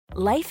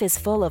Life is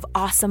full of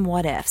awesome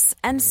what-ifs,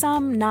 and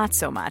some not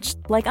so much,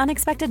 like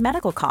unexpected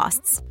medical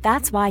costs.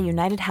 That's why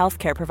United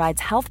Healthcare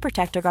provides Health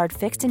Protector Guard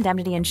fixed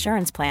indemnity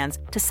insurance plans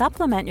to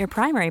supplement your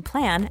primary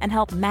plan and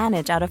help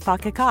manage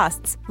out-of-pocket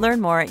costs.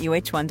 Learn more at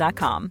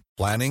uh1.com.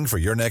 Planning for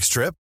your next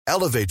trip?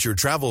 Elevate your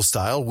travel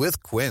style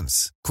with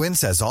Quince.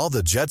 Quince has all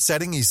the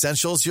jet-setting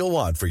essentials you'll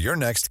want for your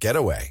next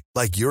getaway,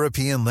 like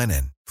European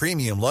linen,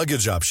 premium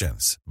luggage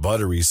options,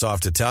 buttery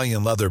soft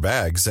Italian leather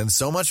bags, and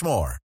so much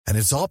more. And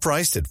it's all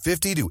priced at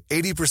 50 to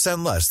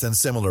 80% less than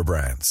similar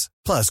brands.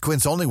 Plus,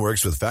 Quince only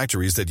works with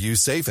factories that use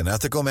safe and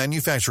ethical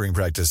manufacturing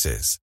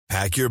practices.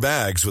 Pack your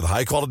bags with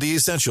high-quality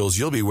essentials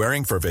you'll be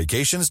wearing for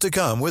vacations to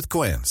come with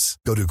Quince.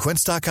 Go to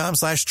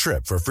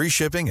quince.com/trip for free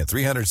shipping and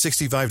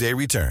 365-day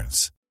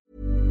returns.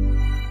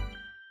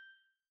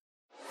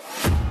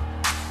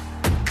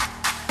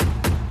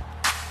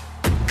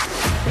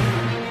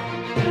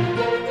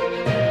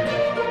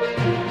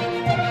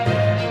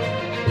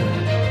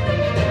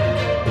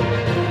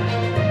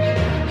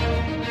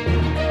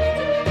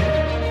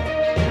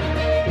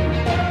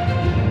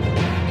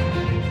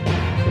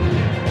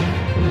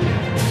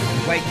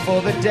 Wait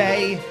for the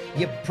day,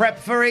 you prep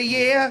for a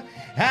year,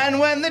 and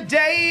when the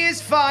day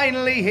is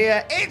finally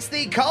here, it's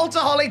the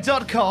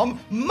Cultaholic.com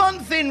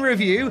month in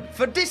review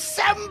for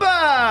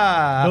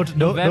December.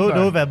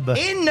 November.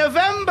 In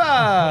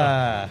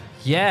November.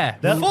 Yeah.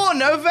 For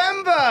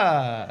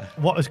November.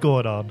 What is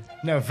going on?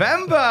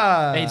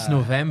 November. It's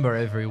November,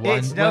 everyone.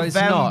 It's well, it's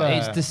not. November.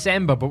 It's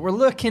December, but we're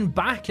looking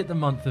back at the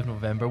month of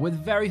November with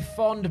very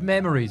fond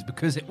memories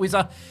because it was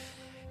a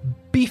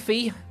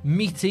beefy,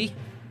 meaty,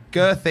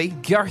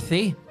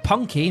 girthy,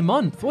 punky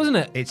month, wasn't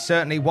it? It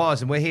certainly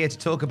was, and we're here to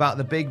talk about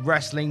the big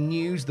wrestling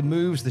news, the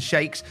moves, the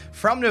shakes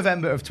from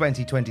November of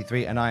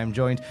 2023, and I am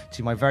joined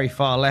to my very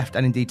far left,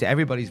 and indeed to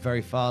everybody's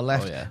very far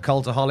left,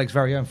 Cultaholic's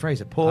very own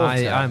Fraser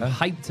Porter. I'm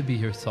hyped to be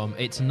here, Tom.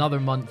 It's another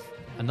month,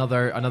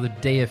 another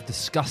day of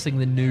discussing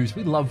the news.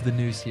 We love the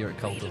news here at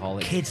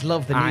Cultaholic. Kids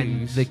love the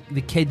news.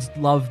 The kids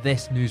love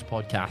this news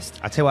podcast.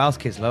 I tell you what else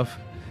kids love.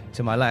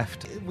 To my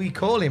left, we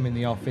call him in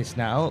the office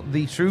now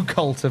the true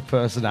cult of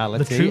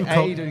personality,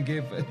 Aidan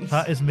Gibbons.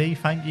 That is me,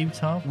 thank you,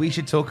 Tom. We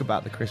should talk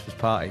about the Christmas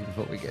party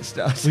before we get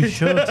started. We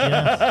should,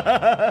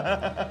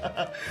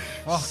 yes.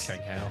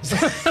 Fucking hell.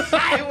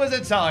 It was a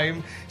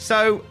time.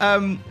 So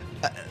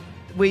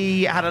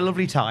we had a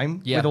lovely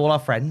time with all our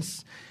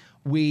friends.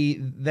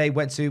 We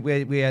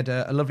had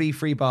a lovely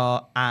free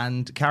bar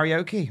and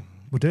karaoke.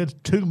 We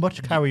did too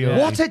much karaoke.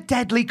 What a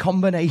deadly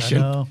combination.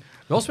 I know.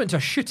 We also went to a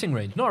shooting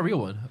range, not a real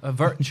one, a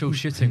virtual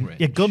shooting range.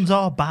 Yeah, guns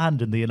are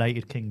banned in the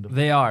United Kingdom.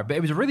 They are, but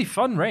it was a really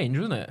fun range,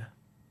 wasn't it?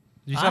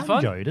 Did you have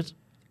fun? I enjoyed it.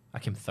 I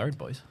came third,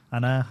 boys.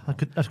 And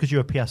that's because you're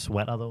a pure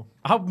sweater, though.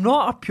 I'm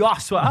not a pure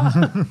sweater.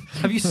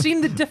 Have you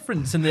seen the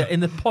difference in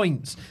the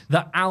points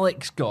that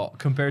Alex got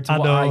compared to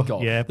what I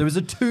got? Yeah. There was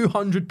a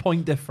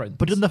 200-point difference.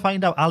 But didn't they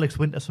find out Alex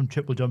went to some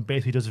triple jump,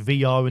 basically does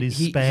VR in his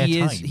spare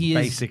time?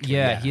 Basically,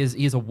 he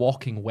is a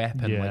walking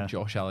weapon like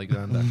Josh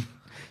Alexander.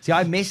 See,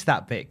 I missed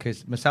that bit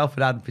because myself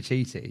and Adam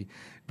Pacitti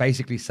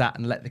basically sat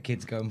and let the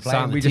kids go and play.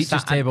 Sat at the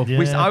teacher's table.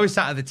 I was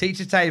sat at the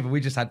teacher's table. We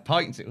just had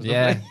pints. It was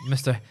lovely.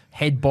 Mr.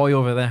 Head Boy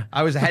over there.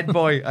 I was a head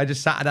boy. I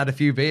just sat and had a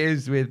few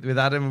beers with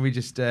Adam, and we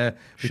just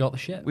shot the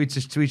shit. We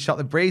shot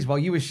the breeze while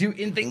you were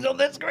shooting things on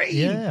the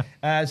screen.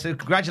 Yeah. So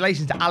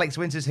congratulations to Alex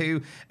Winters,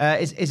 who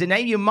is a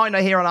name you might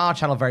not hear on our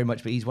channel very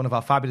much, but he's one of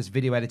our fabulous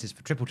video editors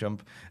for Triple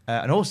Jump,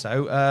 and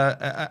also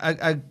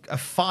a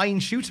fine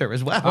shooter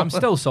as well. I'm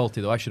still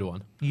salty though. I should have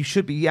won. You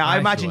should be. Yeah, I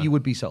imagine you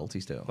would be salty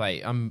still.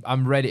 Like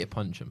I'm ready to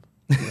punch him.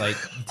 Like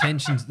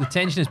the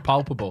tension is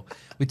palpable.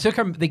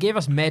 They gave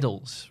us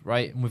medals,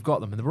 right, and we've got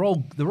them, and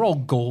they're all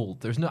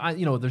gold. There's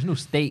no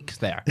stakes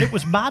there. It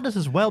was madness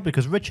as well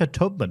because Richard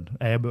Tubman,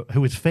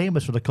 who is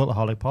famous for the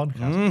Cultaholic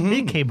podcast,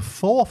 he came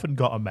fourth and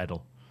got a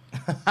medal.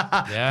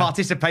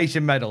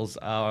 Participation medals.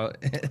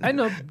 I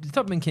know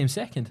Tubman came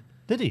second.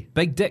 Did he?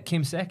 Big Dick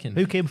came second.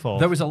 Who came fourth?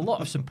 There was a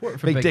lot of support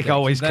for Big Dick.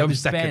 Always that comes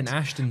was second. Ben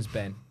Ashton's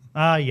Ben.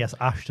 Ah, yes,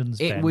 Ashton's.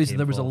 There was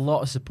a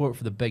lot of support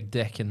for the Big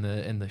Dick in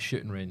the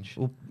shooting range.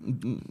 Well,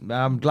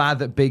 I'm glad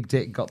that Big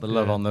Dick got the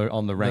love on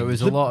the range. There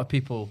was a lot of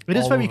people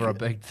over a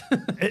big.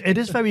 It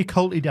is very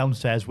culty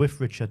downstairs with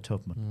Richard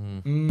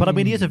Tubman, but I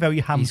mean he is a very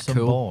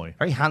handsome boy.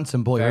 Very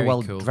handsome boy, Very very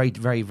well, cool. very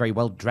very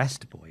well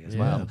dressed boy as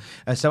well.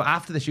 So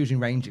after the shooting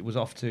range, it was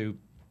off to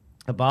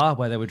a bar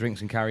where there were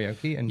drinks and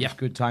karaoke and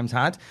good times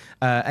had.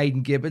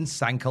 Aidan Gibbons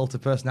sang Cult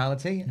of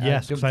Personality.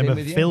 Yes, because I'm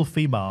a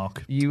filthy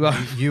mark. You are.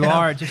 You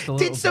are just a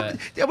little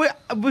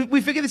bit.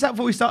 We figured this out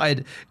before we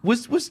started.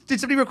 Did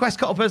somebody request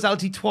Cult of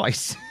Personality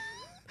twice?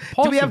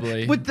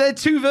 Possibly. With their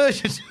two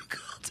versions?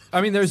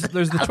 I mean, there's the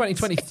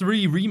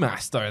 2023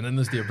 remaster, and then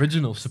there's the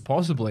original. So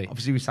possibly,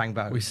 obviously, we sang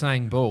both. We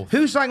sang both.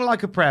 Who sang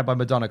 "Like a Prayer" by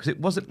Madonna? Because it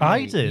wasn't me.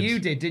 I did. You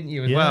did, didn't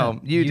you? As well.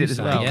 You did as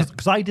well.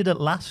 Because I did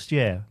it last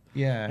year.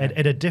 Yeah.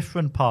 At a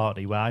different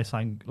party where I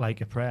sang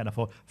like a prayer, and I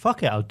thought,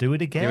 fuck it, I'll do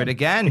it again. Do it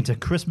again. It's a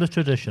Christmas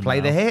tradition. Play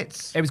now. the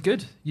hits. It was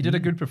good. You did a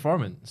good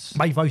performance.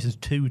 My voice is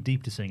too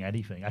deep to sing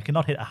anything. I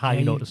cannot hit a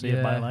high note to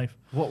save my life.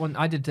 What one?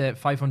 I did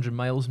 500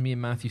 miles. Me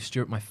and Matthew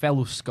Stewart, my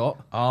fellow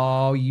Scot.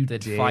 Oh, you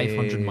did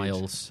 500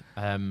 miles,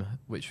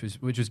 which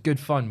was good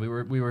fun. We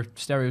were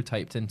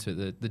stereotyped into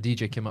it. The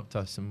DJ came up to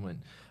us and went,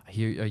 "I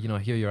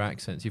hear your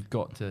accents. You've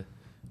got to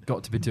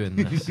be doing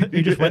this."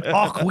 You just went,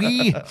 "Och,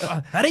 we,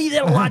 laddie."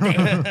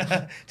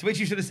 To which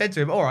you should have said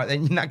to him, "All right,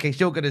 then in that case,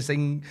 you're going to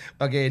sing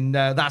fucking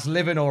That's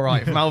Living All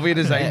Right from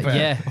Alvina's Apron."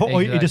 Yeah.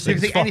 Or you just You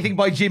can sing anything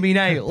by Jimmy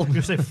Nail.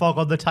 You say "Fog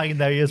on the Time."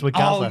 There he is with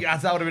Oh, Gaza.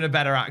 yes, that would have been a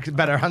better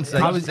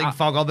answer. I was sing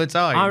Fog All the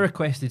Time. I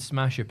requested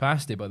 "Smash Your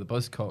Pasty" by the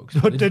Buzzcocks.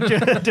 Did you?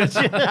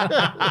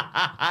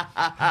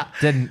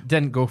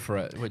 Didn't go for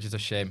it, which is a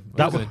shame.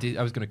 I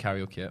was going to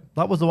karaoke it.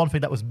 That was the one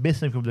thing that was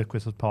missing from the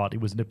Christmas party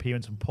was an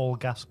appearance from Paul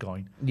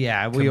Gascoigne.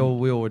 Yeah, we all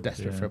were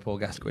desperate for a Paul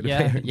Gascoigne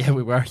appearance. Yeah,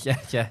 we were.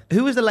 Yeah.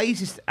 Who was the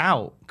latest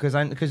out?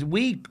 Because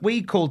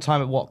we called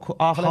time at what,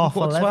 half 11,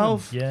 quarter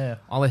 12? Yeah.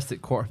 I left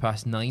at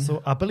 9:15.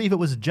 So I believe it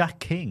was Jack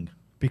King.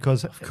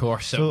 Because of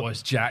course it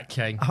was Jack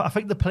King. I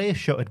think the place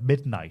shut at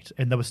midnight,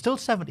 and there was still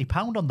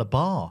 £70 on the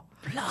bar.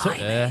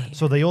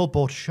 So they all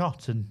bought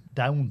shots and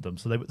downed them.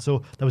 So there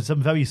was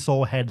some very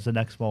sore heads the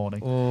next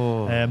morning.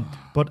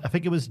 But I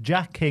think it was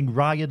Jack King,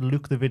 Ryan,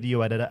 Luke, the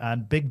video editor,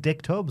 and Big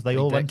Dick Tubbs. They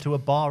all went to a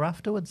bar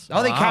afterwards.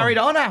 Oh, they carried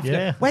on after.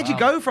 Yeah. Where'd you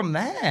go from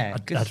there?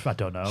 I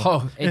don't know.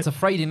 Oh, it's a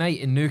Friday night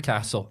in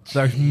Newcastle.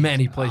 There's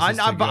many places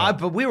to go.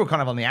 But we were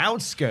kind of on the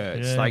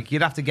outskirts. Yeah. Like,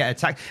 you'd have to get a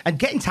taxi. And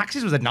getting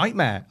taxis was a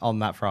nightmare on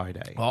that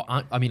Friday. Well,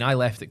 I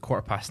left at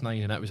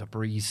 9:15 and it was a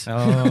breeze.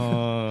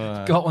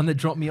 Oh. Got one that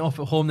dropped me off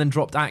at home, then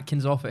dropped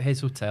Atkins off at his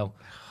hotel.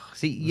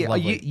 See,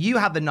 you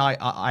had the night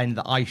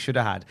that I should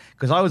have had,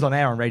 because I was on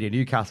air on Radio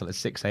Newcastle at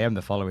 6 a.m.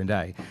 the following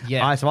day.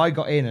 Yeah. So I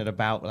got in at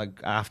about,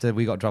 after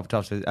we got dropped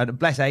off. And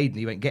bless Aidan,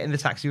 he went, "Get in the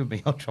taxi with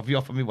me. I'll drop you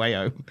off on my way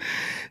home."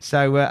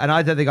 So, and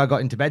I don't think I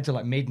got into bed till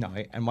like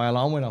midnight, and my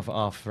alarm went off at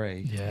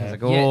 3:30. Yeah.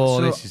 I was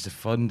like, this is a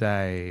fun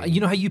day. You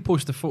know how you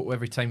post a photo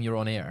every time you're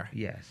on air?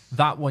 Yes.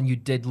 That one, you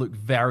did look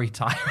very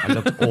tired. I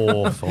looked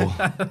awful.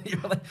 You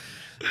were like,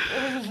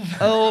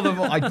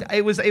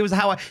 It was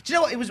how I. Do you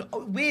know what? It was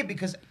weird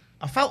because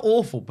I felt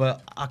awful,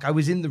 but I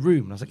was in the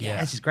room and I was like,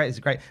 this is great,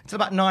 Until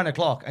about 9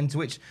 o'clock, and to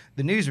which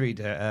the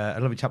newsreader, a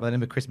lovely chap by the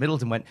name of Chris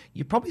Middleton, went,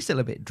 "You're probably still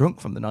a bit drunk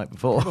from the night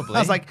before." Probably. I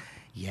was like,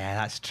 yeah,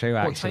 that's true,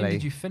 actually. What time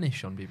did you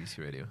finish on BBC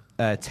Radio?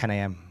 10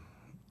 a.m.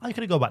 I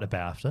could have gone back to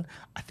bed after.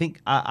 I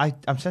think, I'm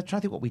trying to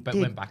think what we But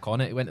did. went back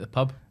on it, went to the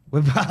pub.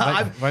 Went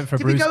for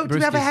did we Bruce- did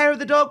we have a hair of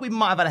the dog? We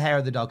might have had a hair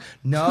of the dog.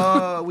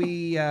 No,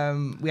 we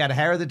had a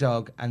hair of the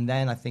dog, and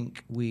then I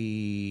think did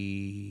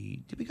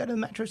we go to the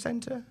Metro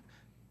Centre?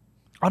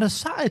 On a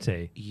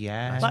Saturday?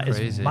 Yeah. That is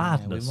crazy.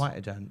 madness. We might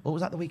have done. What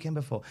was that the weekend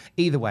before?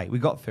 Either way, we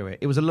got through it.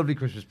 It was a lovely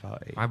Christmas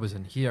party. I was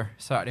in here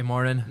Saturday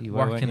morning, You were,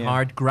 weren't working you?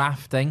 hard,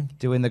 grafting.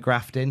 Doing the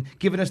grafting,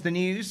 giving us the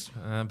news.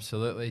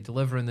 Absolutely.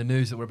 Delivering the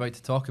news that we're about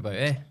to talk about,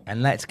 eh?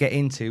 And let's get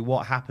into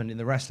what happened in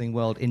the wrestling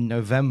world in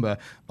November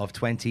of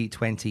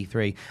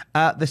 2023.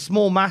 The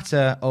small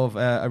matter of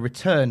a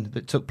return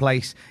that took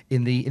place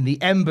in the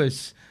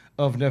embers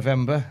of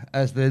November,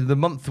 as the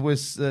month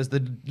was, as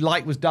the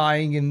light was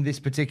dying in this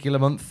particular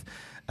month.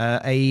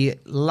 A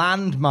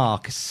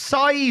landmark,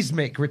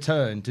 seismic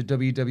return to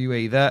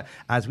WWE that,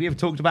 as we have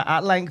talked about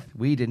at length,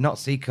 we did not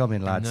see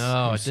coming, lads. No,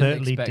 I didn't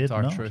certainly expect did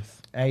our not.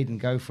 truth. Aidan,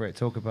 go for it.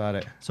 Talk about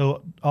it.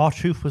 So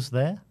R-Truth was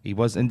there? He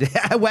wasn't.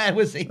 Where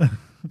was he?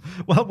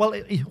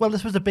 Well,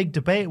 this was a big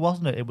debate,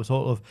 wasn't it? It was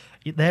sort of,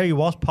 there he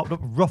was, popped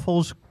up,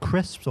 Ruffles,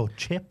 crisps or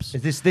chips.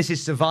 This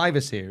is Survivor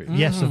Series.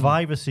 Yes,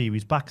 Survivor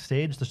Series,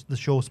 backstage, the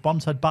show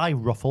sponsored by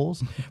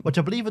Ruffles, which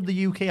I believe in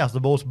the UK has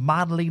the most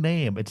manly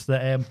name. It's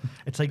the,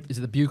 it's like... Is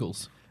it the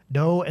Bugles?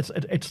 No, it's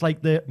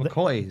like the...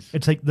 McCoy's.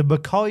 It's like the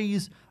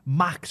McCoy's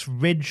Max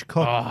Ridge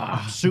Cut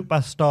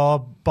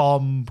Superstar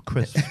Bomb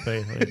crisps,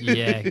 basically.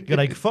 Yeah. You're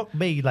like, fuck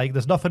me, like,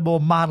 there's nothing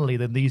more manly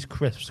than these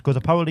crisps, because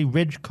apparently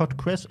Ridge Cut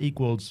crisp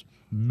equals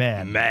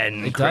men.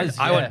 It does,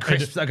 I yeah. want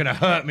crisps that are going to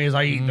hurt me as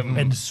I eat them.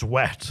 And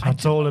sweat.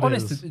 That's all it is.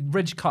 Honestly,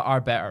 Ridge Cut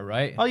are better,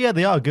 right? Oh, yeah,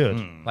 they are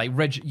good. Like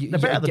Ridge... They're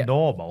better than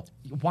normal.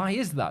 Why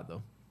is that,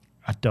 though?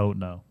 I don't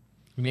know.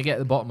 When you get at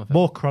the bottom of it.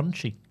 More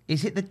crunchy.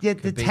 Is it the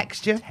Could be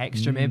texture?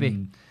 Texture,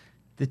 maybe.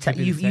 The Could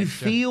be the you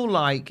texture. feel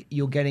like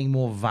you're getting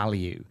more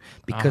value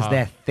because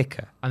they're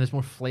thicker. And there's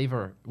more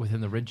flavour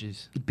within the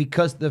ridges.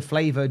 Because the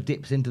flavour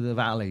dips into the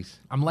valleys.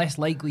 I'm less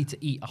likely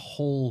to eat a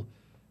whole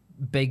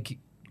big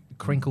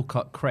crinkle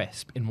cut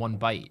crisp in one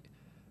bite.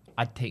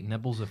 I'd take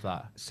nibbles of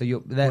that. So you're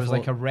Whereas therefore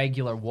like a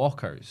regular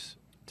Walker's,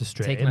 Just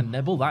straight taking a in.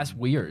 nibble, that's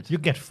weird. You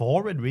get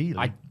foreign,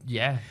 really.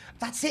 Yeah.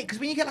 That's it. Because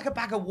when you get like a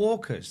bag of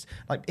Walkers,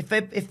 like if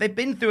they've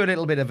been through a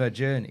little bit of a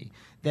journey,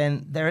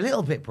 then they're a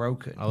little bit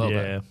broken. A little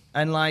Yeah. bit.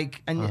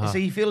 And so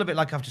you feel a bit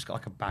like I've just got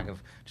like a bag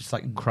of just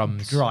like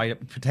Crumbs.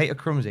 dried potato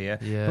crumbs here.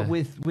 Yeah. But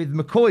with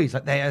McCoy's,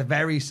 like they are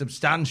very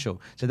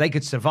substantial, so they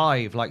could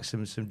survive like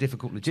some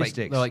difficult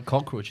logistics. They're like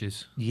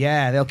cockroaches.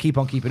 Yeah, they'll keep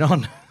on keeping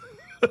on.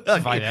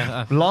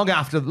 Long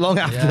after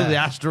the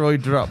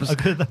asteroid drops.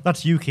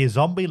 That's UK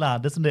zombie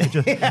land, isn't it?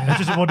 It's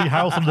just a muddy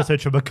house on the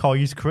search for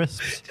McCoy's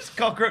crisps. Just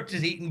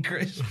cockroaches eating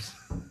crisps.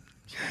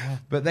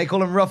 But they call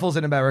them Ruffles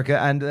in America,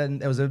 and then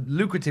there was a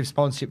lucrative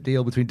sponsorship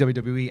deal between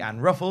WWE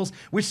and Ruffles,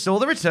 which saw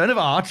the return of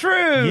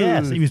R-Truth.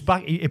 Yes, he was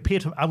back. He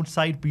appeared from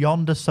outside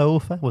beyond the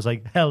sofa. Was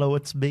like, "Hello,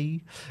 it's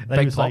me." Then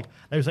he was like,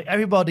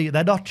 "Everybody,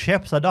 they're not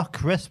chips, they're not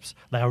crisps,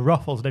 they're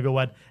Ruffles." And everyone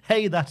went,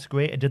 "Hey, that's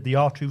great!" And did the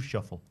R-Truth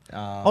shuffle.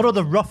 Oh no,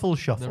 the Ruffle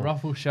shuffle. The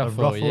Ruffle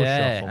shuffle. Shuffle.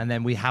 And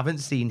then we haven't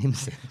seen him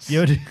since.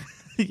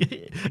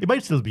 He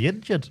might still be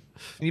injured.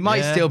 He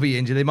might still be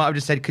injured. They might have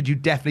just said, "Could you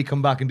definitely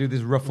come back and do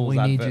this Ruffles We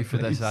advert, need you for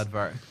please?" this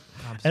advert.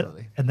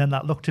 Absolutely. And then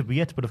that looked to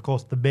be it. But of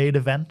course, the main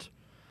event,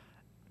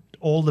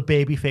 all the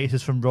baby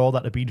faces from Raw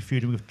that have been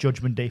feuding with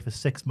Judgment Day for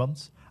 6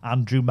 months,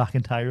 and Drew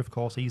McIntyre, of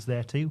course, he's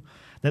there too.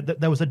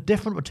 There was a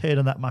different return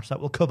in that match that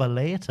we'll cover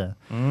later.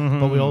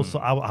 But we also,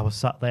 I was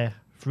sat there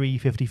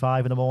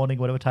 3:55 in the morning,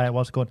 whatever time it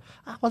was, going,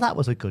 well, that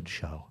was a good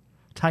show.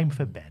 Time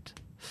for bed.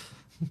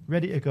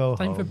 Ready to go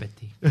Time home. for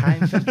Bitty.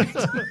 Time for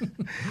bed.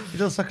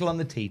 You'll suckle on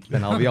the teeth,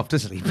 then I'll be off to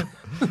sleep.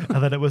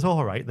 And then it was,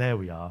 all right, there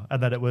we are.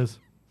 And then it was,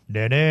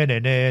 no. An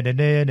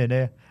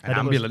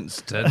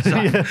ambulance turns up.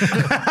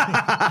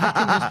 I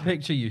can just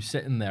picture you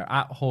sitting there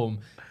at home.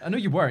 I know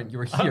you weren't, you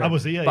were here. I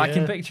was here, But I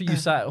can picture you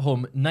sat at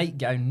home,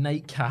 nightgown,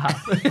 nightcap.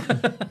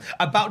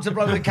 About to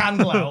blow the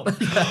candle out.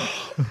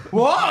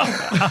 What?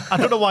 I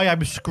don't know why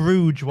I'm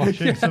Scrooge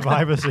watching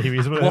Survivor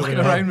Series. Walking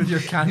around with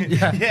your can.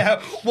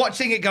 Yeah,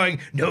 watching it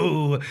going,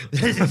 no,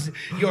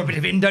 you're a bit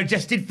of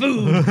indigested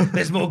food.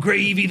 There's more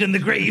gravy than the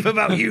grave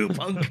about you,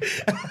 punk.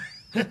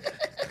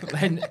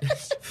 Then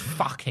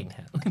fucking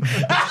hell.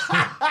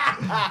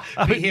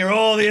 Be here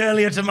all the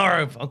earlier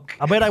tomorrow, punk.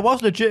 I mean, I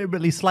was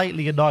legitimately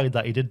slightly annoyed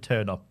that he did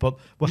turn up, but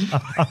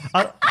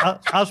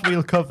as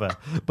we'll cover.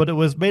 But it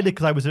was mainly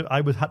because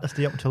I had to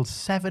stay up until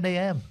 7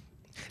 a.m.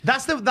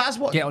 That's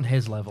what. Get on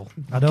his level.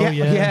 I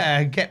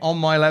know, Get on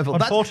my level.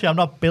 Unfortunately, I'm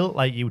not built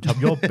like you, Tom.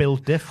 You're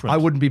built different. I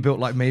wouldn't be built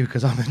like me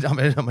because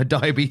I'm a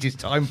diabetes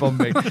time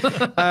bombing.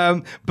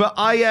 But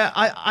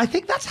I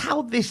think that's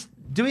how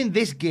doing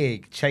this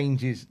gig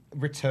changes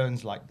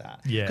returns like that.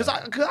 Yeah. Because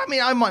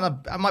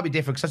I might be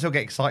different because I still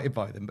get excited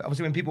by them. But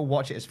obviously when people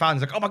watch it as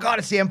fans, like, oh my God,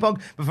 it's CM Punk.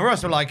 But for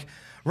us, we're like,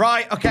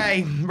 right, we've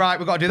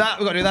got to do that,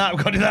 we've got to do that,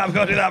 we've got to do that, we've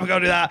got to do that, we've got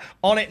to do that.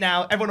 On it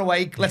now, everyone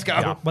awake, let's go.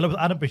 Yeah. Well,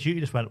 Adam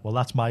Pachuti just went, well,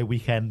 that's my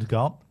weekend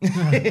gone.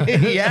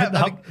 Yeah.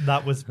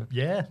 that was,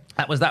 yeah.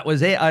 That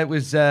was it. I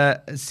was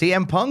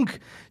CM Punk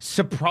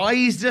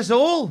surprised us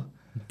all.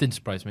 Didn't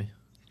surprise me.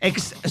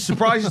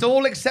 Surprised us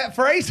all except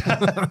for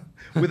Fraser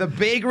with a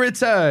big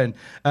return.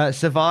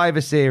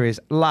 Survivor Series.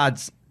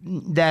 Lads,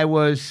 there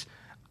was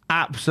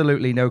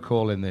absolutely no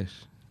call in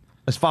this.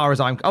 As far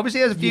as obviously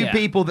there's a few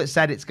people that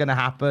said it's going to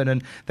happen,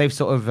 and they've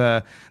sort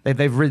of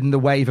they've ridden the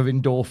wave of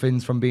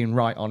endorphins from being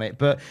right on it.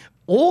 But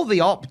all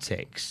the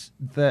optics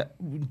that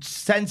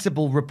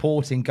sensible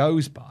reporting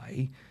goes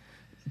by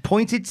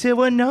pointed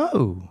to a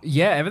no.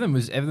 Yeah, everything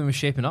was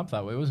shaping up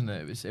that way, wasn't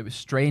it? It was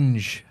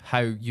strange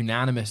how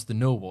unanimous the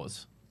no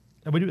was.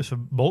 I mean, it was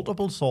from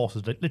multiple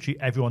sources. Like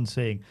literally everyone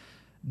saying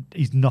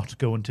he's not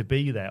going to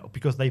be there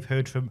because they've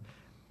heard from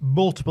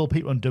multiple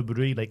people in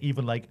WWE, like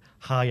even like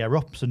higher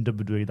ups in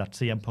WWE, that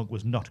CM Punk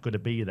was not going to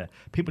be there.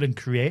 People in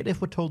creative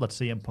were told that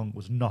CM Punk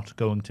was not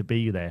going to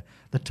be there.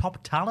 The top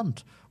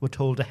talent were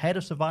told ahead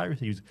of Survivor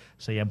Series,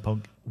 CM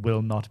Punk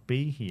will not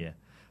be here.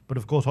 But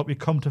of course, what we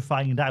come to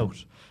find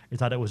out is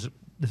that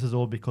this is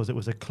all because it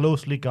was a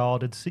closely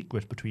guarded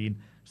secret between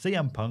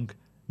CM Punk,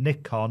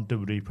 Nick Khan,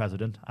 WWE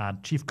president,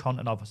 and Chief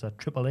Content Officer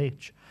Triple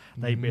H.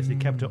 They basically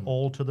kept it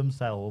all to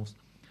themselves,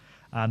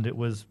 and it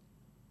was.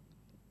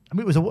 I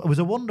mean, it was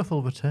a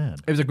wonderful return.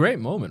 It was a great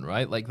moment,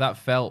 right? Like that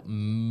felt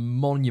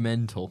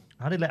monumental.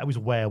 And he let out his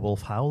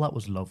werewolf howl. That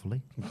was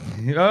lovely.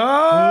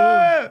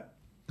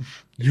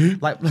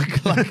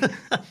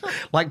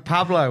 like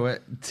Pablo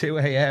at 2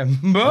 a.m.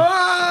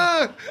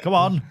 Come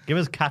on, give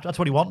us cat. That's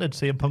what he wanted.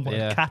 CM Punk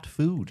wanted cat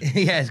food.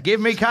 Yes,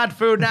 give me cat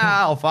food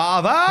now,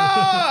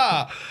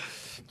 father.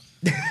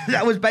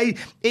 That was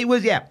it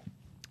was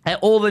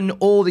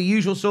all the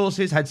usual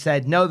sources had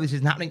said no, this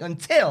isn't happening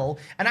until,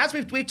 and as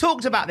we've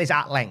talked about this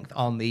at length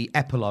on the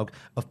epilogue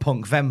of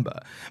Punkvember,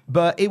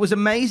 but it was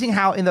amazing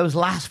how in those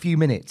last few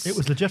minutes, it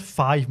was legit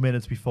 5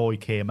 minutes before he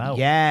came out.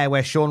 Yeah,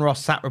 where Sean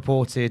Ross Sapp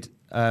reported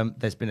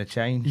there's been a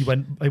change. He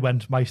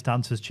went. My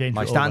stance has changed.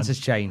 My stance has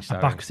changed. A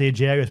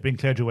backstage area has been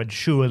cleared. He went,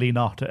 surely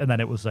not. And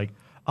then it was like,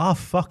 oh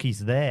fuck,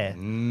 he's there.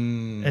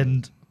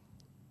 And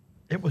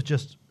it was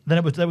just.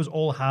 Then there was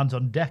all hands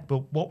on deck.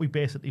 But what we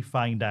basically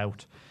find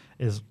out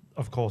is,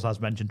 of course,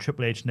 as mentioned,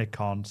 Triple H, Nick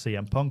Khan,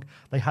 CM Punk.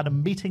 They had a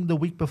meeting the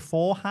week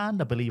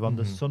beforehand, I believe, on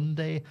the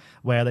Sunday,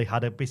 where they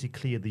had a basically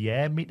clear the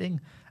air meeting.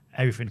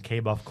 Everything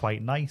came off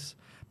quite nice.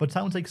 But it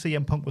sounds like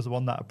CM Punk was the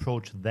one that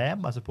approached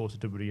them as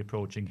opposed to WWE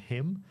approaching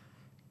him.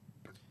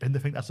 And I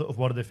think that's sort of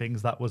one of the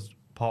things that was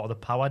part of the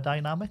power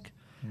dynamic,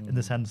 in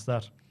the sense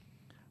that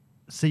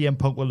CM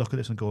Punk will look at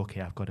this and go,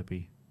 okay, I've got to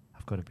be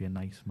got to be a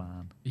nice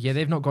man. Yeah,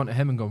 they've not gone to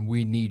him and gone,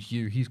 we need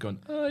you. He's gone,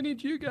 I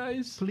need you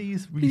guys.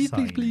 Please Please,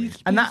 resign. please.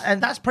 And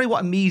that's probably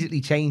what immediately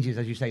changes,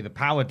 as you say, the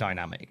power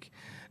dynamic.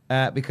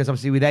 Because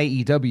obviously with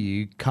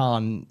AEW,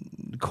 Khan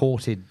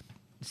courted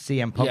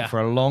CM Punk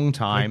for a long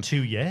time. Like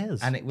 2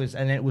 years. And it was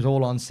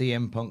all on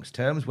CM Punk's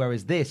terms.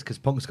 Whereas this, because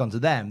Punk's gone to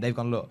them, they've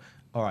gone, look,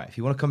 all right, if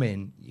you want to come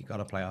in, you got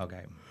to play our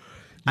game.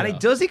 And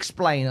it does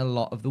explain a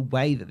lot of the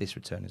way that this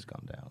return has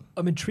gone down.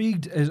 I'm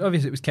intrigued, as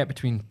obviously it was kept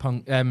between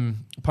Punk,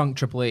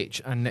 Triple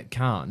H and Nick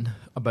Khan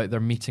about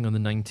their meeting on the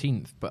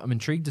 19th, but I'm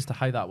intrigued as to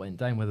how that went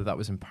down, whether that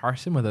was in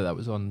person, whether that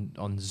was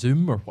on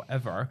Zoom or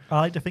whatever.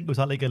 I like to think it was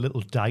at like a little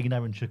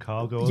diner in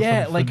Chicago or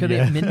Yeah, something. like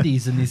at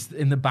Mindy's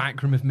in the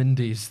back room of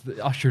Mindy's, that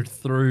ushered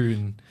through,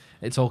 and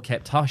it's all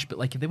kept hush. But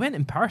like if they went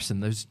in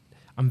person,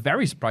 I'm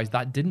very surprised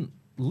that didn't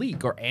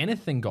leak or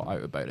anything got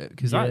out about it,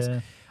 because that's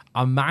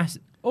a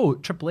massive... Oh,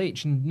 Triple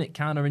H and Nick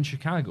Khan are in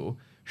Chicago.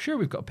 Sure,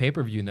 we've got a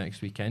pay-per-view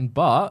next weekend,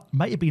 but...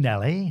 Might have been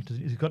LA.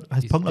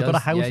 Has Punk not got a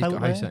house he's out got a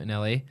there? house out in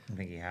LA. I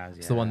think he has,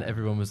 It's the one that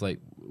everyone was like,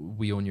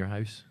 we own your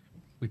house.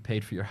 We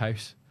paid for your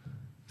house.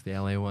 It's the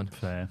LA one.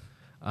 Fair.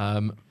 I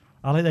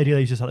like the idea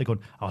that he's just like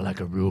going, I'd like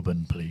a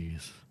Reuben,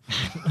 please.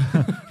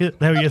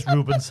 There he is,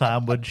 Reuben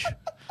sandwich.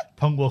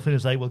 Punk Wolfing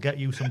is like, we'll get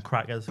you some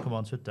crackers. Come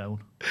on, sit down.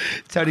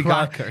 Tony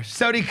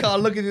Khan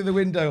looking through the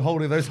window,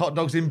 holding those hot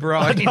dogs in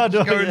brine,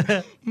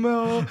 going,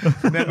 more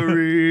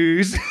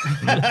memories.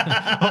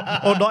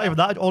 Or not even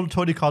that. All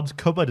Tony Khan's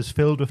cupboard is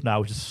filled with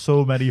now just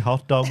so many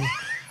hot dogs.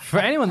 For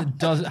anyone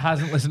that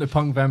hasn't listened to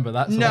Punk Vember,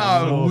 that's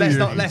no.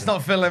 Let's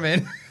not fill him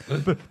in.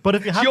 But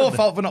if you it's your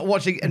fault for not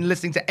watching and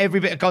listening to every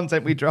bit of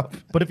content we drop.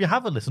 But if you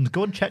haven't listened,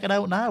 go and check it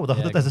out now.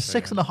 There's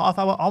a 6.5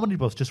 hour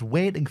omnibus just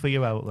waiting for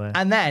you out there.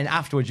 And then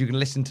afterwards, you can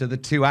listen to the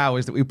 2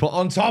 hours that we put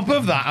on top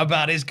of that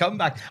about his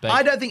comeback.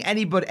 I don't think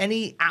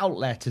any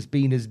outlet has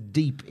been as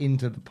deep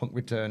into the Punk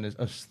return as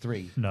us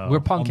three. No, we're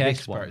Punk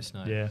experts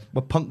now. Yeah,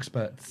 we're Punk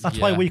experts. That's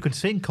why we could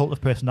sing Cult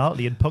of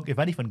Personality, and Punk, if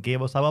anything,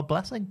 gave us our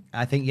blessing.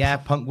 I think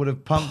Punk would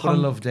have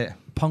loved it.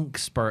 Punk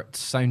spurts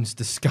sounds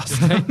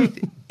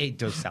disgusting. It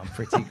does sound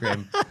pretty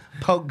grim.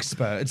 Punk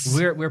spurts.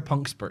 We're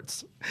Punk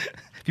spurts.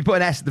 If you put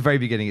an S at the very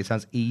beginning, it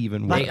sounds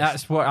even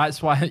worse.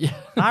 That's why. Yeah.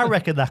 I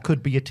reckon that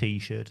could be a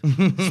T-shirt.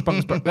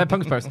 Punk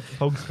spurts.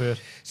 Punk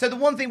spurt. So the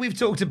one thing we've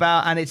talked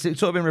about, and it's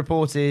sort of been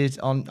reported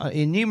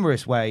in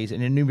numerous ways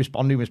and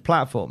on numerous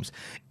platforms,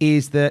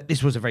 is that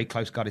this was a very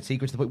close guarded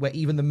secret to the point where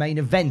even the main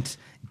event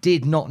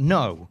did not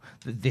know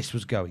that this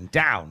was going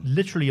down.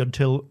 Literally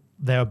until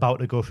they're about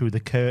to go through the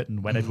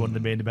curtain, when everyone in the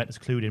main event is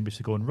clued in,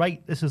 basically going,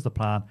 right, this is the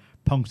plan.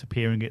 Punk's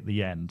appearing at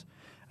the end.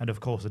 And of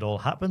course it all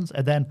happens.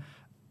 And then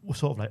we're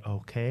sort of like,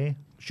 okay.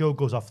 Show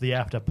goes off the air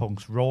after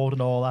Punk's roared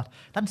and all that.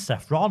 Then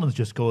Seth Rollins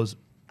just goes,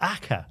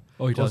 acca.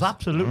 Oh, he goes does.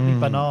 absolutely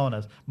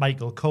bananas.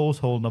 Michael Cole's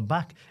holding him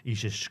back.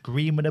 He's just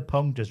screaming at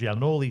Punk, just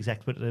yelling all these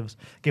expletives,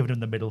 giving him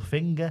the middle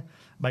finger.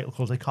 Michael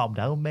Cole's like, calm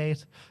down,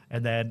 mate.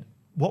 And then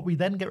what we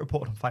then get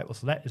reported on Fightful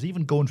Select is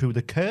even going through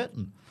the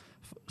curtain.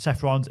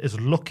 Seth Rollins is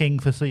looking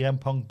for CM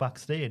Punk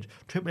backstage.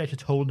 Triple H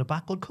is holding the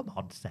back, going, come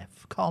on,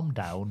 Seth, calm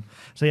down.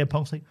 CM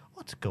Punk's like,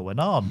 what's going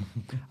on?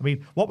 I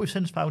mean, what we've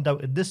since found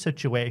out in this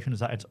situation is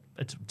that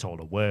it's all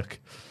a work.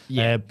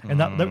 Yeah. And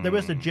that there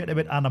is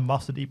legitimate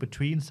animosity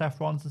between Seth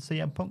Rollins and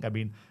CM Punk. I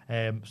mean,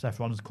 Seth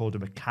Rollins called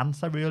him a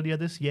cancer earlier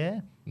this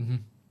year. Mm-hmm.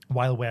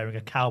 While wearing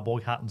a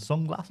cowboy hat and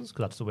sunglasses,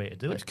 because that's the way to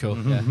do it. That's cool.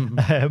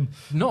 Yeah.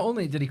 Not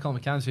only did he call him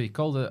a cancer, he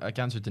called it a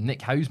cancer to Nick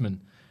Hausman,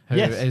 who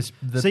is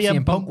the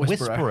CM Punk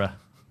whisperer.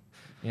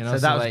 You know, so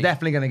that was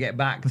definitely going to get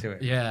back to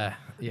it. Yeah,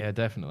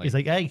 definitely. He's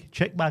like, hey,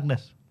 chick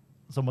magnet.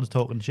 Someone's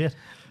talking shit.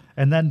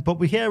 And then, but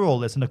we hear all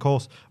this, and of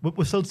course,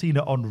 we're still seeing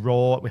it on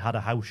Raw. We had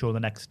a house show the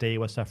next day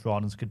where Seth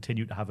Rollins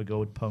continued to have a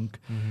go at Punk.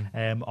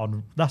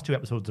 On last 2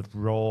 episodes of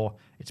Raw,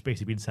 it's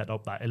basically been set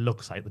up that it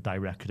looks like the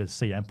director is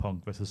CM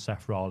Punk versus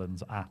Seth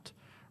Rollins at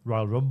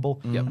Royal Rumble.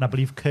 And I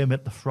believe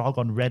Kermit the Frog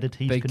on Reddit,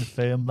 he's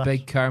confirmed that.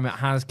 Big Kermit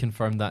has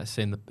confirmed that,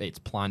 saying that it's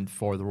planned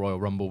for the Royal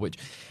Rumble, which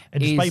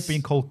and despite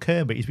being called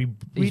Kermit, he's been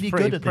really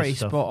good at pretty this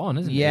stuff. spot on,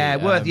 isn't he?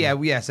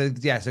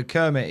 So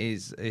Kermit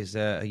is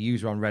a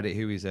user on Reddit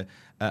who is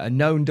a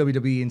known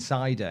WWE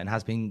insider and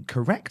has been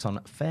correct on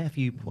a fair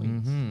few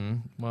points.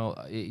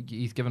 Well,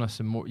 he's given us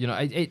some more. You know,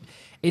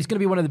 it's going to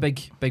be one of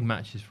the big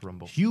matches for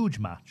Rumble. Huge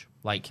match.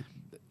 Like,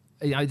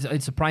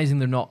 it's surprising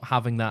they're not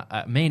having that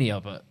at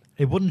Mania, but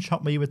it wouldn't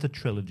shock me with the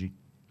trilogy.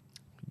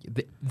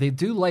 They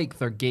do like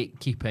their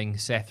gatekeeping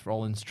Seth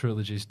Rollins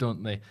trilogies,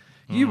 don't they?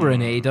 You were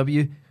in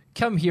AEW.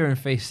 Come here and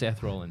face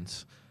Seth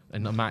Rollins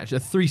in a match, a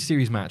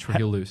 3-series match where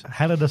he'll lose.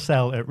 Hell in a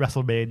Cell at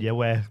WrestleMania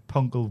where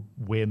Punk will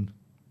win.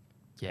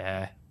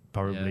 Yeah,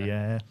 probably.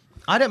 Yeah.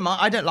 I don't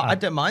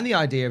mind the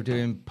idea of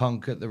doing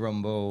Punk at the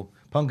Rumble,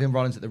 Punk and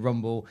Rollins at the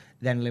Rumble,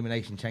 then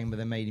Elimination Chamber,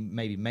 then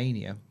maybe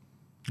Mania.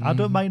 I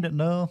don't mind it.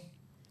 No.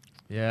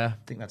 Yeah,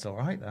 I think that's all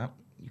right. That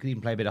you could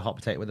even play a bit of hot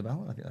potato with the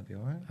belt. I think that'd be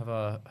all right. Have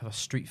a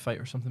street fight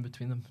or something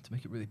between them to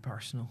make it really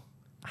personal.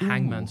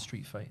 Hangman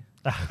street fight.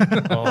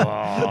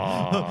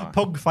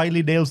 Punk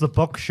finally nails the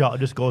buckshot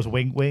and just goes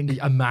wink, wink.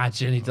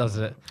 Imagine he does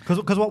it.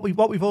 Because what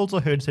we've also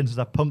heard since is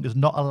that Punk is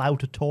not allowed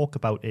to talk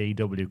about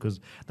AEW because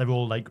they're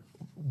all like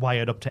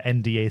wired up to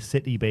NDA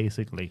City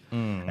basically.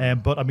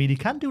 But I mean, he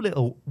can do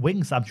little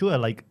winks. I'm sure.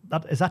 Like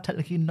that is that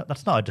technically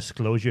that's not a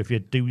disclosure if you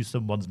do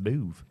someone's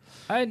move.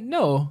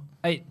 No,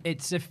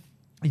 it's if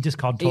you just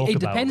can't talk. It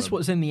about depends them.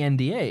 what's in the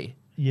NDA.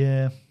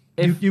 Yeah,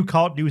 you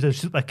can't use a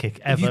super kick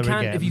ever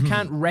again. If you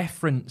can't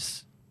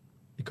reference.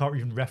 You can't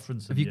even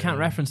reference them. If you can't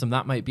reference them,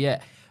 that might be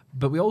it.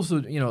 But we also,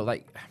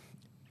 like,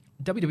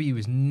 WWE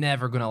was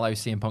never going to allow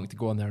CM Punk to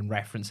go on there and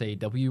reference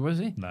AEW, was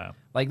he? No.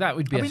 Like, that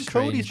would be I mean,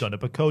 Cody's done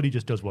it, but Cody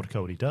just does what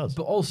Cody does.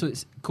 But also,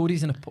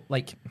 Cody's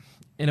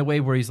in a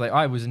way where he's like,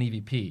 I was an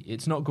EVP.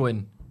 It's not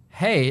going,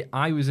 hey,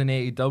 I was in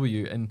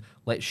AEW and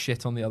let's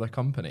shit on the other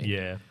company.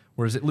 Yeah.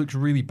 Whereas it looks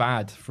really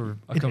bad for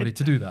a company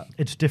to do that.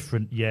 It's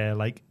different, yeah.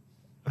 Like,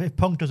 if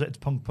Punk does it, it's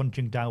Punk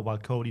punching down while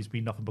Cody's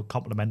been nothing but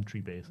complimentary,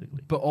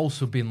 basically. But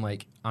also being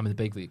like, I'm in the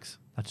big leagues.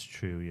 That's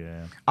true,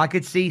 yeah. I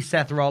could see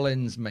Seth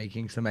Rollins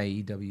making some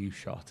AEW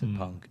shot at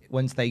Punk.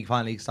 Once they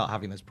finally start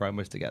having those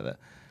promos together,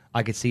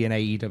 I could see an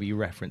AEW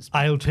reference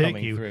I'll take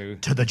coming you through.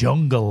 to the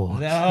jungle.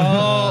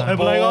 No,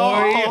 boy.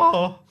 Like,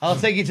 oh. I'll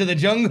take you to the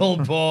jungle,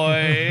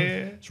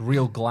 boy. It's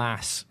real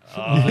glass.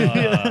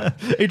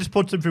 He just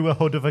puts him through a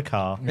hood of a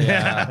car.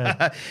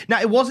 Yeah. Now,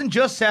 it wasn't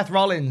just Seth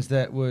Rollins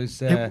that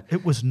was,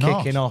 It was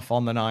not. kicking off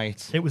on the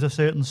night. It was a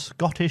certain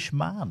Scottish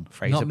man.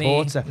 Fraser Not me.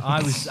 Porter.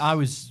 I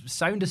was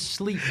sound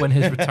asleep when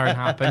his return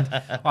happened.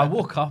 I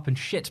woke up and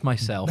shit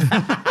myself.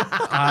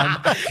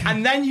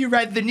 And then you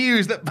read the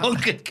news that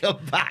Punk had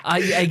come back.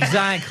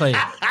 Exactly.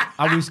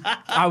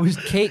 I was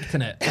caked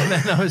in it, and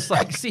then I was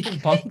like, "Seeing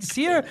Punk's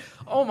here?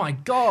 Oh my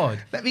god!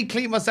 Let me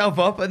clean myself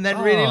up and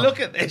then really look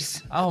at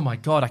this. Oh my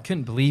god! I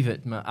couldn't believe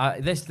it,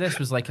 man. This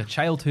was like a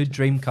childhood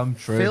dream come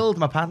true." Filled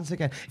my pants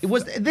again.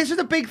 This was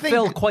a big thing.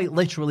 Phil quite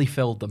literally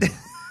filled them.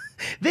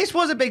 This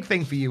was a big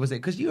thing for you, was it?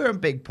 Because you were a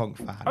big Punk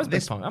fan. I was a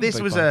big Punk. I'm a This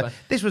big was Punk a fan.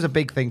 this was a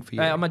big thing for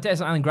you. On my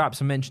Desert Island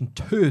Graps, I mentioned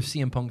 2 of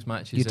CM Punk's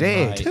matches. You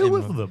did? Two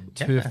of them?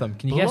 Two of them.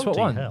 Can you guess what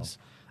Bloody ones?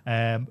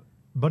 hell.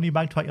 Money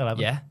Bank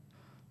 2011. Yeah.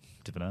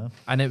 Don't know.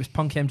 And it was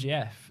Punk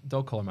MJF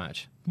dog collar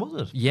match.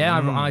 Was it? Yeah,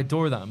 I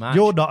adore that match.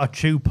 You're not a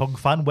true Punk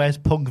fan. Where's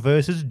Punk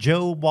versus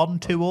Joe 1,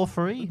 2, or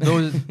 3?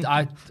 Those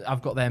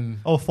I've got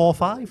them. Or 4,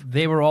 5?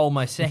 They were all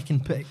my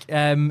second pick.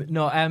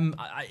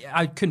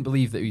 I couldn't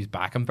believe that he was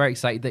back. I'm very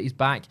excited that he's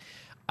back.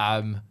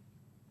 And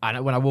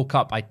when I woke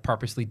up, I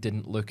purposely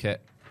didn't look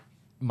at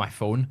my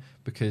phone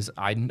because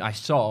I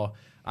saw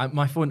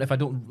my phone. If I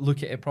don't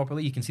look at it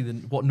properly, you can see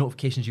what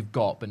notifications you've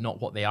got, but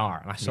not what they are.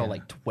 And I saw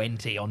like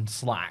 20 on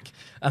Slack,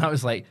 and I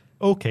was like,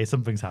 Okay,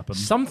 something's happened.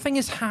 something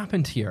has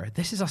happened here.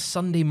 This is a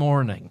Sunday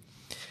morning.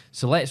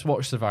 So let's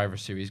watch Survivor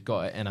Series.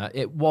 Got it. And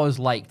it was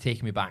like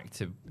taking me back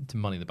to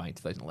Money in the Bank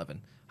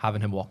 2011,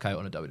 having him walk out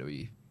on a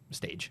WWE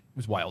stage. It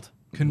was wild.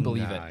 Couldn't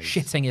believe it.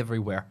 Shitting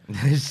everywhere.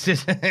 It's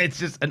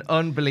just an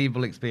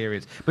unbelievable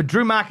experience. But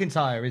Drew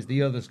McIntyre is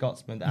the other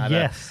Scotsman that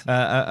had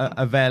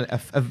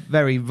a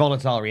very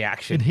volatile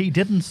reaction. And he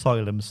didn't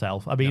soil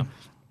himself. I mean,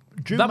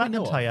 Drew That we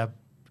know of. McIntyre,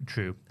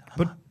 true.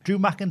 But Drew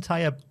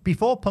McIntyre,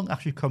 before Punk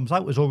actually comes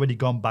out, has already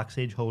gone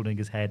backstage holding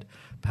his head,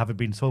 having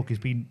been told he's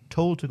been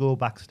told to go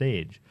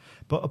backstage.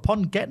 But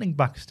upon getting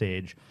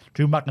backstage,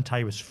 Drew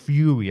McIntyre is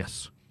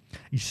furious.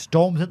 He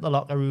storms into the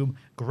locker room,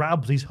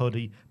 grabs his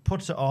hoodie,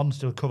 puts it on,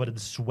 still covered in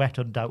sweat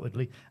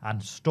undoubtedly,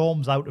 and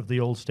storms out of the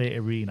Old State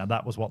Arena.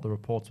 That was what the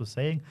reports were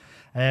saying.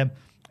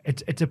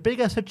 It's a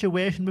bigger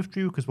situation with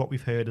Drew because what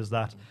we've heard is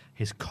that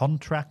his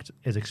contract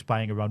is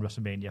expiring around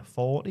WrestleMania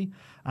 40,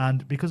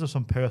 and because of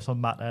some personal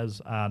matters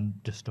and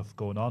just stuff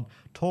going on,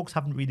 talks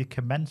haven't really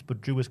commenced,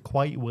 but Drew is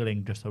quite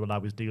willing just to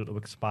allow his deal to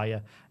expire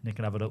and he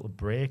can have a little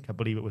break. I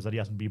believe it was that he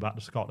hasn't been back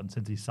to Scotland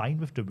since he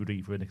signed with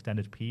WWE for an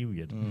extended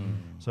period.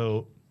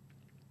 So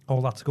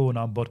all that's going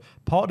on, but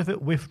part of it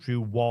with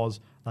Drew was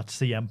that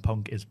CM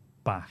Punk is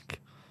back.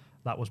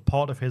 That was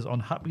part of his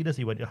unhappiness.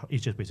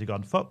 He's just basically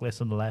gone, fuck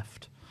this, and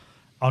left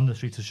on the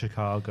streets of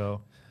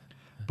Chicago.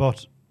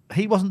 But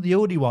he wasn't the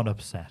only one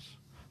upset.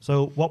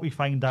 So what we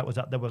find out was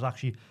that there was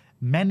actually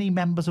many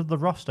members of the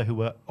roster who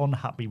were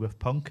unhappy with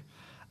Punk,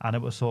 and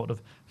it was sort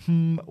of,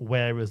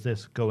 where is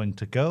this going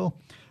to go?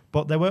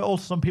 But there were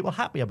also some people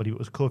happy. I believe it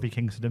was Kofi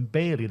Kingston and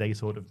Bayley. They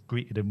sort of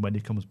greeted him when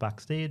he comes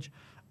backstage.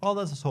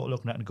 Others are sort of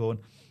looking at it and going,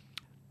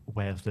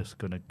 where's this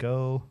going to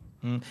go?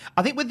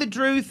 I think with the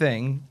Drew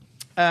thing,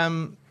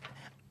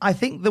 I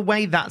think the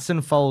way that's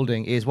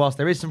unfolding is, whilst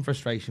there is some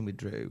frustration with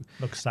Drew,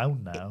 Looks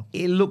sound now.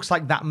 it looks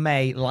like that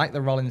may, like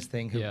the Rollins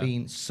thing, have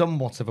been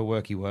somewhat of a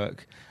worky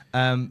work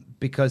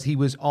because he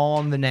was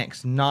on the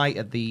next night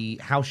at the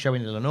house show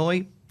in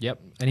Illinois. Yep.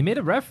 And he made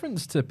a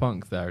reference to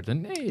Punk there,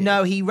 didn't he?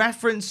 No, he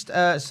referenced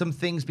some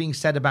things being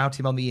said about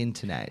him on the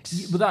internet.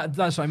 But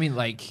that's what I mean,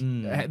 like,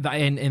 that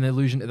in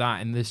allusion to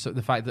that, and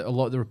the fact that a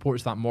lot of the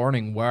reports that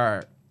morning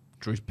were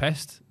Drew's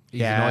pissed.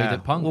 He's annoyed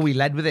at Punk. Well, we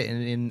led with it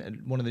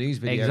in one of the news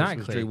videos. Exactly.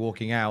 Was Drew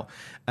walking out.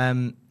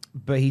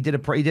 but he did a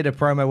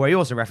promo where he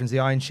also referenced the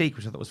Iron Sheik,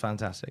 which I thought was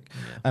fantastic.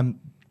 Yeah.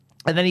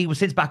 And then he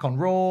sits back on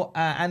Raw,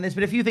 and there's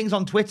been a few things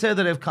on Twitter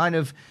that have kind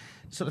of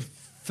sort of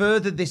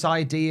furthered this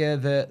idea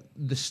that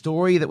the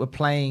story that we're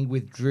playing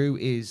with Drew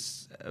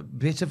is a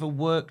bit of a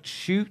worked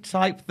shoot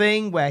type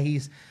thing, where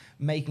he's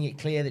making it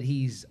clear that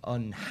he's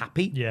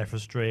unhappy. Yeah,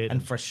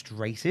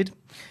 frustrated.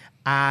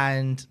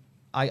 And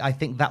I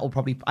think that will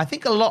probably... I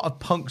think a lot of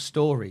Punk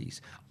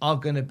stories are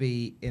going to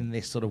be in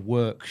this sort of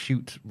work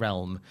shoot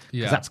realm,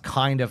 because that's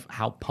kind of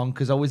how Punk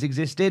has always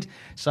existed.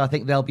 So I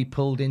think they'll be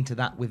pulled into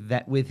that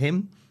with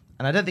him.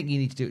 And I don't think you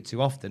need to do it too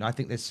often. I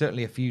think there's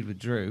certainly a feud with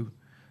Drew.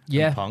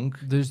 Yeah, Punk.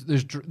 There's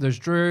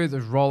Drew,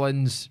 there's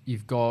Rollins.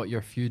 You've got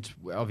your feuds,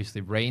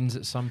 obviously Reigns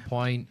at some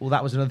point. Well,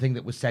 that was another thing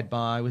that was said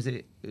by,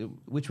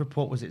 which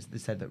report was it that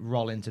said that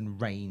Rollins and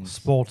Reigns?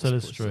 Sports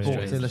Illustrated.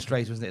 Sports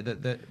Illustrated, wasn't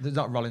it? That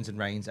not Rollins and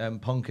Reigns,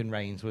 Punk and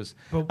Reigns was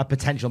a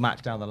potential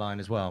match down the line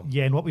as well.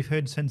 Yeah, and what we've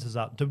heard since is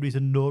that WWE's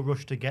in no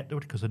rush to get to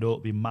it because they know it'll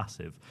be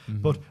massive.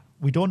 But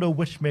we don't know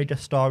which major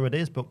star it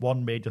is, but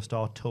one major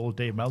star told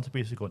Dave Meltzer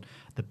basically going,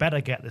 they better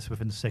get this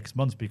within 6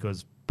 months,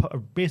 because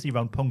basically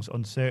around Punk's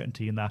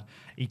uncertainty in that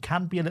he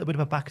can be a little bit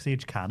of a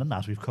backstage cannon,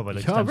 as we've covered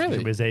extensively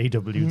from his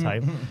AEW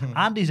time,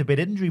 and he's a bit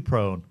injury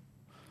prone.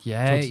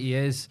 Yeah, he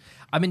is.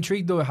 I'm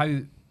intrigued though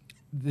how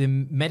the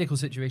medical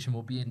situation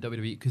will be in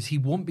WWE, because he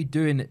won't be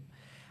doing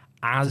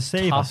as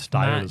tough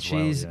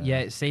matches. Well, yeah,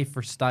 it's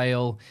safer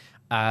style.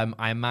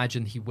 I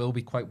imagine he will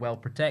be quite well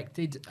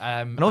protected.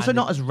 And also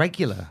not as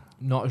regular.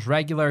 Not as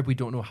regular. We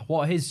don't know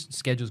what his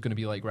schedule is going to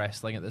be like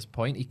wrestling at this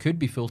point. He could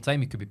be full-time,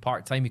 he could be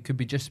part-time, he could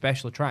be just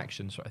special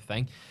attraction sort of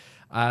thing.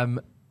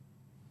 But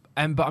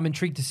I'm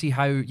intrigued to see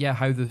how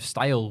the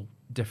style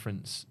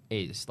difference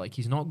is. Like,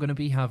 he's not going to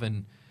be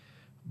having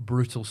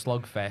brutal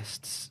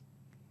slugfests.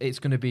 It's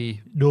going to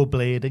be... No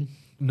blading.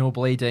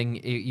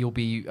 You'll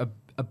be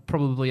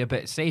probably a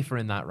bit safer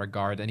in that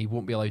regard, and he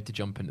won't be allowed to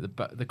jump into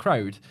the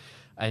crowd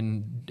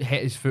and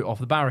hit his foot off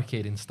the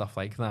barricade and stuff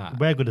like that.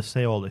 We're going to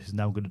say all this is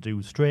now going to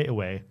do straight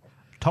away.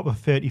 Top of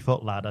a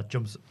 30-foot ladder,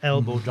 jumps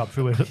elbow drop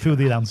through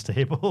the announce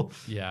table.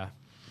 Yeah.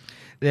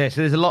 Yeah,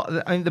 so there's a lot.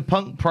 I mean, the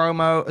Punk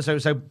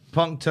promo. So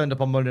Punk turned up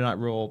on Monday Night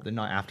Raw the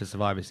night after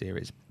Survivor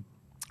Series,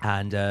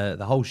 and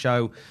the whole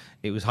show,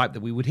 it was hyped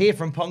that we would hear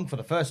from Punk for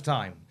the first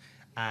time.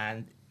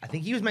 And I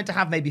think he was meant to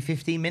have maybe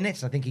 15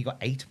 minutes. I think he got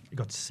 8. He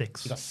got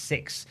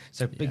 6.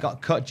 So it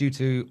got cut due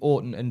to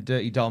Orton and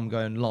Dirty Dom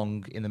going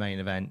long in the main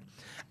event.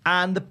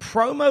 And the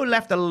promo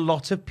left a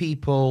lot of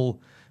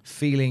people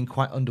feeling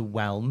quite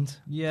underwhelmed.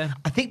 Yeah.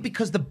 I think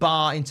because the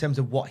bar in terms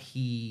of what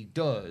he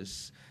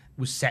does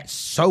was set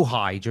so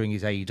high during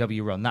his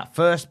AEW run. That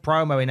first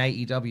promo in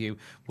AEW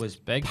was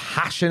big,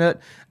 passionate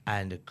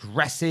and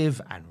aggressive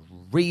and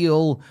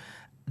real.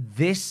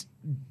 This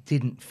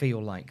didn't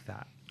feel like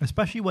that.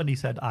 Especially when he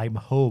said, "I'm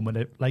home,"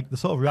 and the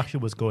sort of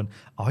reaction was going,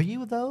 "Are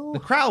you though?" The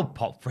crowd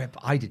popped for it,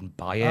 but I didn't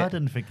buy it. I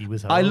didn't think he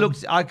was home.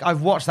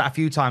 I've watched that a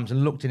few times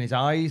and looked in his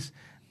eyes.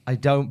 I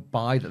don't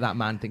buy that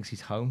man thinks he's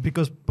home.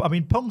 Because, I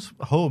mean, Punk's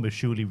home is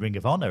surely Ring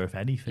of Honor, if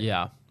anything.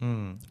 Yeah.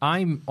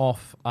 I'm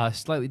off a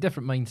slightly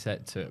different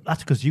mindset to it.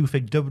 That's because you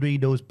think WWE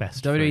knows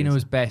best. WWE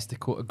knows best, to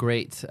quote a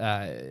great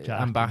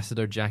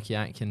ambassador, Jackie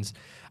Atkins.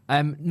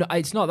 No,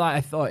 it's not that I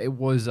thought it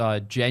was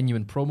a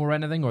genuine promo or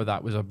anything, or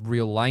that was a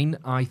real line.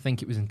 I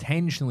think it was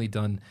intentionally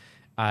done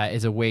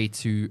as a way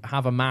to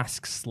have a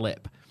mask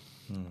slip.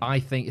 I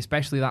think,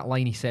 especially that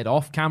line he said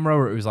off camera,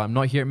 where it was like, "I'm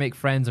not here to make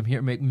friends, I'm here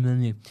to make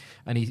money,"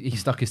 and he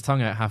stuck his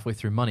tongue out halfway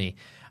through money.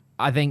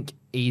 I think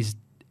is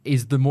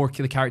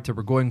the character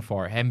we're going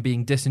for. Him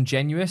being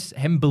disingenuous,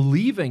 him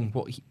believing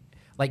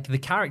the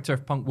character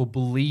of Punk will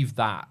believe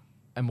that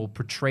and will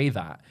portray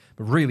that,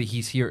 but really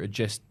he's here to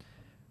just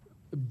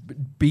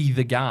be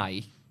the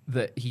guy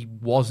that he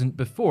wasn't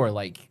before,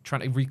 like trying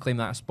to reclaim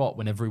that spot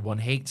when everyone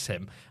hates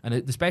him. And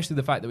especially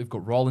the fact that we've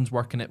got Rollins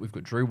working it, we've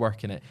got Drew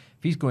working it.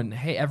 If he's going,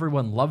 "Hey,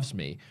 everyone loves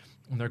me,"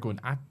 and they're going,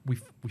 we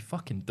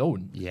fucking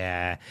don't.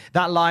 Yeah.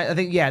 That line, I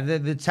think,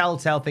 the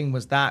telltale thing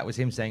was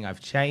him saying, "I've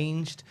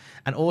changed."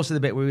 And also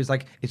the bit where he was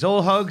like, "It's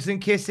all hugs and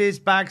kisses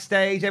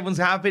backstage, everyone's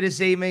happy to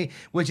see me,"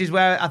 which is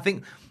where I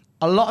think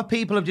a lot of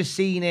people have just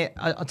seen it,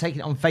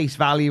 taken it on face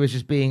value as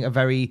just being a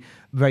very,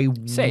 very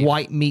safe,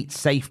 white meat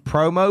safe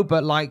promo.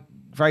 But like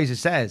Fraser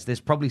says, there's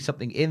probably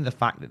something in the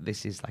fact that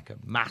this is like a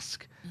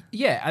mask.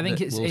 Yeah, I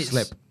think it's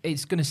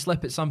going to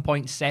slip at some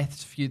point.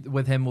 Seth's feud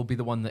with him will be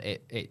the one that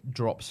it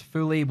drops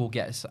fully. We'll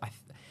get.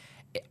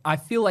 I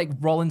feel like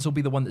Rollins will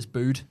be the one that's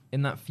booed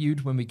in that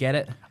feud when we get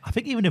it. I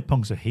think even if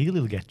Punk's a heel,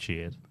 he'll get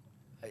cheered.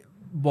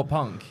 What,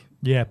 Punk?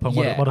 Yeah, Punk.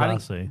 Yeah, what did I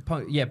say?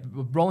 Punk, yeah,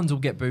 Rollins will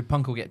get booed.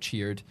 Punk will get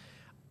cheered,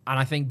 and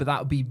I think,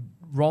 but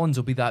Rollins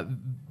will be that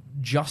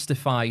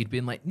justified,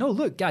 being like, "No,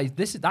 look, guys,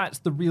 that's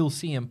the real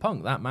CM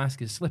Punk. That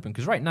mask is slipping."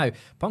 Because right now,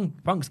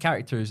 Punk's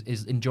character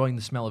is enjoying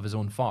the smell of his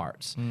own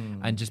farts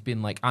and just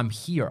being like, "I'm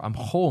here, I'm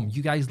home.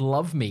 You guys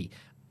love me,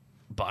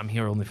 but I'm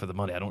here only for the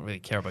money. I don't really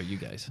care about you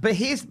guys." But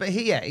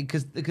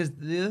because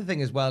the other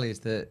thing as well is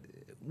that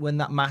when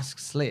that mask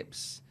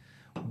slips,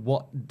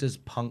 what does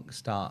Punk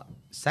start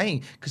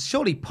saying? Because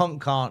surely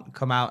Punk can't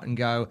come out and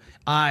go,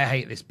 I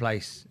hate this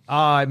place.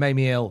 Oh, it made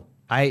me ill.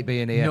 I hate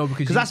being here. No,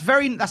 because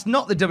that's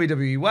not the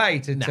WWE way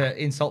to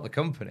insult the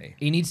company.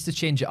 He needs to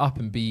change it up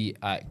and be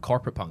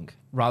corporate Punk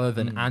rather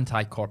than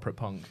anti-corporate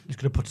Punk. He's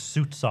going to put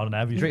suits on and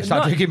everything.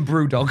 Start drinking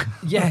Brewdog.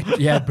 Yeah,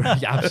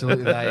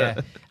 absolutely that,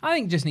 yeah. I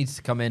think just needs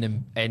to come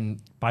in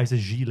and buys a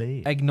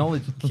gilet.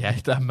 acknowledge,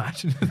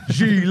 imagine.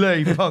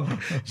 Gilet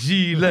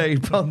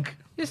Punk.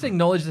 Just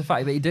acknowledge the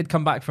fact that he did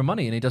come back for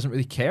money and he doesn't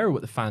really care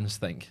what the fans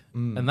think.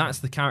 And that's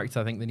the character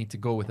I think they need to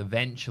go with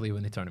eventually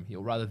when they turn him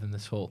heel, rather than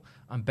this whole,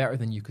 I'm better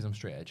than you because I'm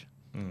straight edge.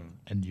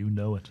 And you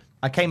know it.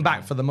 I came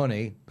back for the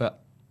money,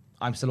 but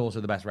I'm still also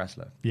the best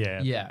wrestler.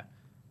 Yeah. Yeah.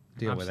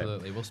 Deal with it.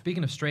 Absolutely. Well,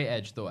 speaking of straight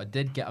edge, though, I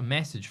did get a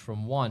message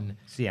from one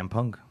CM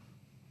Punk.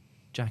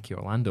 Jackie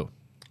Orlando.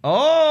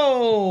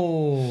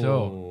 Oh!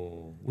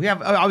 So we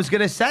have. I was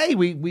going to say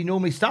we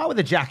normally start with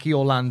a Jackie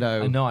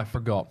Orlando. I know, I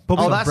forgot.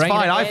 But that's bringing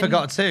fine. it I in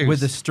forgot too.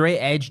 With the straight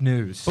edge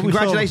news. But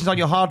congratulations on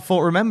your hard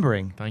fought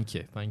remembering. Thank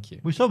you.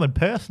 We saw him in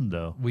person,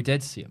 though. We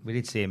did see him. We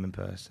did see him in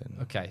person.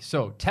 Okay,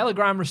 so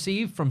telegram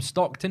received from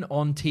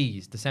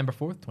Stockton-on-Tees, December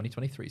 4th,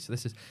 2023. So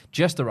this has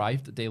just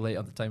arrived a day late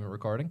at the time of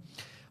recording.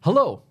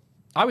 Hello.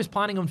 I was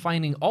planning on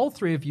finding all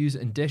three of yous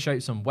and dish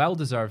out some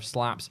well-deserved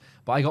slaps,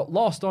 but I got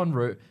lost en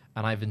route,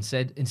 and I've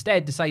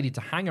instead decided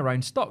to hang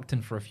around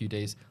Stockton for a few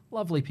days.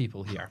 Lovely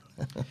people here.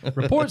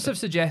 Reports have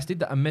suggested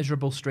that a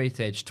miserable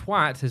straight-edge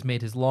twat has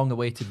made his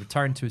long-awaited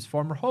return to his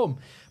former home,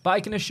 but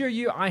I can assure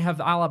you I have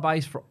the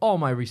alibis for all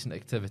my recent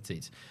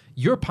activities.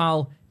 Your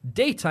pal,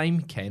 Daytime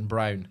Ken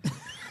Brown.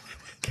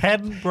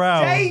 Ken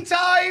Brown.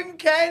 Daytime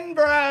Ken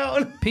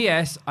Brown.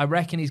 P.S. I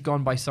reckon he's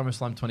gone by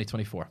SummerSlam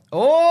 2024.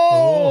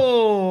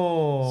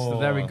 Oh. So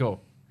there we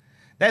go.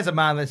 There's a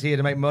man that's here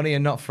to make money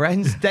and not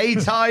friends.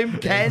 Daytime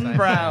Ken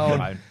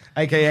Brown.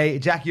 A.K.A.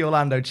 Jackie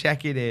Orlando.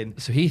 Check it in.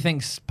 So he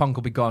thinks Punk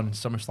will be gone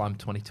SummerSlam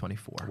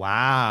 2024.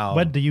 Wow.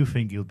 When do you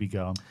think he'll be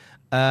gone?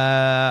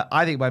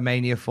 I think by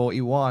Mania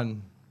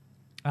 41.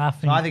 I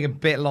think a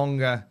bit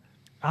longer.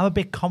 I'm a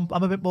bit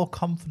more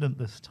confident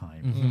this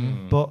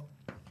time. But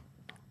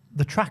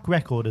the track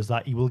record is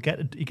that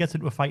he gets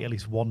into a fight at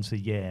least once a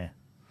year.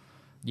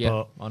 Yeah,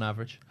 but on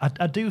average.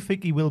 I do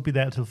think he will be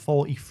there until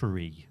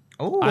 43.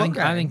 Oh, I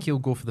think he'll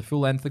go for the full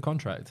length of the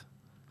contract.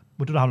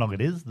 We don't know how long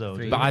it is, though.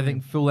 But I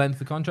think full length of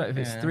the contract, if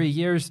it's 3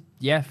 years,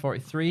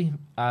 43.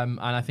 And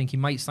I think he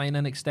might sign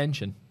an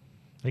extension.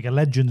 Like a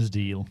Legends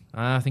deal.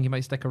 I think he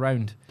might stick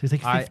around. He's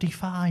like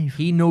 55.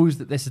 He knows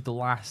that this is the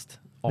last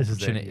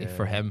opportunity it,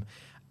 for him.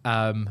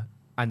 And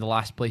the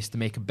last place to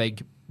make a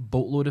big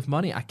boatload of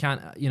money. I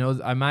can't,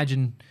 I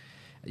imagine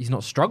he's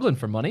not struggling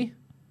for money,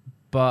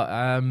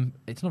 but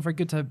it's not very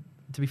good to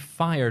be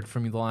fired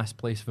from the last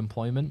place of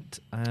employment.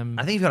 I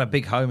think you've got a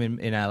big home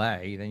in LA,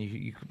 then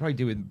you could probably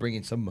do with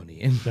bringing some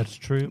money in. That's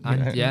true.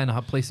 And and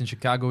a place in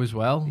Chicago as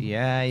well.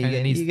 Yeah, you're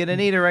going to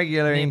need a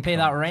regular income. Pay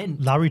that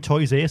rent. Larry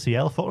Toy's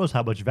ACL photos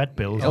how much vet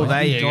bills. Oh,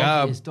 there you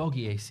go. His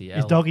doggy ACL.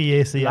 His doggy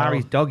ACL.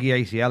 Larry's doggy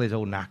ACL is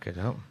all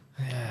knackered up.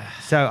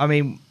 So, I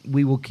mean,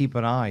 we will keep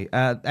an eye.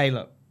 Hey,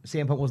 look,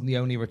 CM Punk wasn't the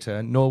only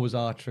return, nor was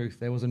R-Truth.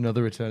 There was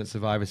another return at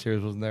Survivor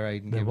Series, wasn't there,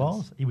 Aidan There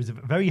Gibbons? was. He was a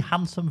very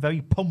handsome,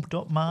 very pumped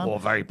up man. Oh,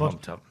 very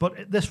pumped up.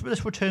 But this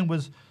return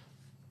was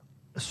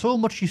so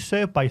much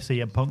usurped by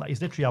CM Punk that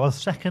he's literally our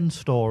second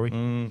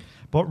story.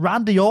 But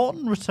Randy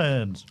Orton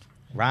returns.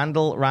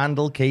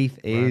 Randall Keith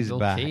is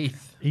back.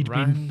 Keith.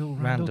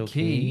 Randall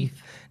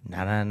Keith.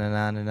 Na na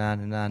na na na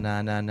na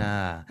na na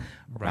na.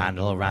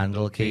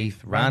 Randall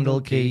Keith. Randall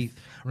Keith.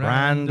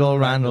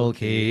 Randall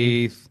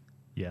Keith.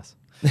 Yes.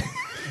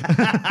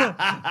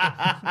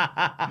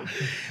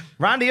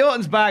 Randy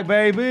Orton's back,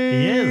 baby.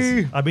 He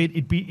is. I mean,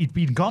 he'd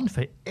been gone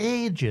for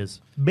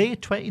ages. May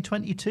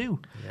 2022,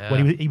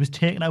 when he was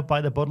taken out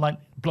by the Broodline.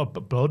 Fuck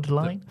those.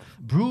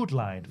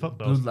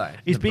 Broodline.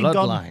 He's The been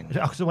Bloodline.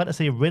 gone. I went to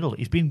say Riddle.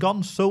 He's been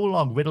gone so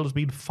long. Riddle's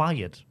been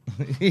fired.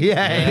 His Like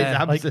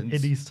absence.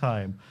 in his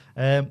time.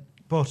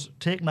 But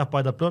taken out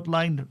by the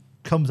Bloodline.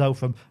 Comes out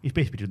from, he's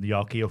basically doing the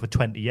RKO for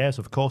 20 years.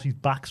 Of course, his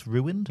back's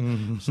ruined.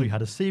 So he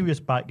had a serious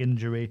back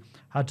injury,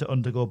 had to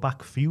undergo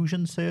back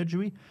fusion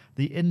surgery.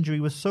 The injury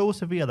was so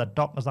severe that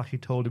doctors actually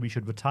told him he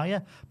should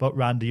retire. But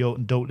Randy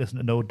Orton don't listen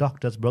to no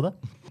doctors, brother.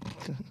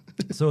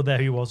 So there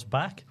he was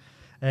back.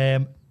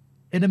 It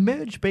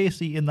emerged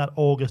basically in that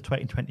August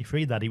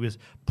 2023 that he was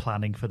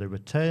planning for the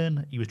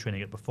return. He was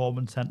training at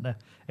Performance Center.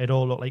 It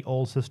all looked like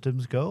all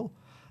systems go.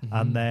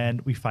 And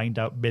then we find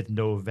out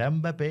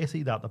mid-November,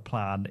 basically, that the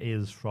plan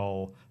is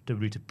for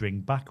WWE to bring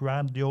back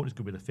Randy Orton. He's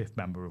going to be the fifth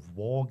member of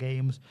War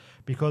Games.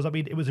 Because, I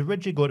mean, it was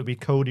originally going to be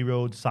Cody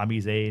Rhodes,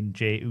 Sami Zayn,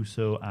 Jey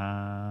Uso,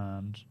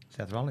 and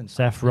Seth Rollins.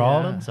 So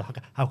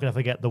how can I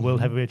forget the World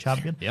Heavyweight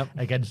Champion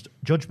against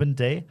Judgment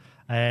Day?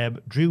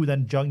 Drew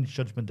then joins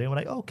Judgment Day. We're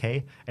like,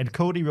 okay. And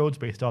Cody Rhodes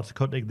basically starts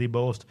cutting the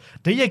most,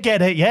 do you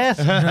get it? Yes.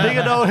 Do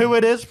you know who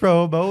it is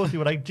promos? You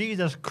were like,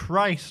 Jesus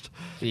Christ.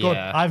 Yeah. Good.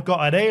 I've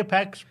got an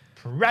Apex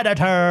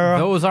Predator.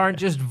 Those aren't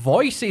just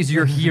voices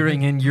you're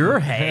hearing in your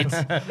head.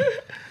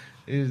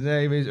 His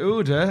name is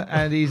Uda,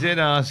 and he's in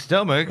our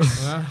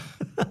stomachs.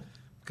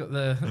 Got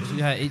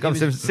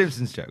the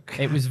Simpsons joke.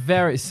 It was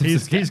very.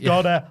 He's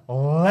got a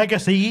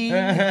legacy.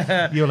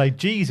 You're like,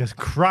 Jesus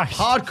Christ.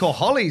 Hardcore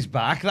Holly's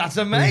back. That's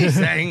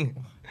amazing.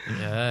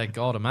 Yeah,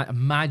 God,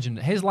 imagine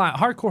his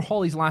Hardcore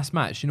Holly's last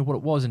match. You know what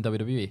it was in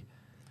WWE?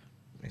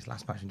 His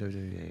last match in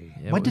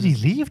WWE. Yeah, when did he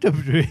leave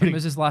WWE? It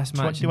was his last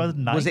match.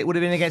 2009. Would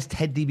have been against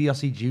Ted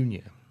DiBiase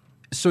Jr.?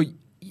 So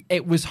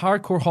it was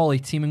Hardcore Holly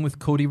teaming with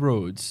Cody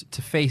Rhodes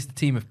to face the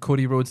team of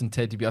Cody Rhodes and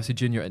Ted DiBiase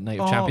Jr. at Night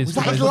of Champions.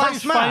 Was that his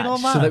last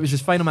match? So that was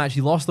his final match.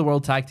 He lost the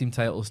World Tag Team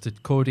titles to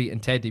Cody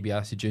and Ted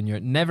DiBiase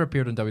Jr. Never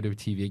appeared on WWE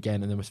TV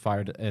again, and then was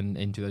fired in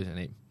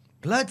 2008.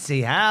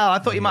 Bloody hell. I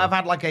thought you might have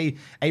had like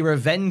a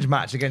revenge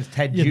match against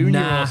Ted Jr.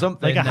 or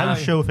something. Like a house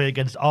show thing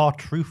against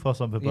R-Truth or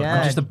something. Yeah.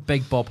 I'm just a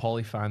big Bob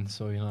Holly fan,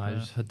 so I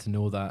just had to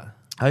know that.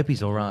 I hope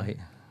he's all right.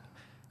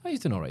 Oh, he's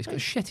doing all right. He's got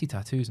shitty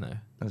tattoos now.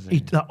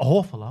 They're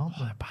awful, aren't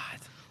they? They're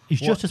bad.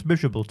 He's just as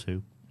miserable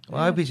too.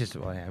 Well, I hope he's just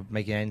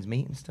making ends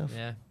meet and stuff.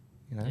 Yeah.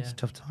 It's a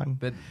tough time.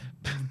 But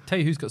tell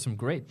you who's got some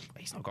great...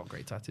 He's not got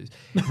great tattoos.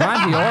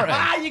 Randy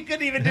Orton. You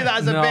couldn't even do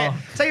that as a bit.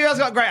 Tell you who's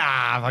got great...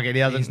 fucking he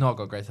hasn't. He's not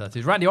got great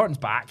tattoos. Randy Orton's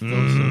back, though,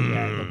 so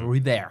yeah, we're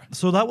there.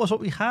 So that was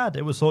what we had.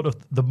 It was sort of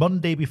the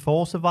Monday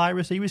before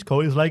Survivor Series.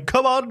 Cody's like,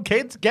 come on,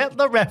 kids, get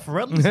the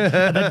reference.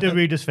 And then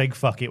WWE just think,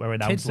 fuck it, we're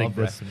announcing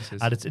this.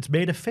 And it's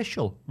made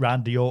official.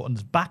 Randy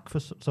Orton's back for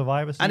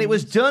Survivor Series. And it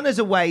was done as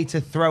a way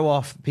to throw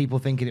off people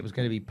thinking it was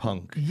going to be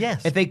Punk.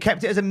 Yes. If they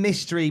kept it as a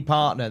mystery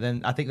partner,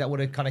 then I think that would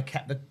have kind of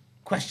kept the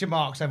question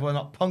marks over whether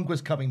or not Punk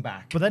was coming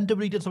back. But then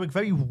WWE did something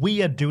very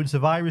weird doing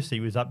Survivor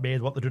Series that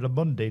made what they did on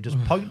Monday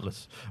just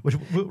pointless.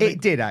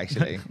 It did,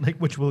 actually.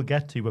 Which we'll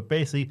get to. But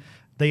basically,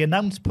 they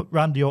announced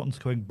Randy Orton's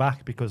coming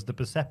back because the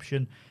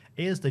perception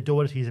is they don't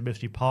want to tease a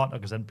mystery partner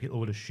because then people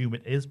would assume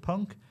it is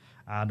Punk.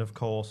 And of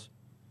course,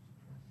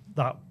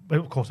 it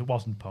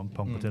wasn't Punk.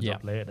 Punk would turn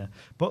up later.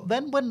 But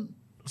then when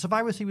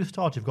Survivor Series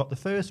started, you've got the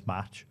first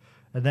match.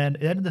 And then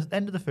at the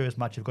end of the first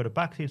match, you've got a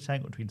backstage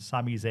segment between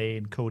Sami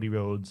Zayn, Cody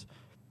Rhodes,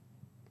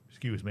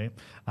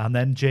 and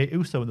then Jey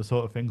Uso and the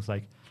sort of things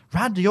like,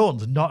 Randy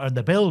Orton's not in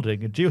the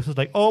building. And Jey Uso's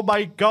like, oh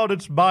my God,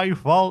 it's my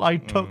fault. I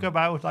took him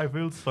out. I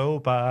feel so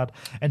bad.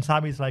 And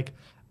Sami's like,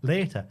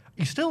 later,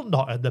 he's still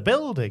not in the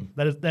building.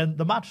 Then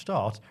the match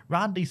starts.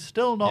 Randy's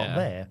still not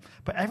there.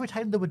 But every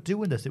time they were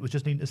doing this, it was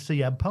just needing a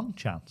CM Punk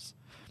chance.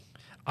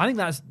 I think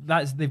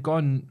that's they've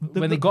gone,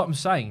 when they got him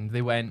signed,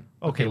 they went,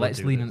 okay,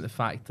 let's lean into the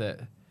fact that,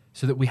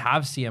 so that we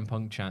have CM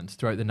Punk chance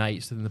throughout the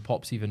night, so then the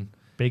pop's even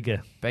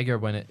bigger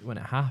when it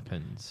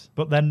happens.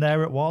 But then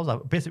there it was.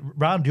 Basically,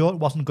 Randy Orton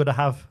wasn't going to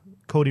have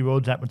Cody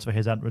Rhodes' entrance for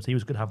his entrance. He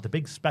was going to have the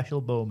big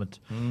special moment.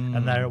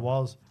 And there it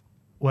was,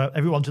 where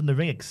everyone's in the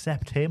ring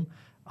except him.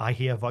 I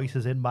hear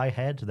voices in my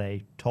head.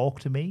 They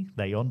talk to me.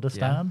 They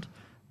understand.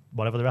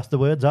 Whatever the rest of the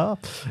words are.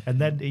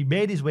 And then he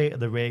made his way to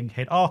the ring,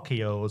 hit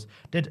RKOs,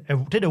 did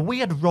a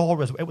weird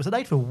roar. It was a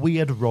night for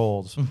weird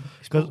roars.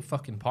 Because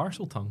fucking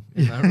parcel tongue.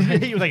 He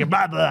was like,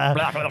 blah, blah,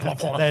 blah, blah,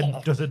 blah. Then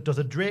does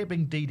a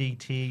draping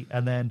DDT,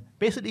 and then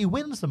basically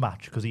wins the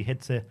match because he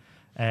hits a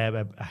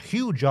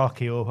huge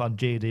RKO on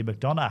JD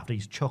McDonough after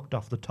he's chucked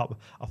off the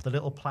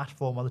little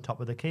platform on the top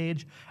of the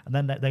cage, and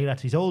then they let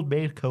his old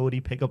mate Cody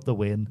pick up the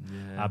win.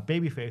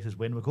 Babyface's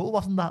win. We go,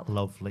 wasn't that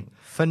lovely?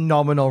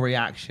 Phenomenal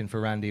reaction for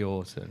Randy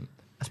Orton.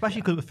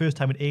 Especially because it was the first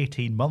time in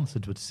 18 months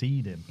since we'd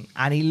seen him.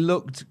 And he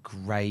looked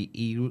great.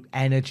 He looked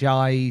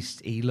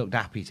energized. He looked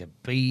happy to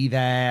be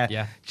there.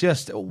 Yeah.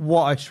 Just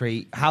what a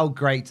treat. How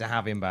great to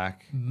have him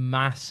back.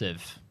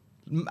 Massive.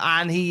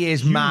 And he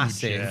is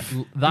massive.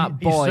 Yeah. That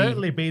boy. He's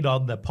certainly been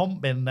on the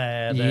pumping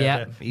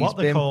there. What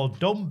they're called,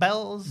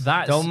 dumbbells?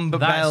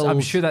 Dumbbells.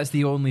 I'm sure that's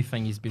the only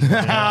thing he's been doing. He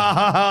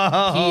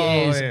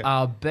is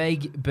a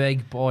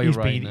big boy He's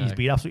now. He's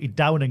been absolutely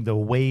downing the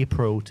whey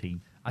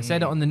protein. I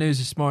said it on the news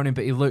this morning,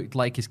 but he looked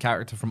like his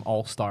character from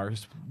All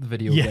Stars, the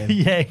video game.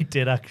 Yeah, he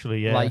did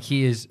actually, yeah. Like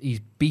he's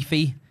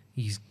beefy,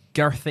 he's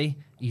girthy,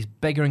 he's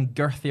bigger and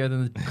girthier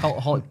than the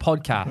Cultaholic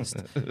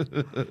podcast.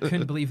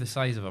 Couldn't believe the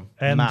size of him.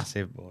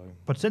 Massive boy.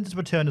 But since his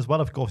return as well,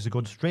 of course, he's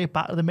going straight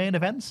back to the main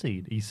event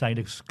scene. He signed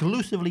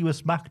exclusively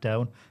with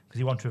SmackDown because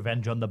he wants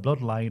revenge on the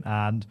Bloodline,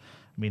 and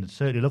I mean, it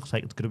certainly looks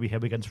like it's going to be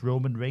him against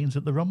Roman Reigns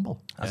at the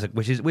Rumble.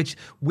 Which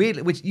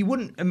you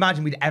wouldn't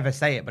imagine we'd ever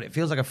say it, but it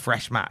feels like a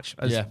fresh match,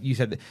 as you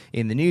said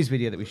in the news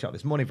video that we shot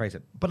this morning,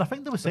 Fraser. But I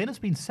think they were saying it's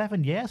been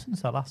 7 years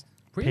since our last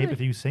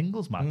pay-per-view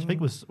singles match. I think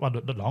it was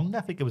longer.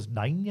 I think it was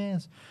 9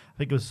 years. I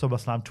think it was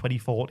SummerSlam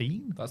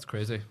 2014. That's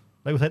crazy.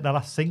 It was like the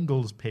last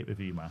singles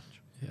pay-per-view match.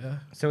 Yeah.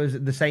 So it was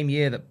the same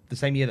year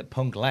that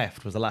Punk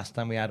left was the last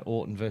time we had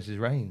Orton versus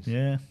Reigns.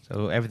 Yeah.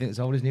 So everything's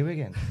old is new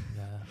again.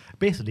 Yeah.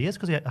 Basically, it's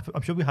because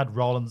I'm sure we had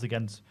Rollins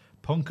against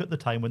Punk at the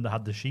time when they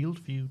had the Shield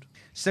feud.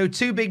 So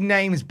two big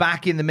names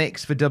back in the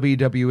mix for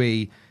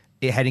WWE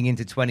heading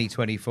into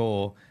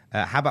 2024.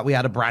 How about we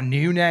had a brand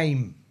new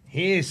name?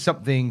 Here's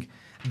something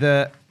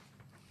that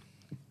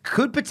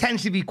could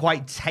potentially be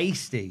quite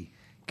tasty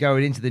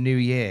going into the new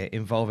year,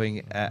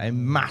 involving a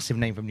massive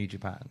name from New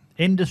Japan.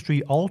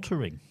 Industry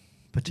altering,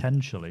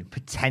 potentially.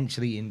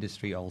 Potentially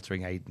industry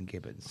altering Aiden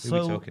Gibbons. Who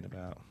are we talking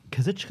about?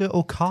 Kazuchika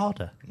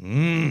Okada.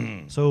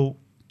 So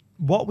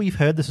what we've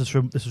heard, this is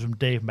from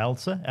Dave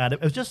Meltzer, and it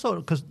was just sort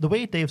of because the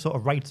way Dave sort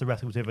of writes the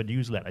Wrestling Observer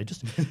newsletter,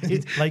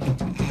 it's like,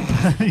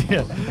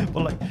 yeah,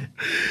 well, like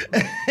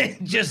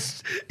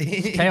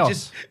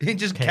chaos.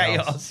 Just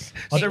chaos.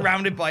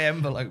 Surrounded by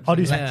envelopes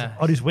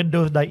on his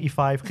Windows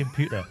 95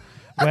 computer,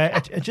 where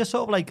it's just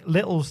sort of like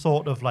little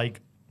sort of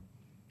like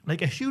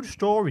a huge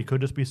story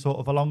could just be sort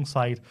of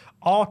alongside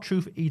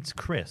R-Truth eats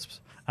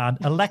crisps. And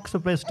Alexa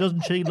Bliss,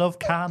 doesn't she love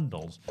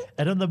candles?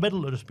 And in the middle,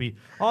 it'll just be,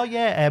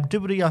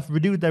 WWE have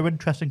renewed their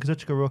interest in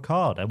Kazuchika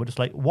Okada. And we're just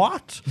like,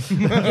 what?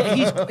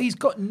 He's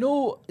got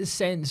no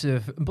sense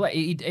of...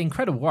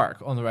 Incredible work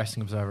on the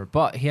Wrestling Observer,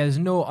 but he has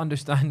no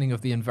understanding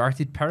of the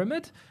inverted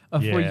pyramid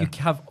of where you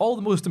have all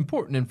the most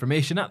important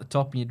information at the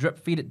top and you drip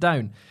feed it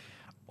down.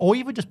 Or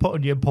even just put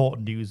on the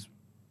important news.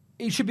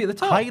 It should be at the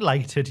top.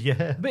 Highlighted,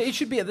 yeah. But it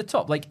should be at the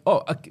top. Like,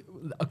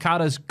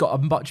 Okada's got a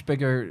much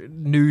bigger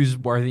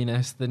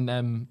newsworthiness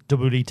than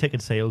WWE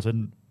ticket sales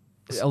and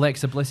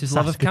Alexa Bliss's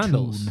love of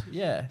candles.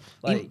 Yeah.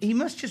 Like, he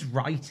must just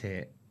write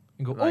it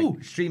and go,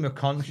 stream of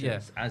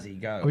conscience as he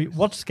goes. I mean,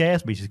 what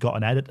scares me is he's got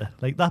an editor.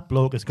 Like, that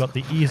bloke has got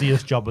the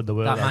easiest job in the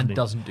world. That man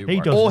doesn't do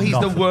work. Or he's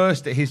the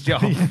worst at his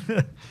job.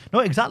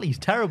 No, exactly. He's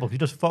terrible. He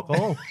does fuck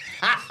all.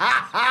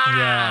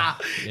 Yeah.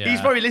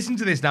 He's probably listening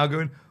to this now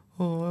going,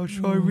 I'll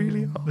try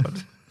really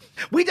hard.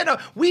 We don't know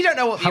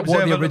what the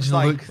Observer looks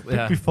like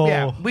before.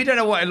 Yeah, we don't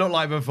know what it looked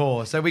like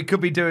before, so we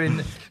could be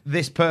doing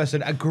this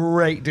person a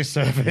great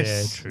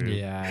disservice. Yeah, true.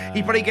 Yeah.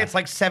 He probably gets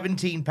like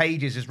 17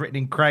 pages just written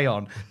in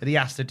crayon that he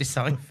has to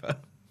decipher.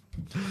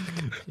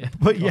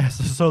 But yes,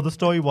 so the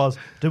story was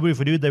WWE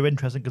renewed their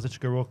interest in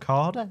Kazuchika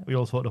Okada. We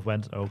all sort of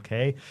went,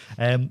 okay.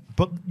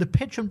 But the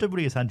pitch from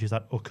WWE essentially is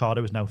that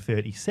Okada is now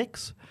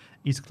 36.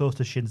 He's close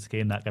to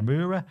Shinsuke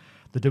Nakamura.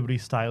 The WWE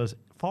style is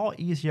far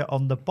easier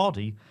on the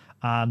body.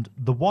 And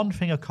the one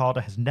thing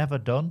Okada has never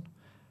done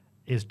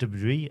is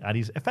WWE. And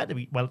he's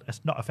effectively, well,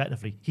 it's not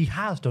effectively, he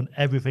has done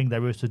everything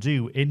there is to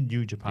do in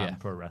New Japan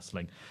Pro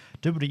Wrestling.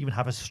 WWE even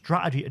have a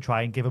strategy to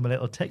try and give him a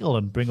little tickle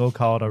and bring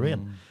Okada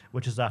in,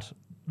 which is that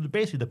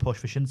basically the push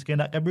for Shinsuke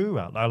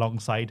Nakamura,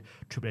 alongside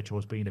Triple H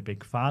always being a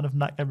big fan of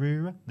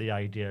Nakamura. The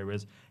idea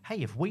is,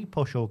 hey, if we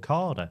push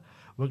Okada,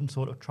 we can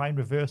sort of try and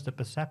reverse the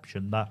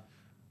perception that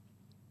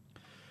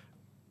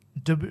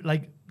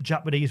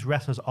Japanese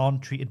wrestlers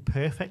aren't treated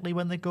perfectly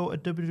when they go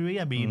to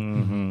WWE. I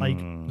mean,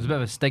 there's a bit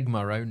of a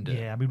stigma around it.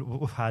 Yeah, I mean,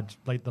 we've had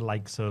like the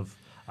likes of,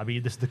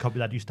 this is the company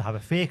that used to have a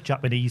fake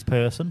Japanese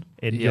person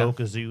in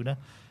Yokozuna.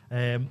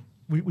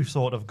 We've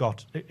sort of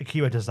got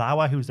Akira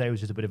Tozawa, who's there, who's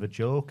just a bit of a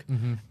joke.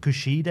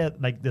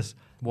 Kushida, like this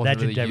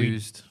legendary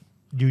really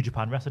New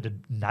Japan wrestler,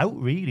 did not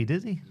really,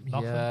 did he?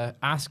 Nothing. Yeah,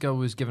 Asuka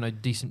was given a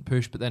decent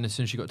push, but then as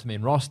soon as she got to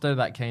main roster,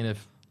 that kind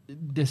of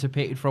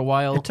dissipated for a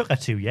while. It took her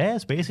 2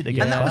 years, basically, to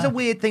get And that there. was a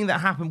weird thing that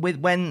happened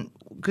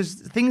because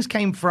things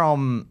came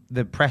from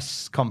the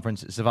press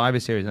conference at Survivor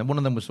Series, and one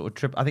of them was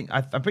sort of I'm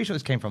pretty sure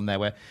this came from there,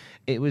 where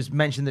it was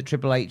mentioned that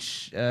Triple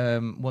H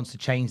wants to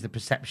change the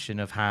perception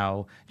of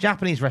how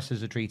Japanese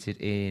wrestlers are treated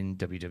in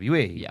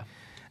WWE.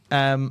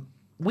 Yeah.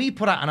 We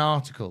put out an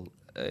article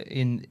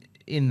in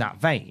that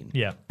vein,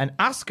 and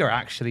Asuka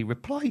actually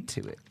replied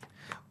to it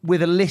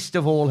with a list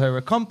of all her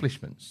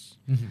accomplishments.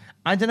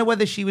 I don't know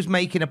whether she was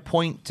making a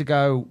point to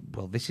go,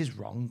 well, this is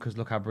wrong because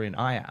look how brilliant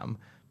I am.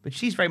 But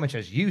she's very much,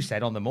 as you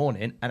said on the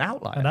morning, an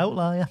outlier. An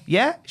outlier.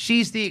 Yeah,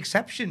 she's the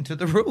exception to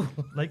the rule.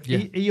 Like,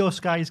 Io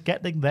Sky's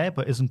getting there,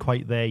 but isn't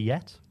quite there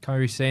yet.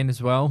 Kairi Sane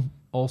as well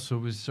also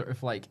was sort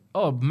of like,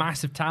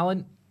 massive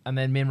talent, and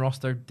then main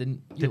roster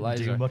didn't utilize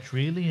do her. Much,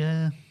 really,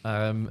 yeah.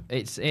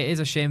 It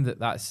is a shame that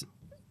that's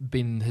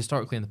been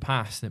historically in the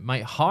past, and it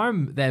might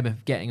harm them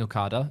of getting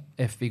Okada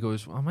if he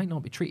goes, well, I might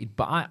not be treated.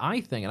 But I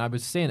think, and I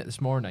was saying it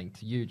this morning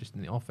to you just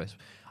in the office,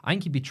 I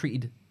think he'd be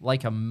treated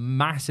like a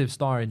massive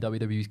star in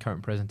WWE's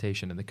current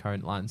presentation and the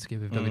current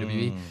landscape of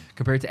WWE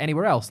compared to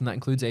anywhere else, and that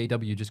includes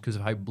AEW just because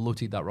of how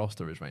bloated that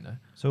roster is right now.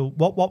 So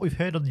what we've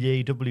heard on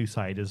the AEW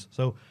side is,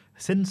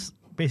 since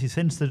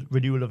the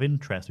renewal of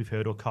interest, we've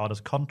heard Okada's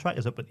contract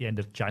is up at the end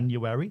of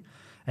January.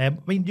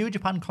 New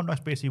Japan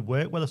contracts basically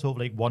work where they're sort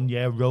of like 1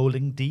 year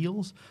rolling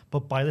deals,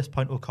 but by this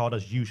point,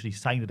 Okada's usually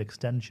signed an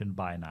extension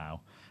by now.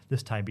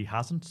 This time he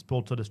hasn't.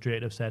 Sports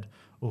Illustrated have said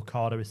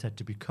Okada is set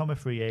to become a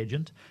free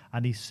agent,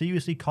 and he's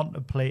seriously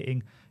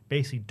contemplating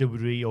basically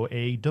WWE or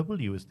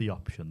AEW as the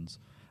options.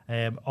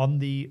 One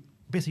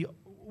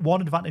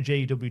advantage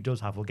AEW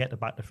does have, we'll get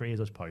back to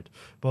Fraser's point,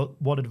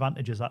 but one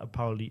advantage is that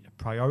apparently a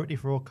priority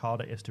for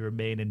Okada is to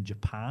remain in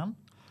Japan.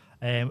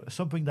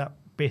 Something that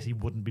basically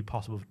wouldn't be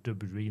possible with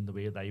WWE in the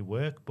way they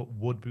work, but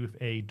would be with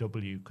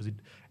AEW, because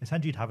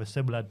essentially you'd have a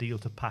similar deal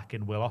to Pac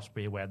and Will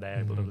Ospreay where they're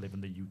able to live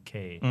in the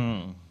UK.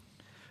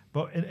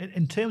 But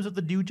in terms of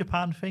the New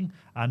Japan thing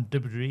and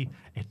WWE,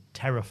 it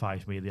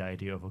terrifies me, the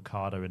idea of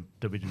Okada and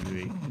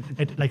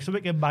WWE.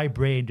 Something in my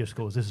brain just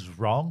goes, this is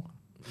wrong.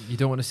 You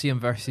don't want to see him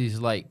versus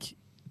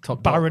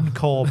Baron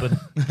Corbin.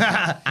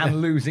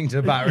 And losing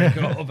to Baron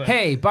Corbin.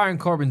 Hey, Baron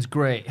Corbin's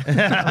great. You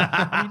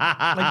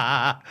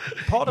got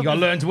to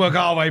learn to work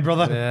our way,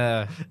 brother.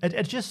 Yeah.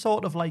 It's just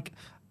sort of like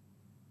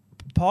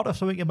part of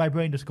something in my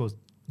brain just goes,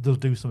 they'll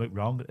do something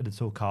wrong, and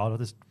it's Okada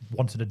that's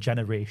wanted a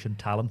generation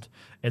talent,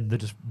 and they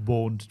just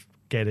won't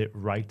get it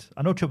right.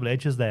 I know Triple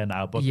H is there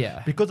now, but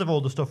because of all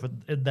the stuff,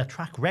 their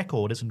track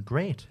record isn't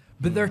great.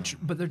 But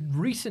their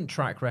recent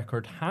track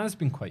record has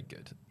been quite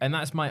good, and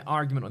that's my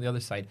argument on the other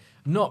side.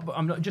 I'm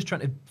not just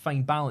trying to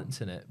find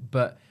balance in it,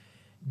 but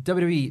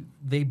WWE,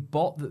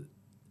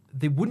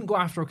 they wouldn't go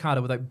after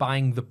Okada without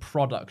buying the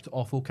product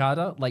off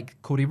Okada, like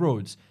Cody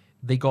Rhodes.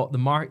 They got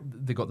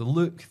they got the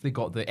look, they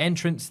got the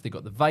entrance, they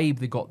got the vibe,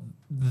 they got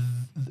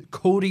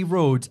Cody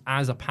Rhodes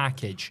as a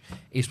package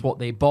is what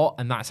they bought,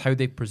 and that's how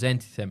they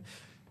presented him.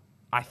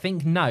 I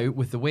think now,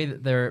 with the way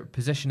that they're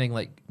positioning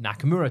like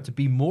Nakamura to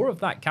be more of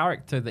that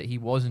character that he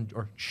wasn't,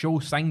 or show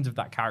signs of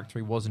that character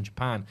he was in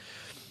Japan,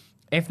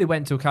 if they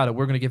went to Okada,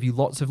 we're going to give you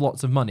lots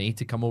of money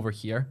to come over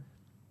here,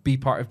 be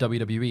part of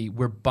WWE.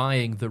 We're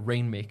buying the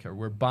Rainmaker.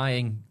 We're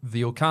buying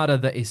the Okada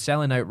that is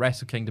selling out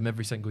Wrestle Kingdom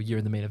every single year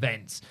in the main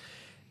events,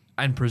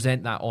 and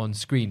present that on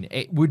screen.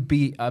 It would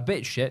be a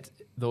bit shit,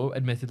 though,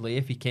 admittedly,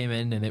 if he came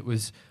in and it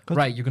was,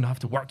 right, you're going to have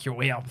to work your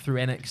way up through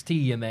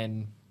NXT, and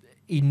then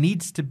he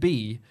needs to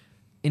be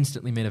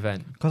instantly main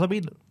event. Because, I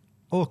mean,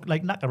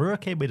 like Nakamura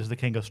came in as the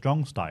King of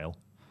Strong style,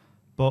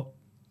 but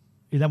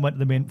he then went to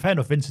the main... Fair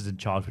enough, Vince is in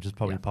charge, which is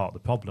probably part of the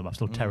problem. I'm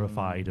still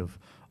terrified of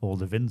all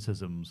the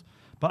Vinceisms.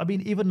 But, I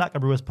mean, even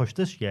Nakamura's push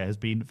this year has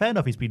been... Fair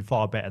enough, he's been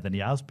far better than he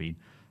has been,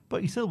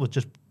 but he still was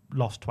just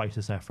lost twice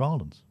to Seth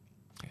Rollins.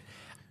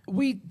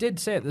 We did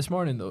say it this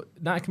morning, though.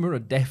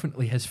 Nakamura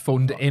definitely has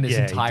phoned it in his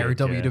entire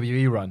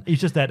WWE run.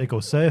 He's just there to go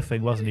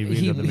surfing, wasn't he?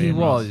 Really, he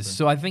was. Roster.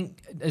 So I think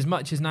as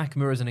much as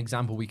Nakamura is an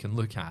example we can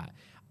look at,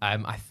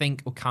 I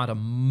think Okada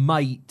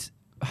might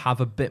have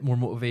a bit more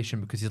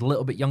motivation because he's a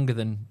little bit younger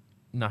than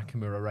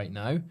Nakamura right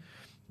now.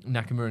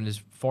 Nakamura in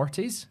his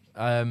 40s,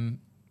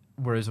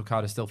 whereas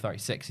Okada's still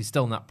 36. He's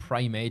still in that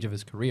prime age of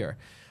his career.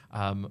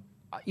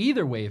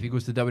 Either way, if he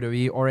goes to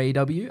WWE or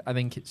AEW, I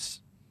think it's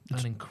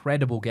an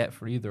incredible get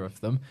for either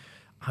of them.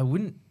 I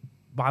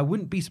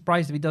wouldn't be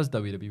surprised if he does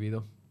WWE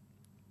though,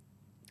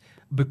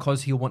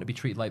 because he'll want to be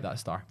treated like that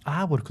star.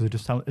 I would, because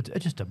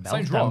it's just a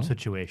meltdown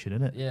situation,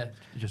 isn't it? Yeah,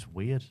 it's just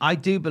weird. I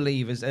do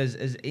believe,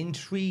 as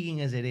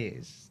intriguing as it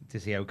is to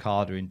see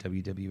Okada in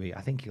WWE,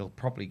 I think he'll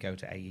probably go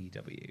to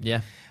AEW.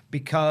 Yeah,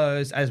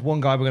 because as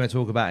one guy we're going to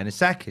talk about in a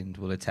second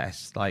will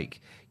attest,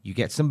 like you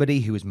get somebody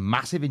who is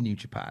massive in New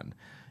Japan,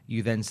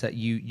 you then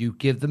you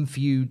give them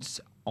feuds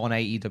on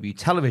AEW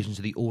television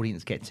so the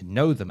audience get to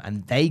know them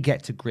and they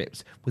get to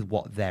grips with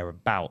what they're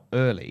about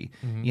early.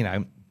 Mm-hmm. You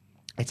know,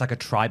 it's like a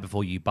try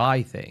before you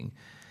buy thing.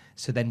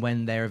 So then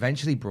when they're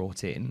eventually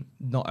brought in,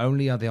 not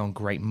only are they on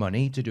great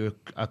money to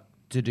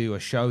do a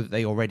show that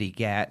they already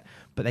get,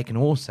 but they can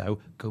also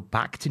go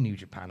back to New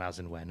Japan as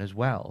and when as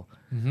well.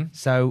 Mm-hmm.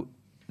 So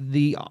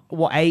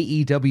what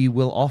AEW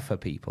will offer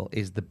people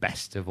is the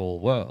best of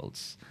all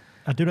worlds.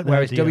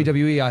 Whereas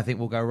WWE, I think,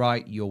 will go,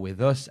 right, you're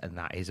with us, and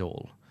that is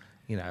all.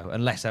 You know,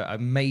 unless a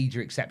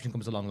major exception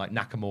comes along like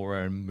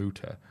Nakamura and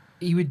Muta.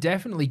 He would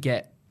definitely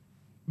get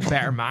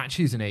better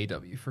matches in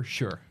AEW for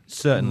sure.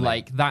 Certainly.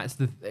 Like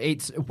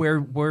it's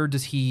where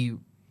does he,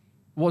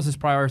 what's his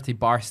priority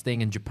bar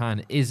staying in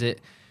Japan? Is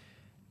it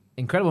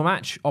incredible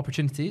match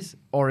opportunities,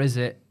 or is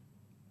it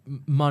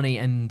money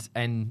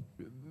and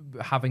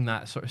having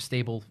that sort of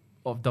stable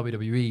of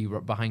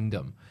WWE behind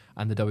him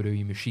and the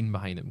WWE machine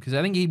behind him? Because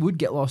I think he would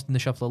get lost in the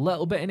shuffle a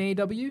little bit in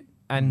AEW,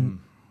 and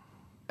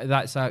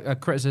that's a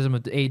criticism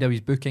of AEW's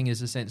booking,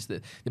 is the sense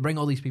that they bring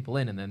all these people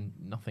in and then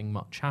nothing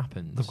much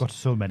happens. They've got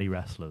so many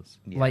wrestlers.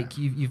 Yeah. Like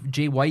you've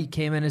Jay White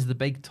came in as the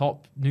big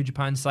top New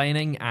Japan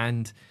signing,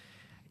 and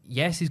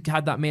yes, he's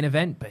had that main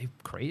event, but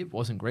creative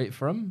wasn't great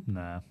for him.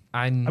 Nah.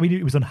 And I mean,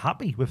 he was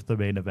unhappy with the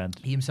main event.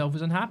 He himself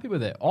was unhappy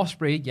with it.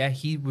 Ospreay, yeah,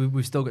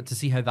 we've still got to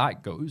see how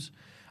that goes.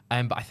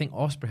 But I think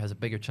Ospreay has a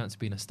bigger chance of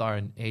being a star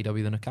in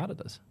AEW than Okada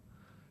does.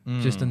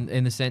 Just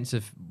in the sense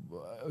of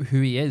who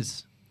he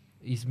is.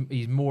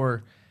 He's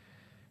more...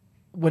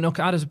 When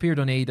Okada's appeared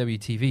on AEW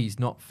TV, he's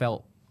not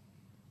felt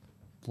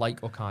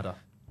like Okada,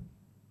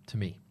 to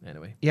me,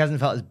 anyway. He hasn't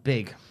felt as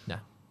big.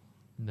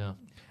 No.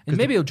 And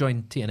maybe he'll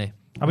join TNA.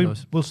 I mean,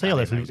 we'll see how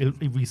this. He'll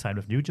re-sign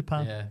with New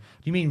Japan. Yeah.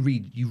 You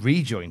mean you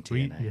rejoined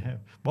TNA? Yeah.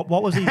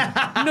 What was he?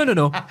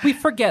 No. We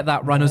forget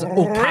that run as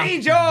Okata.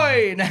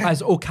 Rejoin!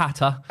 As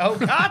Okata.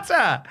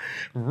 Okata!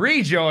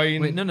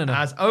 Rejoin. Wait, no.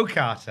 As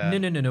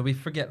Okata. No. We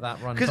forget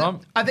that run. Because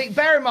I think,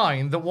 bear in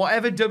mind that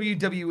whatever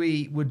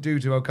WWE would do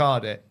to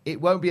Okada, it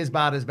won't be as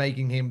bad as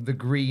making him the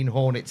Green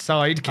Hornet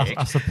sidekick.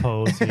 I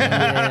suppose.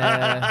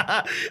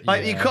 Yeah.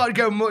 You can't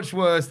go much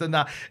worse than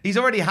that. He's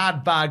already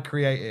had bad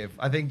creative.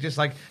 I think just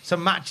like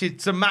some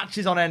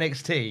matches on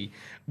NXT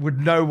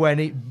would nowhere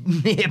near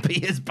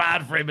be as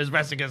bad for him as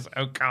wrestling as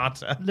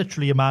Okada.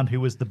 Literally a man who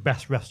was the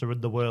best wrestler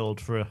in the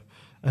world for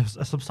a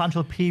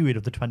substantial period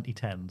of the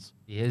 2010s.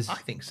 He is. I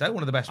think so.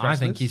 One of the best wrestlers. I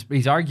think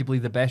he's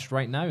arguably the best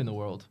right now in the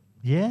world.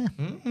 Yeah.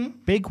 Mm-hmm.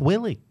 Big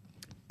Willie.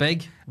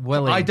 Big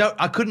Willie. I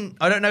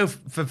don't know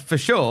for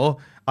sure.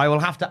 I will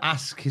have to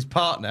ask his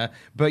partner,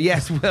 but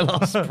yes, Will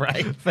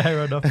Ospreay.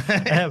 Fair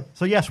enough.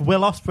 So yes,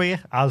 Will Ospreay,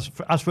 as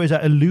Fraser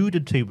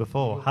alluded to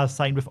before, has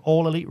signed with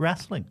All Elite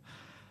Wrestling.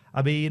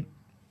 I mean,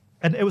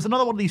 and it was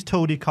another one of these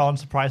Tony Khan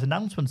surprise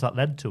announcements that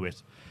led to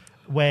it,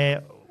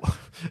 where,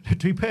 to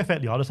be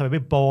perfectly honest, I'm a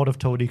bit bored of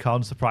Tony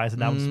Khan's surprise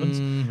announcements.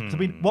 Mm-hmm. So, I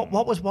mean,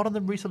 what was one of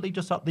them recently?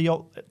 Just that the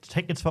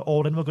tickets for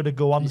All In were going to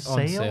go on sale.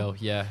 On sale,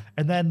 yeah.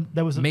 And then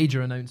there was a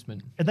major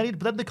announcement. And then,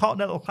 but then the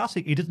Continental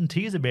Classic, he didn't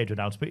tease a major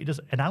announcement; he just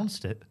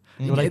announced it.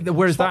 Like,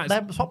 where's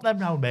that? Swap them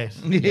now, mate.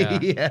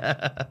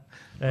 Yeah.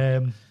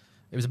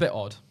 It was a bit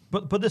odd.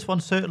 But this one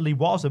certainly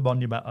was a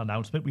monumental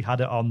announcement. We had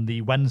it on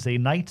the Wednesday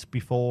night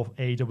before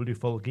AEW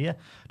Full Gear.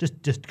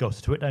 Just goes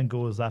to Twitter and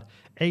goes that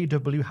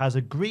AEW has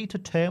agreed to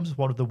terms with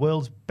one of the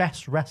world's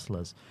best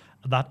wrestlers.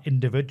 That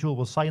individual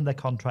will sign their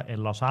contract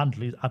in Los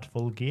Angeles at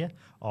Full Gear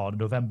on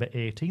November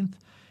 18th.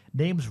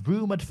 Names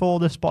rumoured for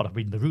the spot. I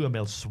mean, the rumour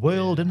mill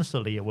swirled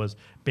instantly. It was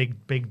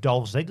big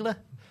Dolph Ziggler.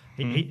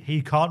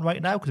 He can't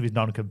right now because of his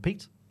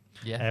non-compete.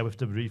 Yeah. With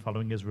WWE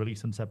following his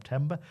release in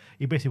September.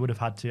 He basically would have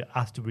had to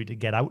ask WWE to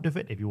get out of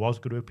it if he was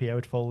going to appear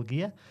at Full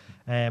Gear.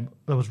 There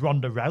was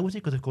Ronda Rousey,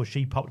 because of course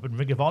she popped up in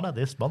Ring of Honor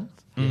this month.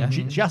 Yeah.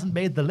 She hasn't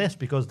made the list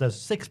because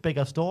there's 6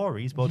 bigger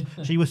stories, but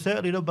she was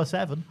certainly number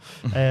 7.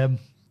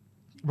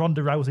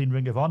 Ronda Rousey in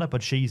Ring of Honor,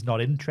 but she's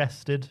not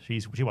interested.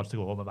 She wants to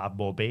go home and have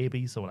more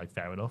babies, so like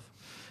fair enough.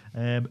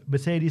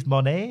 Mercedes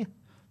Moné,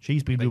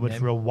 she's been rumoured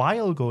for a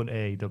while going to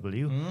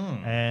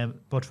AEW,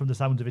 but from the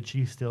sounds of it,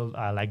 she's still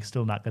legs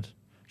still knackered.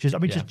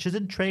 She's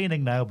in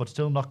training now, but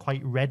still not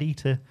quite ready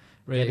to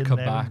come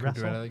back and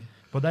wrestle.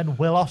 But then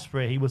Will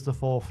Ospreay, he was the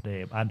 4th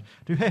name. And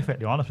to be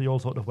perfectly honest, we all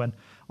sort of went,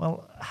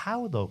 well,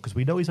 how though? Because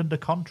we know he's under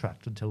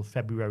contract until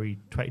February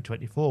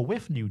 2024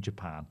 with New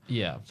Japan.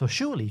 Yeah. So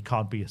surely he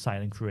can't be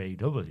signing for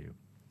AEW.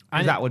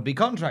 And that would be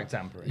contract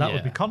tampering. That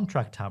would be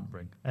contract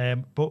tampering.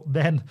 But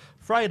then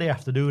Friday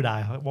afternoon,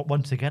 I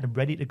once again am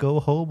ready to go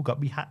home.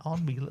 Got me hat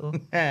on, me little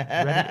ready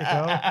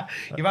to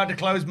go. You've had to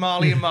close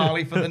Marley and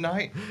Marley for the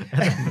night.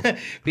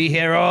 Be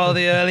here all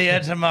the earlier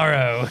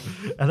tomorrow.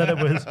 And then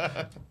it was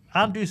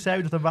Andrew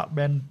Savage of the Rat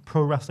Men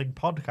Pro Wrestling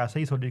Podcast.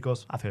 He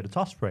goes, I've heard it's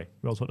Ospreay.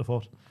 We all sort of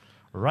thought,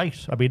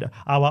 right. I mean,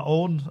 our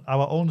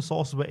own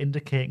sources were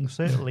indicating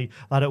certainly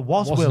that it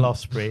wasn't Will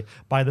Ospreay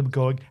by them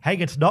going, hey,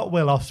 it's not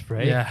Will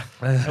Ospreay. Yeah.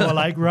 And we're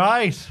like,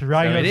 right. So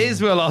it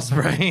is Will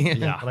Ospreay.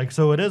 Yeah.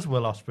 So it is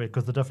Will Ospreay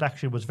because the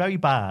deflection was very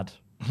bad.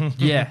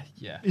 Yeah,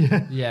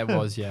 it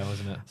was,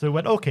 wasn't it? So we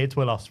went, okay, it's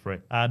Will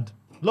Ospreay. And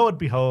lo and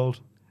behold,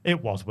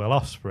 it was Will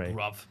Ospreay.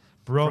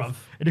 Bruv.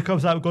 And he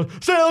comes out and goes,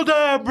 sail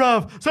down,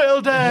 bruv,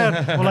 sail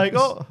down. We're like,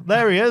 oh,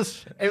 there he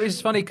is. It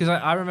was funny because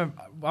I remember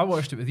I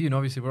watched it with you, and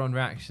obviously we're on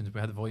reactions. We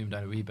had the volume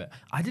down a wee bit.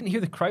 I didn't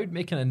hear the crowd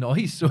making a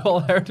noise, so all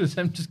I heard was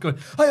him just going,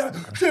 hey,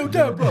 sail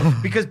down,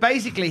 bruv. Because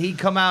basically he'd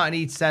come out and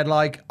he'd said,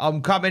 like,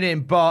 I'm coming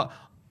in, but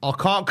I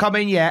can't come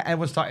in yet.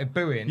 Everyone started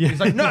booing. Yeah. He's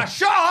like, no,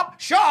 shut up,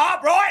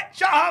 right,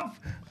 shut up.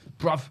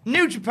 Bruv.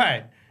 New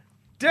Japan.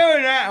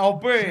 Doing that, I'll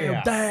be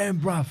here. Damn,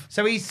 bruv.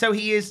 So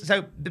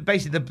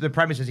basically the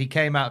premise is he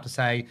came out to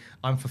say,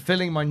 I'm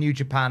fulfilling my New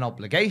Japan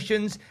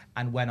obligations,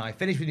 and when I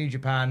finish with New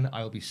Japan,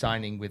 I will be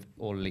signing with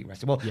All Elite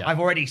Wrestling. Well, I've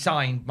already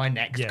signed my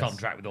next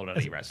contract with All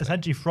Elite Wrestling.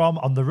 Essentially, from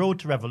On the Road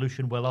to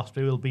Revolution, Will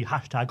Ospreay will be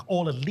hashtag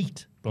All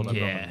Elite.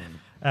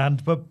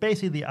 But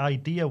basically the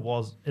idea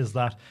is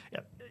that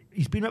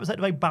he's been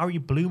represented by Barry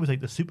Bloom, who's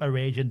like the super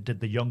agent, did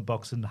the Young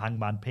Bucks and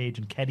Hangman Page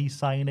and Kenny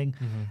signing.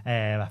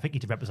 I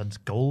think he represents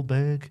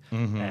Goldberg,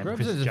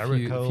 Chris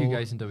Jericho. A few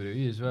guys in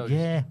WWE as well.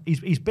 Yeah,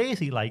 he's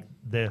basically like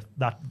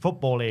that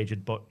football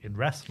agent, but in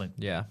wrestling.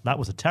 Yeah. That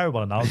was a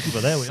terrible analogy,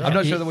 but there we are. I'm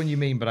not sure the one you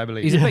mean, but I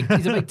believe he's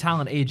a big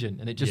talent agent,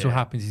 and it just so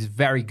happens he's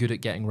very good at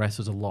getting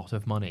wrestlers a lot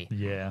of money.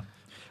 Yeah.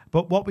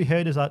 But what we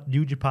heard is that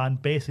New Japan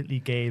basically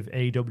gave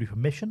AEW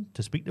permission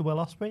to speak to Will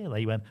Ospreay.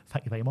 They went,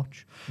 thank you very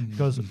much.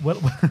 Because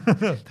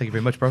thank you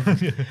very much, bro.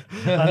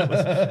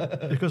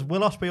 Because Will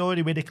Ospreay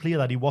already made it clear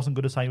that he wasn't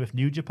going to sign with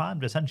New Japan,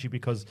 but essentially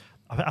because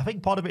I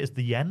think part of it is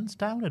the yen's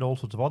down and all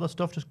sorts of other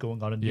stuff just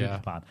going on in New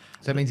Japan.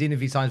 So it means even if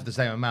he signs for the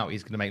same amount,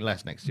 he's going to make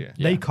less next year.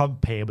 They can't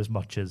pay him as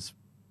much as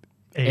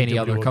any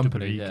other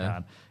company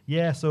can.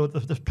 Yeah, so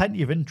there's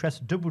plenty of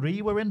interest.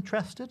 WWE were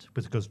interested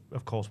because,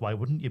 of course, why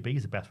wouldn't you be?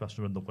 He's the best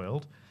wrestler in the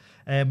world.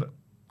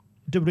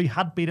 WWE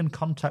had been in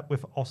contact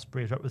with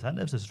Ospreay's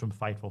representatives. This is from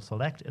Fightful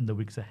Select in the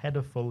weeks ahead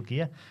of Full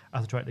Gear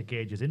as they tried to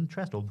gauge his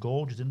interest or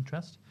gauge his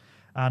interest.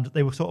 And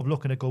they were sort of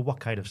looking to go, what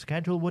kind of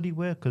schedule would he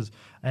work? Because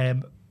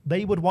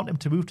they would want him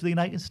to move to the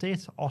United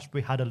States.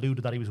 Ospreay had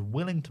alluded that he was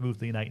willing to move to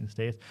the United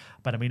States.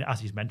 But I mean, as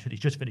he's mentioned, he's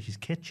just finished his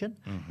kitchen.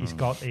 He's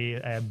got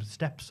a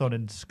stepson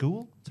in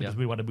school. So does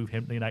we want to move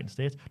him to the United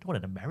States? Don't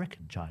want an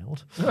American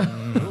child. So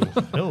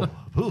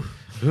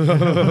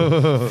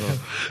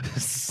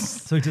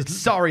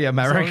Sorry,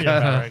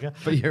 America.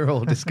 But you're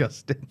all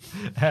disgusting.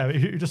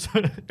 Who just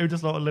sort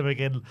of living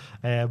in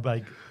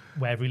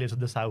wherever he lives in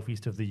the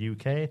southeast of the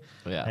UK,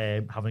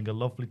 Yeah. having a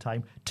lovely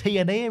time.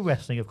 TNA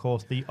Wrestling, of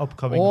course, the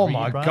upcoming. Oh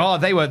my rebrand.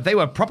 God, they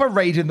were proper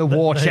raiding the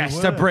war They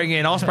chest to were. bring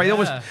in Ospreay.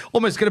 They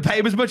almost going to pay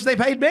him as much as they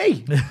paid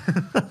me.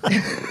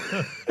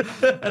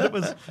 And it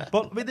was,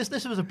 but I mean, this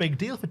was a big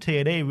deal for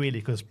TNA really,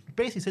 because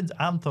basically since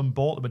Anthem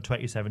bought them in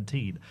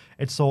 2017,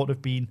 it's sort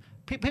of been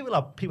people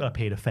are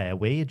paid a fair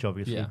wage,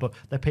 obviously, Yeah. but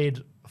they're paid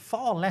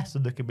far less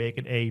than they can make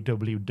in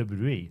AEW and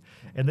WWE,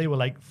 and they were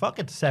like, "Fuck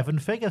it, 7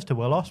 figures to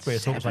Will Ospreay."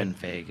 So it was Seven like,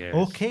 figures.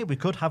 okay, we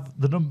could have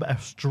a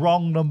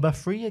strong number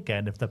 3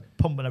 again if they're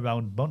pumping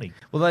around money.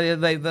 Well, they're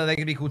going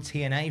to be called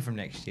TNA from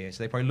next year,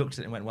 so they probably looked at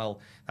it and went, "Well,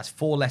 that's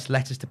 4 less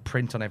letters to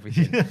print on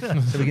everything,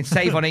 so we can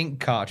save on ink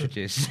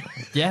cartridges."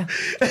 Yeah.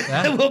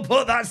 We'll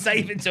put that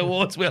saving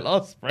towards Will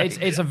Ospreay.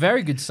 It's a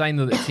very good sign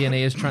though that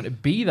TNA is trying to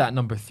be that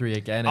number 3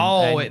 again.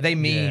 They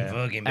mean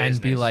fucking business.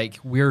 And be like,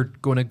 we're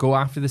going to go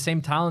after the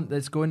same talent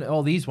that's going to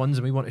all these ones,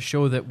 and we want to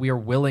show that we are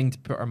willing to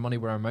put our money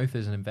where our mouth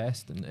is and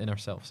invest in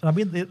ourselves. And I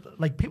mean,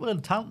 people in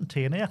the talent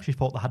TNA actually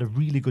thought they had a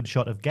really good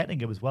shot of getting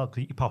him as well,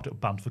 because he popped up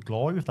Bound for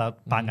Glory with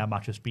that banger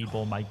match of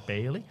Speedball Mike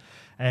Bailey.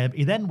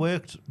 He then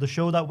worked the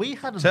show that we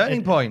had.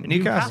 Turning Point,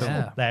 Newcastle.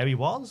 Yeah. There he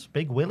was,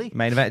 Big Willie.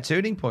 Main event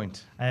Turning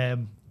Point.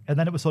 And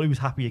then it was sort of he was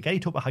happy again. He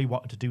talked about how he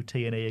wanted to do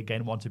TNA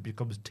again once it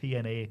becomes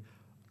TNA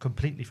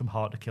completely from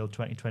Hard to Kill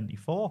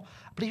 2024.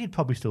 I believe he'd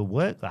probably still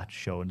work that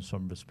show in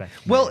some respect.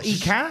 Well, he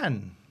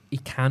can He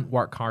can't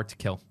work hard to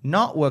kill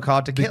not work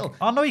hard to kill.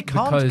 Oh, no, he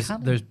can't. because can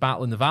he? there's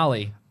Battle in the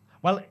Valley.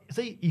 Well,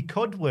 see, he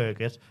could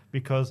work it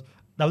because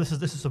now this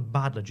is some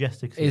bad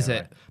logistics. Is here, it?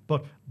 right?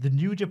 But the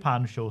New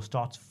Japan show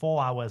starts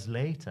 4 hours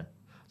later,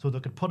 so they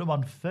could put him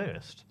on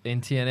first,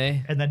 In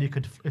TNA, and then you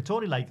could. It's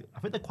only like I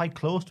think they're quite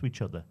close to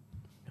each other.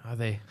 are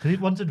they? Because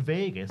one's in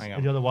Vegas Hang on.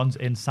 and the other one's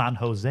in San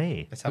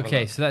Jose. Let's have a Okay,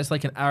 look. so that's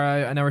like an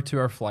hour 2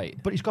 hour flight.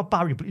 But he's got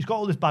Barry, but he's got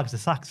all his bags of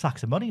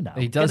sacks of money now.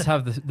 He does Get it?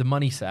 have the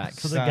money sacks.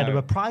 So they get him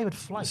a private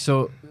flight.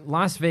 So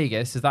Las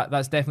Vegas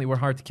that's definitely where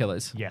Hard to Kill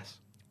is, Yes.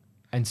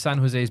 and San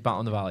Jose's Battle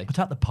in the Valley. It's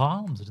at the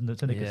Palms. It's in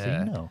a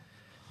Yeah. casino.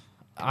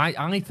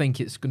 I think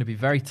it's going to be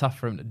very tough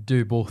for him to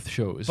do both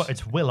shows. But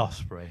it's Will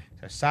Ospreay.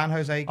 So San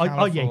Jose, Oh,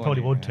 California. yeah, he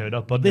probably won't turn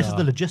up. But this is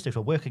the logistics.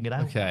 We're working it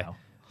out Okay. now.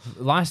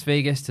 Las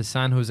Vegas to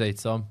San Jose,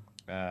 Tom.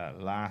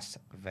 Las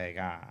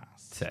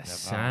Vegas. To Nevada.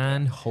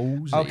 San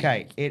Jose.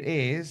 Okay, it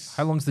is.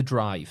 How long's the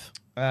drive?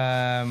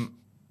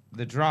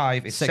 The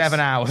drive is 6 7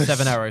 hours.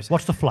 7 hours.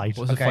 What's the flight?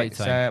 What's the Okay, flight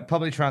time? so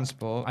public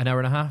transport. An hour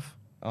and a half?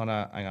 Hang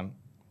on.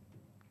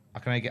 I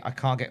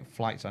can't get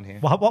flights on here.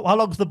 How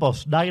long's the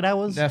bus? 9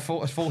 hours? They're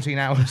 14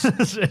 hours.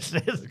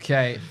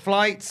 Okay.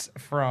 Flights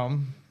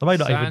from They might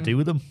not San- even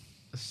do them.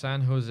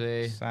 San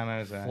Jose San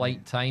Jose.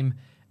 flight time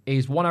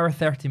is 1 hour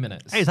 30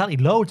 minutes. Hey, it's only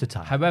loads of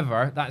time.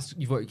 However, that's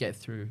you've got to get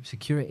through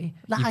security.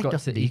 Nah, you've it got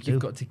doesn't to need to.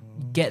 you've got to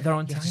get there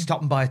on You time. have to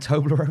stop and buy a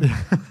Toblerone.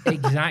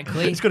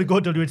 Exactly. He's going to go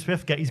to Edward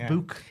Smith, get his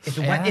book. If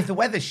the, Yeah. if the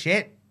weather's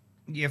shit,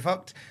 you're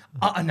fucked.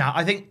 No,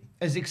 I think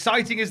as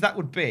exciting as that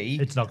would be,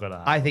 It's not going to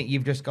happen. I think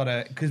you've just got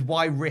to, because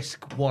why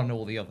risk one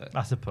or the other?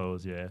 I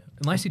suppose, yeah.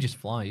 Unless he just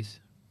flies.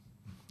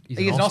 He's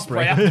He is an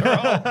Ospreay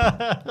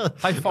after all.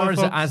 How far is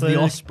it as the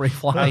Osprey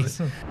flies?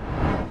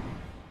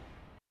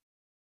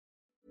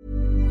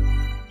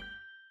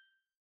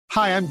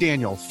 Hi, I'm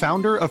Daniel,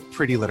 founder of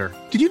Pretty Litter.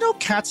 Did you know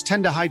cats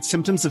tend to hide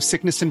symptoms of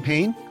sickness and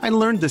pain? I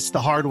learned this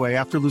the hard way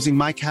after losing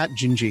my cat,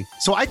 Gingy.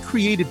 So I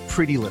created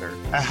Pretty Litter,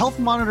 a health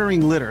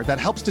monitoring litter that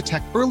helps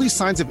detect early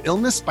signs of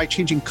illness by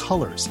changing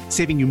colors,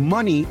 saving you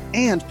money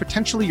and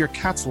potentially your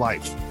cat's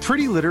life.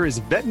 Pretty Litter is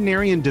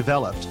veterinarian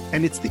developed,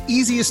 and it's the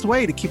easiest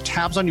way to keep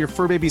tabs on your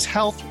fur baby's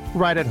health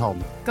right at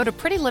home. Go to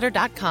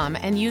prettylitter.com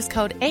and use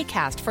code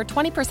ACAST for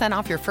 20%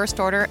 off your first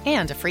order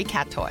and a free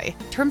cat toy.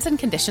 Terms and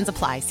conditions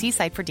apply. See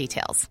site for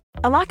details.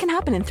 A lot can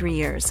happen in 3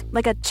 years,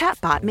 like a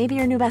chatbot may be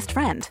your new best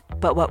friend.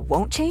 But what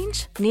won't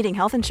change? Needing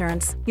health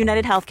insurance.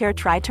 United Healthcare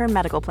Tri-Term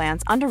Medical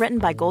Plans, underwritten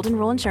by Golden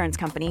Rule Insurance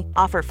Company,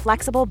 offer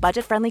flexible,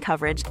 budget-friendly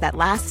coverage that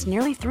lasts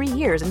nearly 3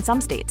 years in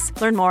some states.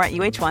 Learn more at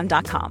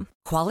uh1.com.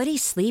 Quality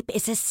sleep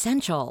is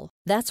essential.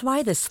 That's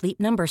why the Sleep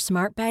Number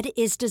Smart Bed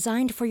is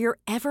designed for your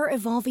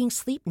ever-evolving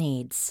sleep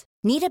needs.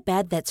 Need a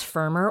bed that's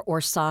firmer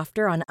or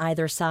softer on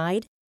either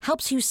side?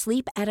 Helps you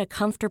sleep at a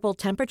comfortable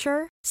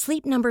temperature?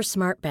 Sleep Number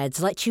Smart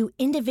Beds let you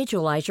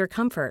individualize your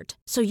comfort,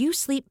 so you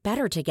sleep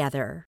better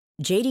together.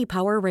 JD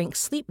Power ranks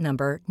Sleep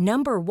Number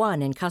number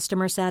 1 in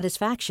customer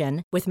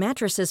satisfaction with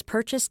mattresses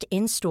purchased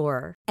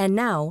in-store. And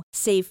now,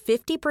 save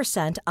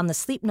 50% on the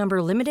Sleep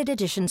Number Limited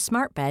Edition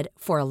Smart Bed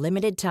for a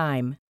limited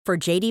time. For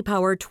JD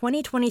Power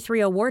 2023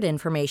 award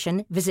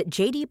information, visit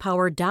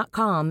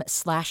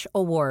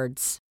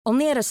jdpower.com/awards.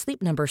 Only at a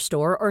Sleep Number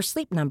store or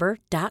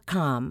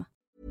sleepnumber.com.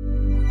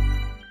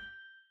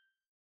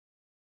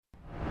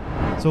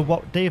 So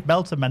what Dave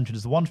Meltzer mentioned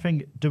is the one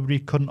thing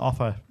WWE couldn't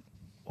offer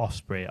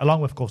Ospreay,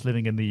 along with, of course,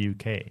 living in the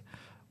UK,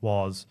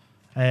 was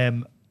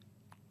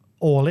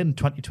All In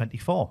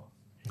 2024.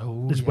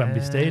 Oh, This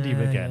Wembley Stadium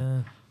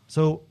again.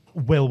 So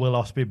will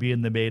Ospreay be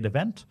in the main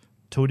event?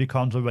 Tony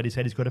Khan's already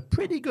said he's got a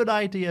pretty good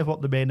idea of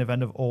what the main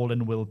event of All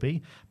In will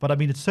be. But I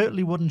mean, it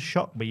certainly wouldn't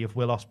shock me if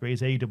Will Ospreay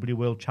is AEW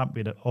World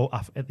Champion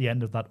at the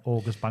end of that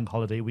August bank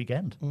holiday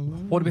weekend.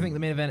 What do we think the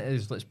main event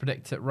is? Let's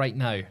predict it right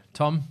now.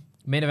 Tom,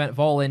 main event of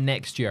All In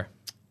next year.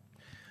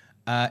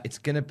 It's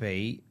going to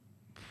be,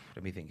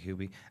 let me think, who'll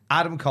be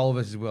Adam Cole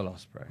versus Will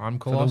Ospreay. I'm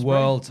for Cole the Ospreay,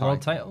 world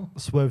title.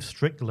 Swerve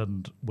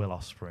Strickland, Will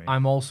Ospreay.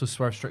 I'm also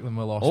Swerve Strickland,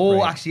 Will Ospreay.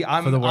 Oh, actually,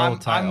 I'm for the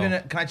world title. I'm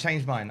gonna. Can I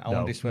change mine? I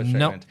want to do Swerve No.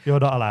 Strickland. You're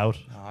not allowed.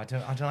 Oh, I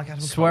don't like Adam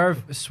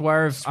Swerve as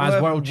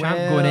world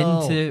champ going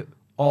into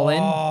All In.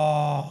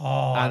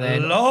 Oh, And I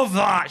then love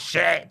that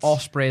shit.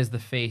 Ospreay is the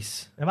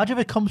face. Imagine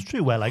if it comes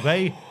true. Well, like,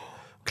 hey,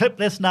 clip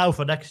this now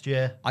for next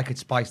year. I could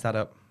spice that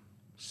up.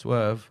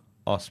 Swerve,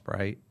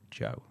 Ospreay,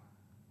 Joe.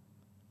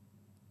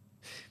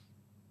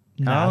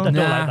 Nah, I don't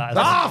like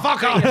that.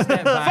 Fuck off! Take a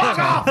step back,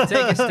 Tom.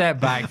 Take a step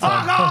back,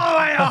 Tom. Fuck all the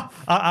way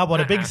off! I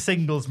want a big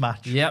singles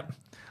match. Yep.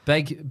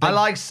 Big. I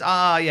like.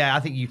 I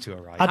think you two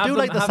are right. I do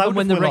like the have sound them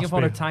win of the Will Ring of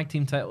Honor Ospreay. tag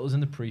team titles in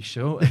the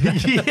pre-show.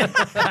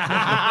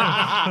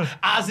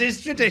 As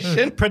is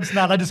tradition. Prince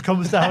Nana just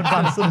comes down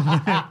dancing.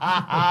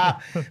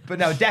 But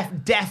no,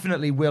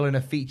 definitely Will in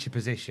a feature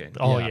position.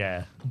 Oh,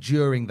 yeah.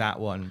 During that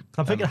one.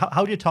 I'm thinking,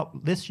 how do you top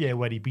this year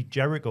when he beat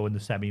Jericho in the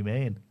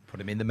semi-main? Put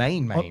him in the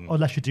main.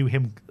 Unless you do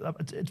him...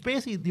 It's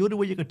basically, the only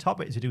way you could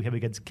top it is to do him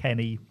against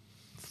Kenny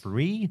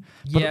 3.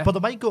 Yeah. But they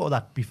might go to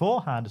that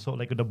beforehand, sort of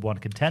like a number one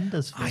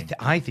contenders thing.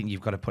 I think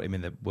you've got to put him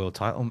in the world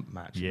title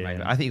match. Yeah.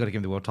 Maybe. I think you've got to give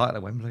him the world title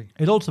at Wembley.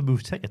 It also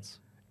moves tickets.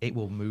 It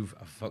will move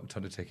a fuck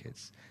ton of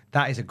tickets.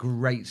 That is a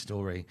great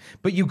story.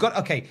 But you've got,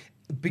 okay,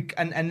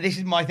 and this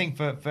is my thing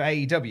for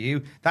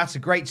AEW. That's a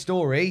great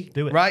story.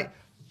 Do it. Right?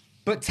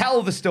 But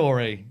tell the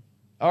story.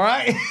 All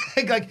right?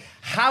 Like,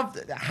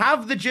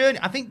 have the journey.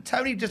 I think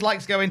Tony just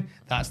likes going,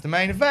 that's the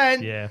main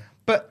event. Yeah.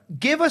 But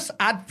give us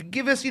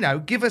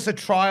a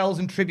trials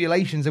and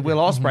tribulations of Will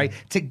Ospreay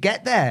to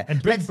get there.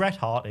 And bring Bret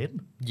Hart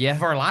in. Yeah.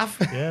 For a laugh.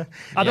 Yeah.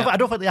 I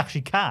don't think they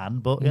actually can,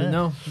 but yeah.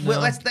 No.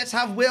 Well, let's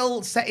have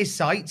Will set his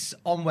sights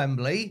on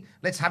Wembley.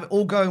 Let's have it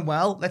all going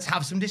well. Let's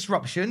have some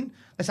disruption.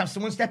 Let's have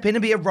someone step in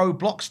and be a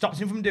roadblock, stops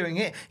him from doing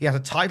it. He has a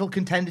title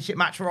contendership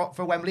match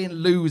for Wembley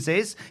and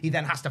loses. He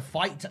then has to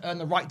fight to earn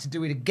the right to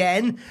do it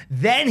again.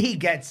 Then he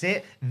gets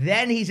it.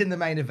 Then he's in the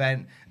main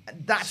event.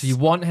 So you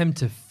want him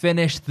to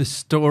finish the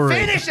story.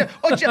 Finish it.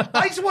 I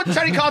just want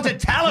Tony Khan to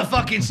tell a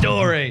fucking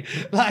story.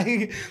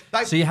 Like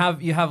So you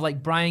have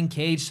like Brian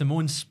Cage,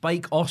 Simone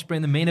Spike, Ospreay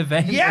in the main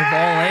event of All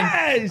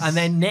Yes! In, and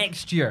then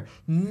next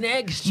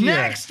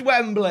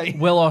Wembley.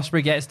 Will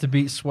Ospreay gets to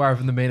beat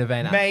Swerve in the main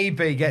event.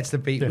 Maybe gets to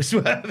beat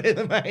Swerve in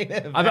the main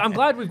event. I'm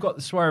glad we've got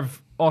the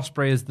Swerve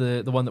Ospreay as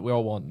the one that we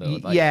all want though.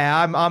 Like,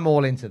 Yeah, I'm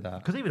all into that.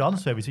 Because even on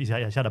Swerve, he's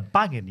had a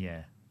banging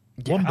year.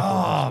 Wonderful.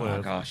 Oh Swerve.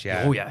 my gosh,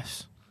 yeah. Oh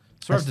yes.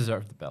 Swerve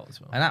deserved the belt as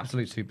well. An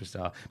absolute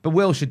superstar. But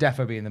Will should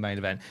definitely be in the main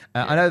event.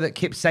 I know that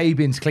Kip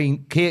Sabian's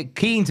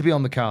keen to be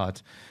on the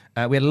card.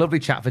 We had a lovely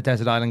chat for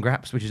Desert Island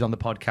Graps, which is on the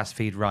podcast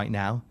feed right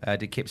now.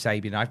 Did Kip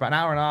Sabian and I. About an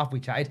hour and a half we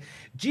chatted.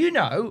 Do you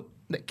know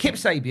that Kip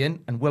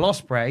Sabian and Will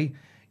Ospreay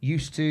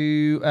used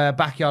to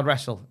backyard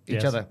wrestle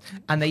each other?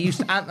 And they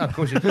used to, of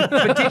course,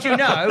 but did you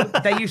know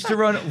they used to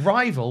run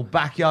rival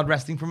backyard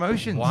wrestling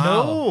promotions? Wow.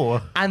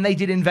 No. And they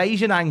did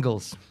invasion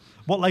angles.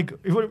 What, like,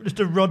 just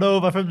to run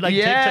over from, like,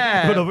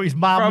 Yeah. run over his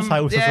mum's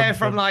house or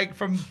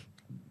something?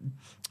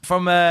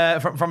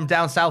 from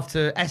down south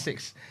to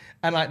Essex.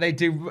 And like they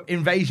do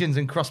invasions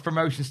and cross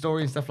promotion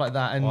story and stuff like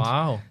that. And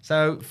Wow.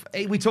 So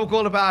we talk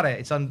all about it.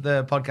 It's on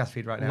the podcast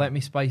feed right now. Let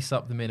me spice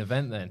up the main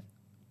event then.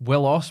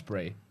 Will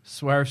Ospreay,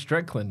 Swerve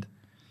Strickland,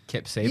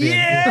 Kip Sabian.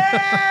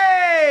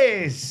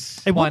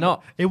 Yes. Why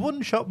not? It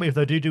wouldn't shock me if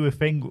they do a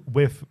thing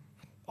with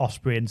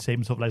Ospreay and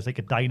same stuff like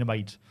a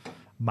Dynamite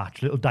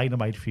match, little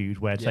Dynamite feud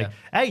where it's like,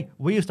 hey,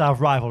 we used to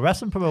have rival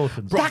wrestling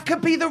promotions. That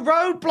could be the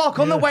roadblock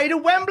on the way to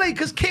Wembley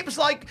because Kip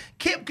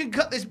can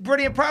cut this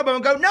brilliant promo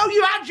and go, no,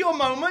 you had your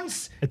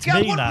moments. It's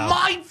I me want now.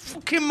 my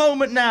fucking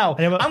moment now.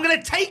 Yeah, but- I'm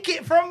going to take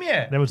it from you.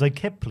 There was like,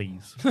 Kip,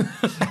 please.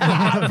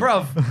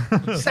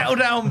 Bruv. Settle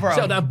down, bro.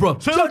 Settle down, bro.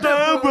 Settle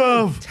down,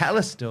 bruv. Tell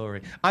a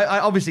story. I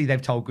obviously they've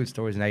told good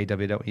stories in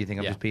AEW. Don't you think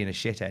I'm Yeah. just being a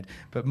shithead?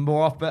 But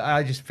more often,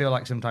 I just feel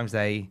like sometimes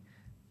they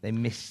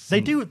miss.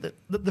 They do.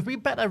 They've been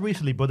better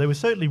recently, but they were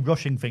certainly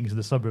rushing things in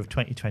the summer of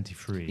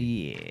 2023.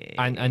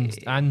 Yeah.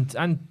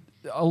 And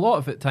a lot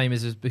of it time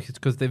is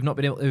because they've not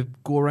been able to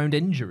go around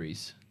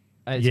injuries.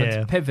 It's had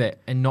to pivot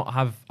and not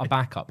have a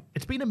backup.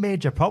 It's been a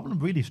major problem,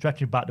 really,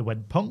 stretching back to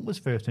when Punk was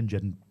first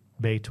injured in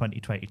May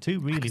 2022.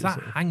 Really, Because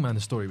that Hangman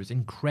story was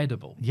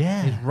incredible.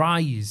 Yeah. His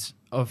rise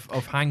of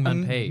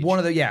Hangman Page. One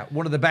of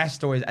the best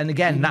stories. And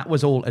again, that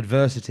was all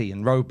adversity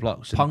and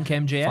roadblocks. And Punk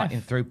MJF.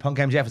 fighting through. Punk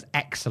MJF was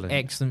excellent.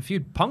 Excellent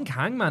feud. Punk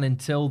Hangman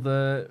until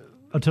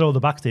until all the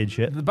backstage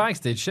shit. the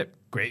backstage shit.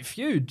 Great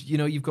feud. You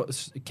know, you've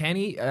got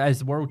Kenny as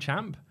the world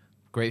champ.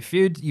 Great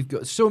feud. You've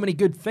got so many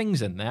good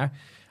things in there.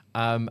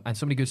 And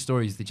so many good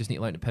stories. They just need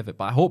to learn to pivot.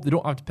 But I hope they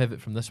don't have to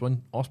pivot from this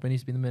one. Ospreay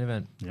needs to be in the main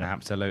event. Yeah,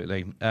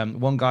 absolutely.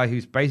 One guy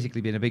who's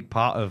basically been a big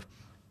part of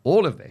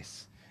all of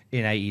this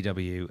in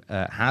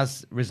AEW,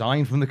 has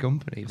resigned from the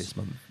company this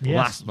month, Yes.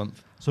 last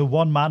month. So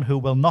one man who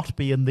will not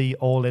be in the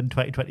All In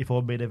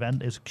 2024 main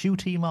event is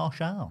QT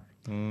Marshall.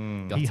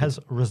 He has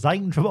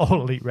resigned from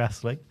All Elite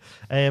Wrestling.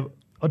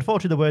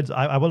 Unfortunately, the words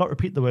I will not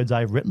repeat the words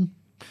I've written,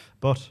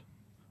 but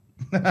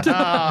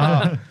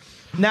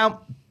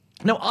Now,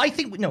 I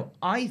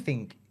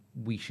think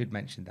we should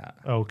mention that.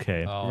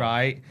 okay.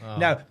 Right?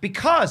 No,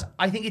 because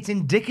I think it's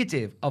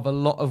indicative of a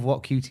lot of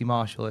what QT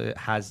Marshall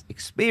has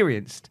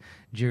experienced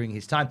during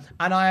his time.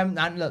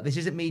 And look, this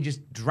isn't me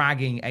just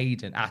dragging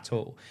Aiden at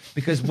all,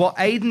 because what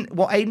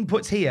Aiden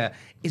puts here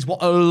is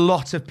what a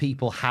lot of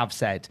people have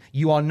said.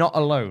 You are not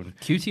alone.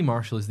 QT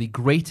Marshall is the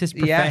greatest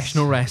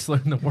professional wrestler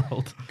in the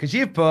world. Because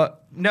you've put,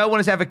 no one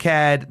has ever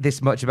cared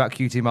this much about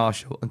QT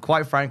Marshall. And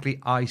quite frankly,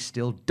 I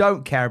still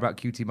don't care about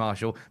QT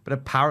Marshall, but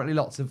apparently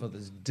lots of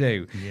others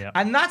do. Yeah.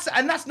 And that's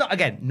not,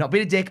 again, not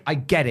being a dick, I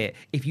get it.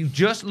 If you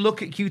just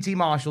look at QT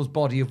Marshall's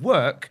body of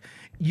work,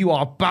 you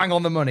are bang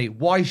on the money.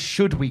 Why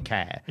should we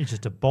care? He's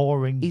just a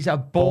boring. He's a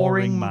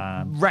boring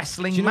man.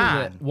 wrestling Do you know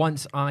man. that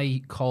once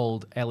I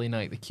called LA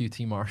Knight the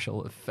QT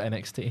Marshall of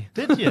NXT?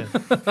 Did you?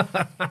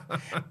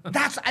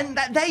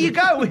 There you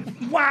go.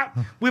 Wow.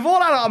 We've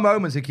all had our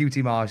moments of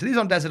QT Marshall. He was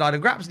on Desert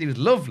Island Graps and he was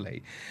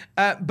lovely.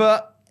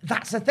 But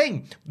that's the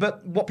thing.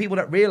 But what people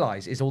don't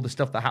realise is all the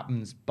stuff that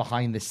happens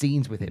behind the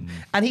scenes with him.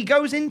 And he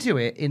goes into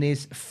it in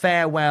his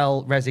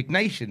farewell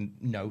resignation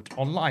note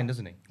online,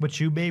 doesn't he?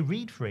 Which you may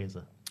read,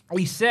 Fraser.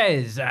 He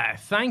says,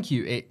 thank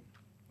you,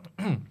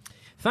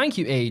 thank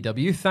you,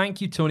 AEW. Thank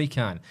you, Tony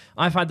Khan.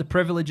 I've had the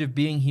privilege of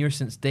being here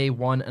since day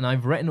one, and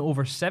I've written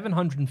over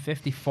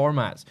 750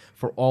 formats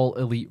for All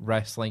Elite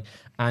Wrestling,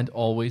 and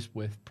always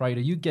with pride.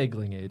 Are you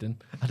giggling, Aiden?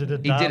 I did a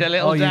He did a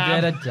little Oh, you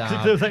dab. did a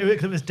dab.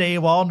 It was day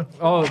one.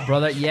 Oh,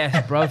 brother, yes,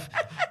 bruv.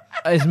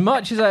 As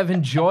much as I've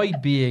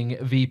enjoyed being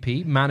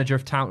VP, Manager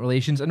of Talent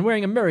Relations, and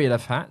wearing a myriad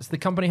of hats, the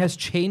company has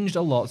changed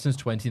a lot since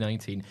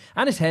 2019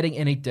 and is heading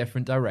in a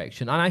different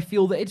direction. And I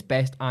feel that it's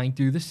best I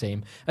do the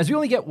same, as we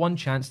only get one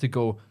chance to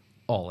go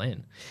all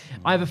in.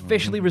 I've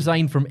officially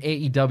resigned from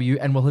AEW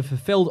and will have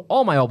fulfilled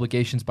all my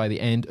obligations by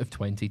the end of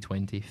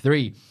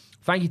 2023.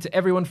 Thank you to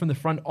everyone from the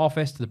front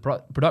office to the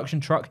production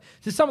truck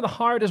to some of the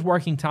hardest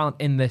working talent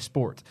in this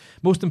sport.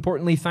 Most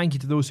importantly, thank you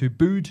to those who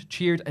booed,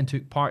 cheered, and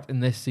took part in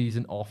this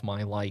season of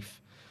my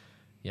life.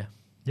 Yeah.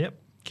 Yep.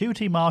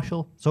 QT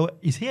Marshall. So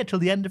he's here till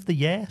the end of the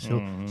year,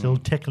 still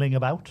tickling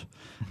about.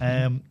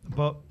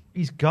 But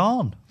he's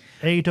gone.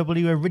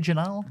 AEW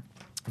original.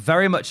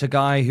 Very much a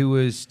guy who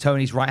was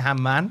Tony's right-hand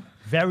man.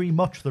 Very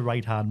much the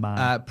right-hand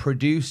man.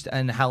 Produced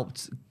and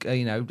helped,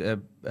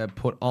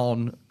 put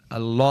on a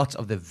lot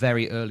of the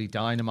very early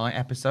Dynamite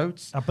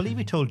episodes. I believe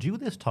he told you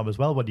this, Tom, as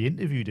well, when you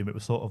interviewed him. It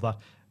was sort of that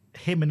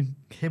him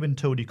and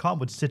Tony Khan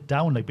would sit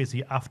down, like,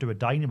 basically after a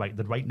Dynamite,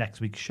 they'd write next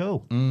week's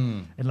show.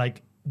 And,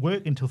 like,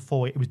 work until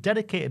 4. It was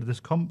dedicated to this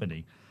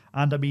company.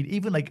 And, I mean,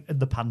 even, like, in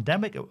the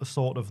pandemic, it was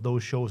sort of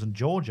those shows in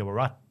Georgia were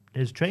at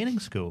his training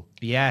school.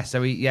 Yeah, so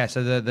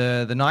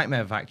the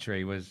Nightmare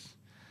Factory was...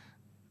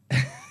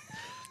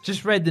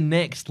 Just read the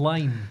next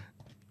line.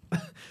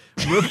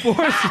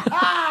 Reports...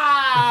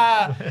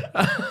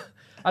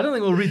 I don't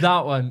think we'll read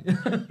that one.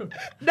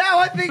 No,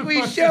 I think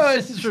we should.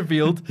 It's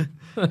revealed.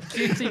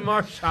 QT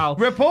Marshall.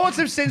 Reports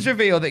have since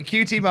revealed that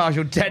QT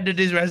Marshall tendered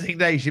his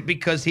resignation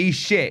because he's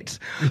shit.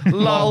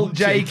 Lol,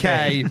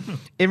 JK.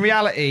 In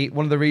reality,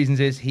 one of the reasons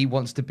is he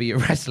wants to be a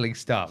wrestling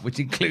star, which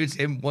includes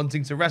him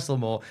wanting to wrestle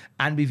more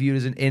and be viewed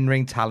as an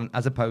in-ring talent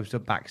as opposed to a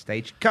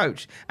backstage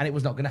coach. And it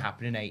was not going to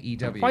happen in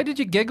AEW. Why did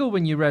you giggle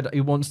when you read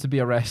he wants to be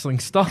a wrestling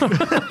star?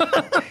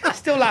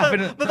 Still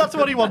laughing at... But that's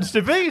what he wants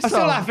to be. I'm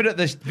still laughing at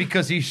this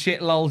because he's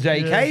shit lol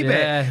JK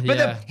bit.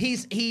 But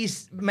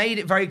he's made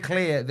it very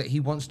clear that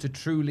he wants to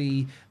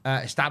truly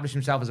establish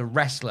himself as a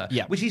wrestler,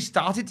 which he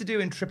started to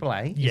do in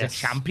AAA. He's a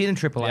champion in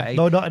AAA. Yeah.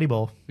 No, not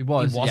anymore. He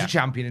was a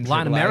champion in AAA.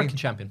 Latin American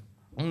champion.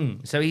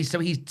 So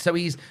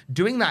he's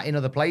doing that in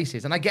other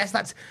places, and I guess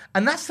that's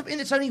something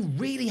that's only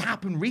really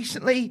happened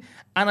recently.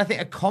 And I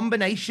think a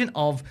combination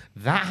of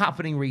that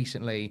happening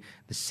recently,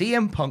 the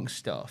CM Punk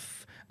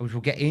stuff, which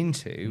we'll get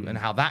into, and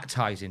how that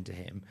ties into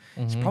him,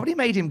 it's probably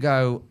made him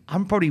go,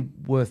 I'm probably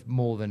worth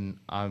more than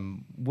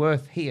I'm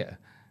worth here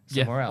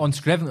somewhere else. On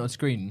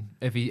screen,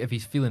 if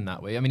he's feeling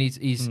that way. I mean,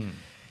 he's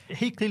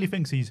he clearly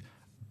thinks he's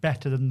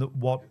better than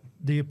what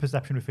the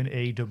perception within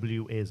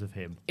AEW is of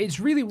him. It's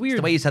really weird.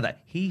 The way you said that,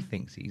 he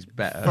thinks he's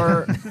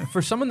better.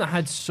 For someone that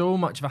had so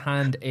much of a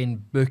hand in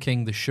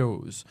booking the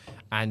shows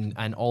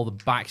and all the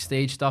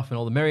backstage stuff and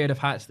all the myriad of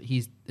hats that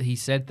he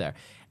said there,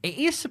 it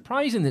is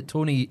surprising that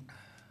Tony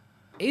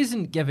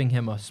isn't giving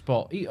him a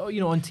spot,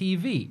 on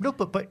TV. No,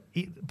 but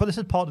this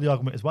is part of the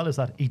argument as well, is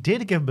that he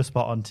did give him a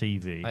spot on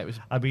TV.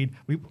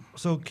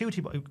 So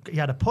QT, he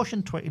had a push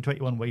in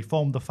 2021 where he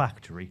formed the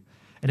factory,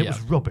 and it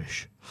was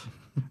rubbish,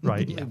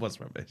 right? It was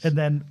rubbish. And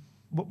then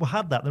we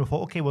had that. Then we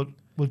thought, okay, we'll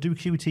do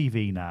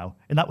QTV now,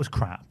 and that was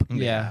crap.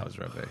 Yeah, that was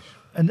rubbish.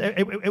 And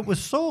it was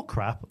so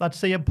crap that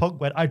CM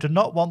Punk went, I do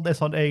not want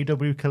this on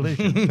AEW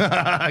Collision.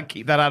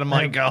 Keep that out of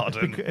my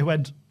garden. It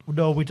went,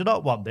 no, we do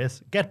not want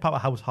this. Get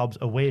Powerhouse Hobbs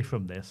away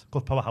from this.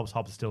 Because Powerhouse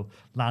Hobbs still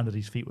landed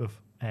his feet with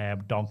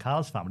Don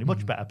Carl's family.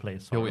 Much better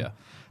place. Yeah.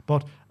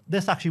 But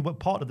this actually, what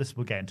part of this,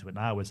 we'll get into it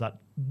now, is that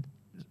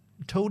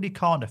Tony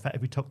Khan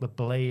effectively took the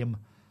blame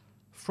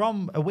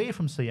away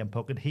from CM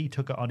Punk, and he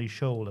took it on his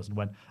shoulders and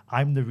went,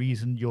 I'm the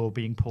reason you're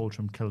being pulled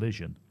from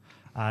Collision.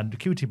 And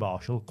QT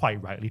Marshall,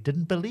 quite rightly,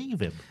 didn't believe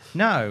him.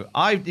 No,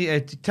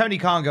 Tony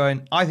Khan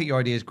going, I think your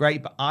idea is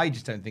great, but I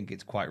just don't think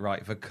it's quite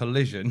right for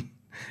Collision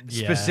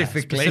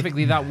specifically.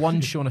 Specifically that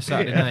one show on a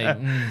Saturday night.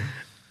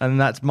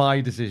 And that's my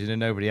decision and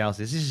nobody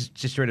else's. This is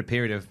just during a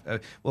period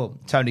of,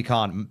 Tony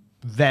Khan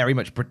very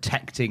much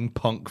protecting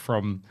Punk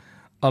from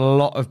a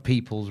lot of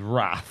people's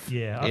wrath in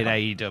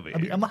AEW. I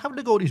mean, I'm having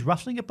to go at his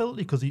wrestling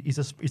ability because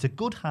he's a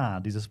good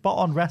hand. He's a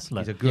spot-on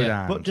wrestler. He's a good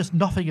hand. But just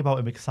nothing about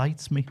him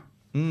excites me.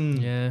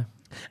 Yeah.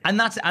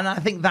 And I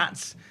think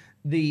that's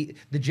the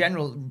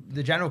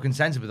general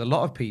consensus with a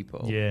lot of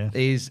people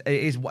is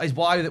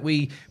why that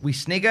we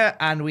snigger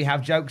and we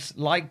have jokes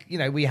like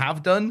we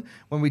have done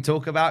when we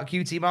talk about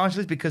QT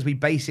Marshall, is because we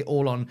base it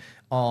all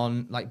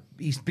on like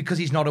because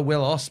he's not a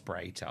Will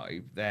Ospreay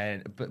type.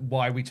 Then, but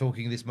why are we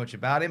talking this much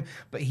about him?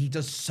 But he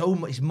does so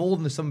much. He's more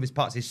than the sum of his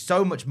parts. There's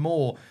so much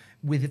more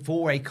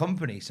for a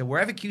company. So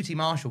wherever QT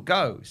Marshall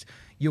goes,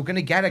 you're going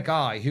to get a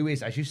guy who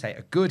is, as you say,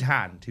 a good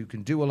hand, who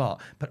can do a lot,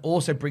 but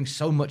also brings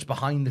so much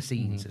behind the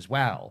scenes as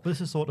well. But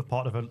this is sort of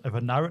part of a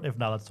narrative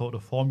now that's sort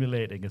of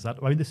formulating. Is that,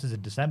 I mean, this is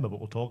in December,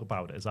 but we'll talk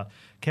about it. Is that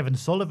Kevin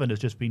Sullivan has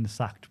just been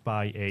sacked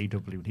by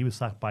AEW, and he was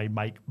sacked by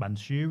Mike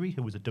Mansury,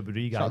 who was a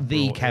WWE guy. Not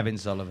the Kevin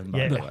Sullivan,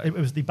 by the way. It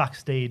was the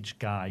backstage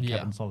guy,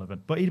 Kevin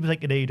Sullivan. But he was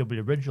like an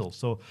AEW original.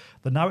 So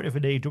the narrative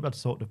in AEW that's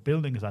sort of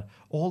building is that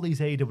all these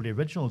AEW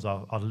originals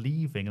are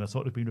leaving and are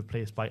sort of being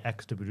replaced by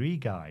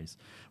ex-WWE guys,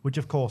 which,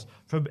 of course,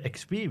 from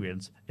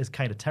experience is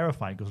kind of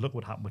terrifying, because look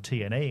what happened with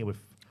TNA with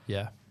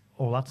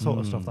all that sort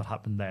of stuff that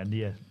happened then.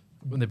 Yeah,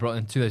 when they brought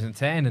in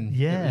 2010 and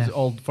it was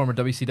all former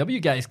WCW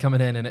guys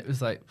coming in, and it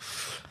was like,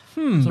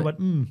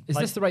 is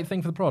this the right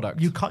thing for the product?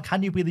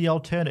 Can you be the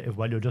alternative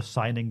when you're just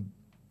signing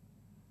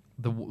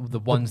the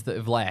ones that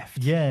have left?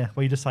 Yeah,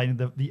 where you're just signing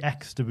the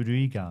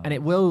ex-WWE guy. And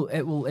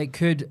it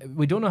could.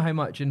 We don't know how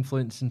much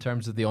influence in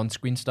terms of the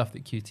on-screen stuff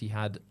that QT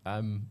had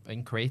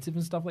in creative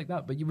and stuff like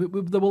that. But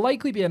there will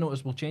likely be a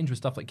noticeable change with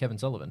stuff like Kevin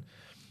Sullivan.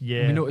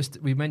 Yeah,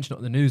 we mentioned it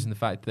on the news, and the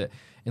fact that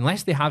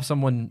unless they have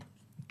someone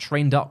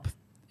trained up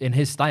in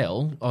his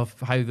style of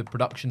how the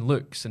production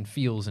looks and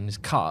feels and is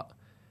cut,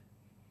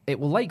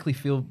 it will likely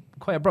feel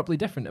quite abruptly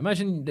different.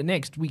 Imagine the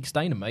next week's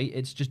Dynamite,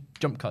 it's just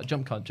jump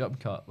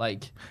cut.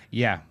 Like,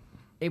 yeah.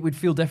 It would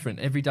feel different.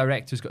 Every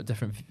director's got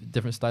a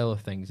different style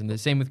of things. And the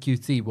same with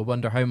QT. We'll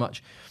wonder how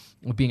much,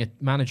 being a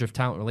manager of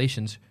talent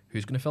relations,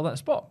 who's going to fill that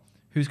spot?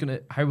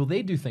 How will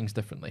they do things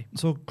differently?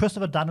 So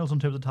Christopher Daniels, in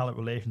terms of talent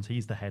relations,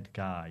 he's the head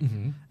guy.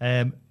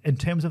 In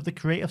terms of the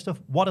creative stuff,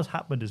 what has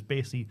happened is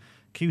basically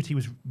QT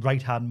was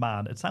right-hand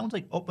man. It sounds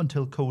like up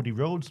until Cody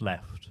Rhodes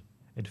left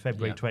in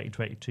February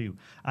 2022.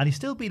 And he's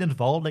still been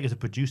involved like as a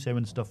producer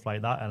and stuff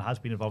like that, and has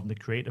been involved in the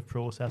creative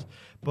process.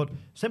 But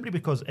simply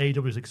because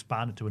AEW has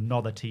expanded to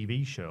another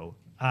TV show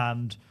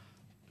and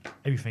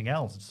everything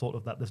else, it's sort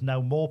of that there's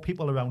now more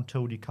people around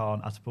Tony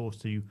Khan as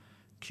opposed to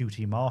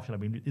QT Marshall. I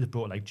mean, they've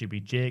brought like Jimmy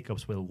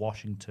Jacobs, Will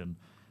Washington,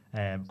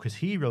 Chris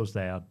Hero's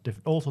there,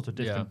 all sorts of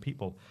different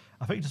people.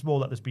 I think it's more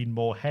that there's been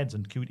more heads,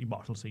 and QT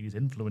Marshall sees his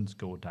influence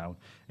go down.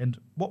 And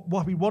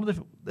one of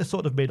this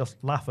sort of made us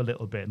laugh a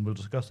little bit, and we'll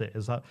discuss it,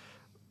 is that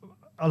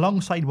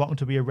alongside wanting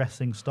to be a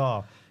wrestling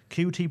star,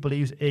 QT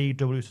believes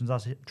AEW is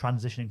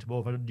transitioning to more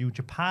of a New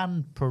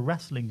Japan pro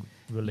wrestling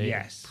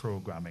related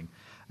programming.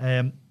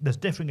 There's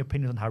differing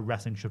opinions on how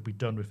wrestling should be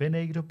done within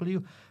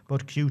AEW,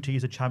 but QT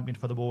is a champion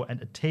for the more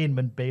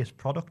entertainment-based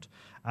product,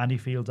 and he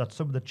feels that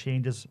some of the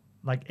changes,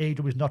 like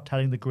AEW is not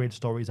telling the great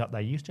stories that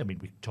they used to. I mean,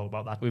 we talked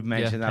about that. We've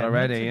mentioned that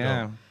already,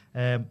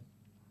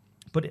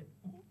 But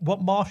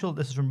what Marshall,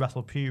 this is from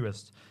Wrestle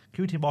Purists,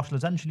 QT Marshall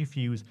essentially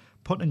views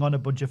putting on a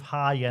bunch of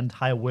high-end,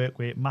 high work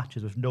rate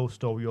matches with no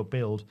story or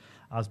build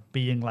as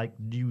being like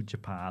New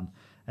Japan.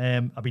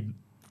 I mean,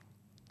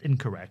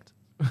 incorrect.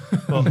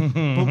 but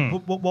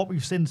what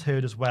we've since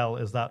heard as well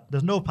is that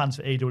there's no plans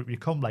for AEW to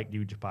become like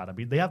New Japan. I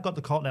mean, they have got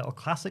the Continental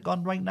Classic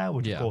on right now,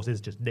 which of course is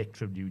just nicked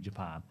from New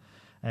Japan.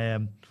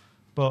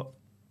 But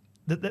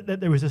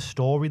there is a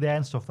story there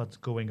and stuff that's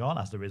going on,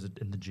 as there is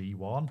in the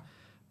G1.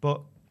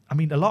 But I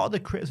mean, a lot of the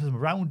criticism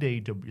around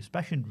AEW,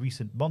 especially in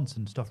recent months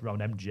and stuff around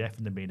MJF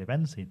and the main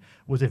event scene,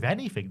 was, if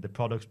anything, the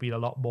product's been a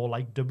lot more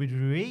like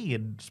WWE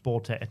and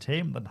sport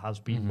entertainment than has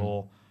been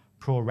more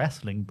pro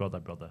wrestling,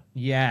 brother.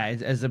 Yeah,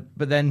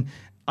 but then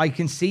I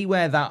can see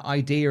where that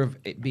idea of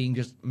it being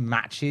just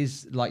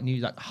matches, like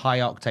high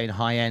octane,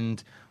 high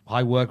end,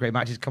 high work rate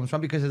matches comes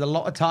from, because there's a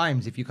lot of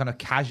times if you're kind of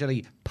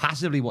casually,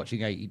 passively watching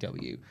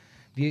AEW,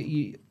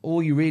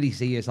 All you really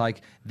see is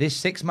like this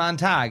 6-man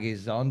tag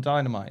is on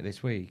Dynamite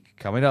this week.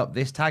 Coming up,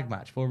 this tag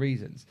match for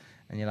reasons.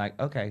 And you're like,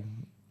 okay.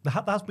 There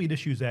has been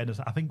issues there.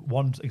 I think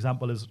one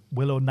example is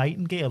Willow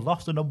Nightingale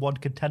lost the number 1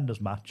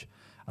 contenders match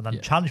and then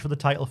challenged for the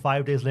title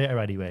 5 days later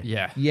anyway.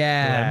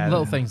 Yeah.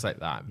 Little things like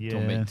that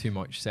don't make too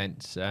much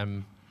sense.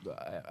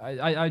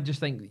 I just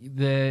think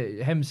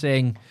him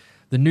saying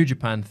the New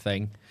Japan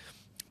thing,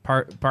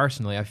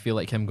 personally, I feel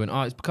like him going,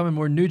 it's becoming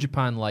more New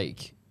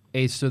Japan-like,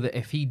 is so that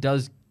if he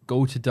does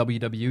go to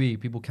WWE,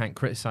 people can't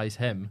criticize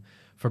him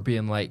for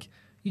being like,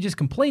 you just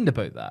complained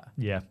about that.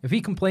 Yeah. If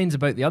he complains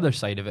about the other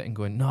side of it and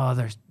going, no,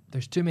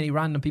 there's too many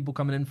random people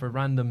coming in for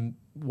random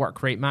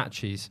work rate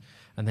matches,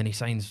 and then he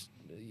signs,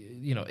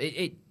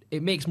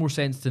 it makes more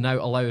sense to now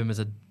allow him as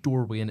a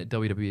doorway in at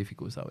WWE if he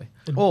goes that way.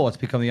 Or to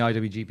become the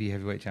IWGP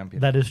Heavyweight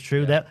Champion. That is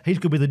true. Yeah. He's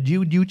going to be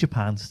the new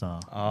Japan star.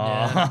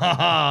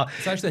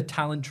 It's actually a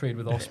talent trade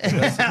with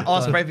Ospreay.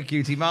 Ospreay for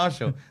QT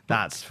Marshall.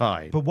 That's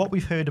fine. But what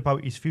we've heard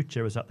about his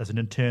future is that there's an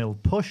internal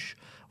push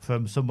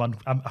from someone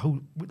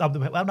who, I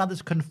haven't had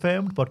this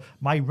confirmed, but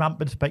my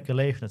rampant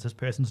speculation is this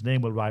person's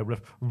name will rhyme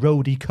with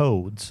Rody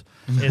Codes,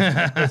 is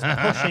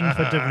pushing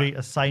for WWE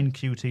to sign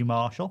QT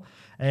Marshall.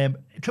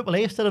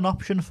 AAA is still an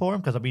option for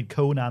him because,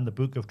 Conan, the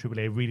book of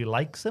AAA, really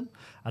likes him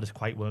and is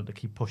quite willing to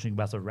keep pushing him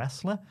as a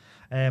wrestler.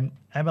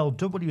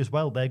 MLW as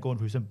well, they're going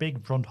through some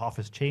big front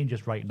office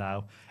changes right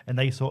now, and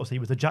they sort of see he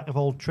was a jack of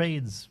all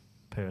trades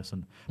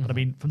person. But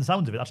from the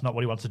sounds of it, that's not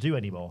what he wants to do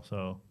anymore.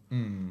 So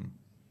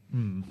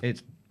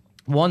it's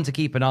one to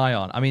keep an eye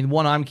on.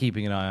 One I'm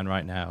keeping an eye on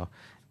right now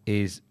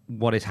is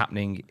what is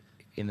happening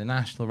in the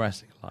National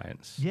Wrestling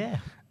Alliance. Yeah.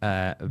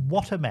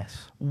 What a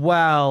mess.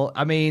 Well,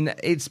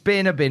 it's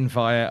been a bin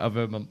fire of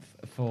a month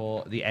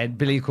for the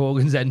Billy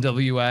Corgan's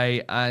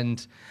NWA,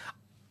 and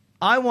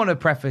I want to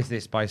preface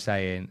this by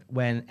saying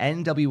when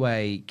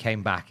NWA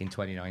came back in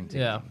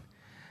 2019,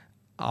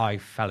 I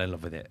fell in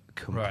love with it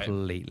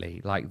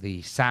completely. Right. Like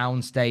the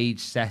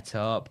soundstage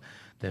setup,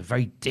 the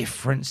very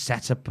different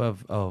setup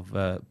of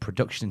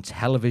production and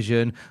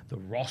television. The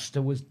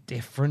roster was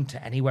different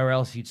to anywhere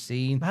else you'd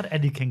seen. You had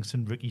Eddie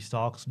Kingston, Ricky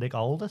Starks, Nick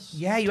Aldis.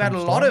 Yeah, you had a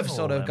lot of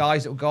sort of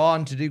guys that would go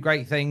on to do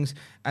great things,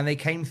 and they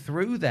came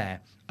through there.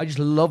 I just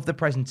love the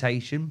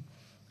presentation.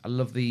 I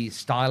love the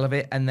style of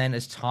it. And then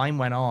as time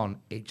went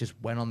on, it just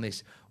went on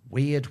this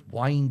weird,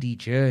 windy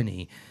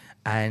journey.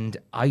 And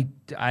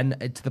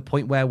to the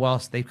point where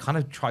whilst they've kind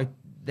of tried,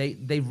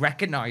 they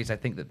recognize, I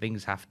think, that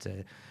things have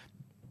to...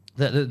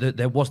 That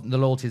there wasn't the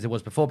loyalty as there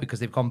was before because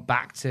they've gone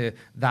back to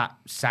that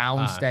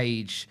sound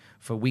stage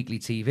for weekly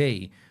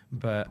TV.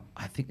 But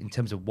I think in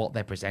terms of what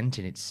they're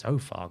presenting, it's so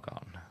far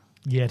gone.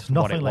 Yeah, it's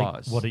nothing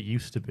like what it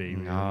used to be.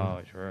 Really. No,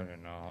 it's really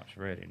not. It's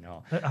really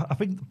not. I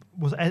think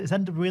is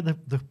NWA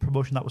the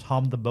promotion that was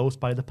harmed the most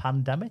by the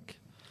pandemic?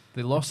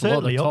 They lost a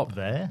lot of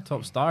their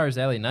top stars.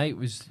 LA Knight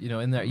was,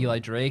 in there. Eli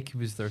Drake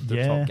was their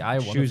top guy.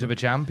 Shoes of a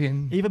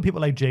champion. Even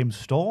people like James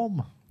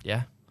Storm.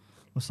 Yeah,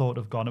 were sort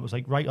of gone. It was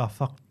like, right,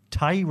 fuck.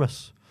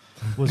 Tyrus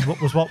was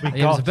what we got.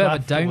 It was a bit of a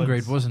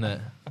downgrade, wasn't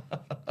it?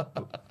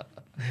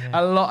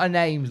 A lot of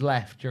names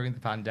left during the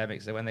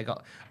pandemic, so when they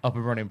got up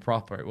and running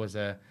proper, it was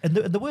the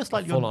worst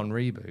full-on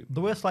reboot.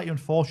 The worst slightly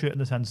unfortunate in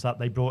the sense that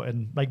they brought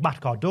in, like, Matt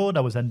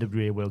Cardona was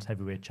NWA World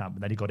Heavyweight Champion,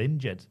 then he got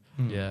injured.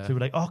 Yeah. So we were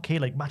like, okay,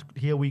 like,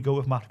 here we go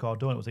with Matt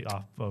Cardona. It was like,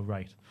 oh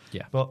right.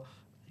 Yeah. But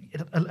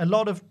a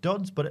lot of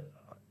duds, but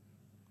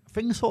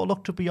things sort of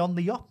looked to be on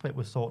the up. It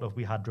was sort of,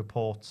 we had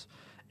reports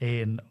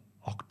in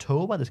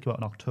October, this came out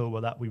in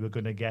October, that we were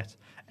going to get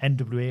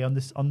NWA on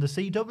the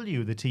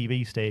CW, the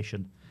TV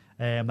station,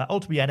 that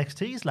ultimately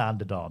NXT's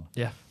landed on.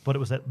 Yeah. But it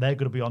was that they're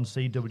going to be on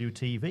CW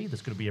TV.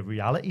 There's going to be a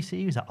reality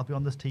series that'll be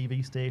on this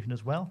TV station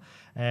as well.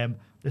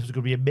 This was going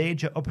to be a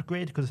major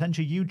upgrade because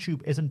essentially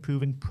YouTube isn't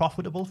proving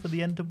profitable for the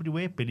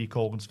NWA. Billy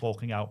Corgan's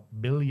forking out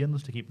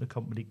millions to keep the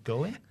company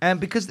going.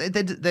 Because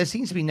there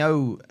seems to be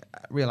no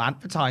real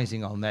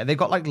advertising on there. They've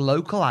got like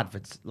local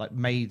adverts like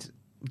made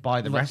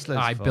by the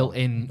wrestlers. Built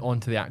in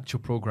onto the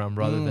actual program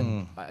rather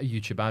than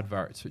YouTube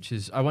adverts, which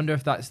is, I wonder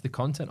if that's the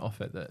content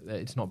of it, that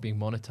it's not being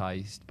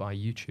monetized by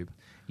YouTube.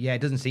 Yeah, it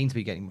doesn't seem to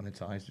be getting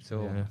monetized at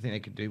all. I think they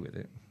could do with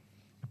it.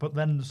 But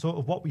then sort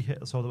of what we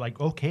hit, sort of like,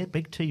 okay,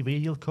 big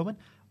TV deal coming.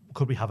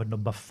 Could we have a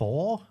number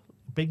 4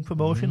 big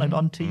promotion like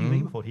on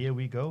TV before here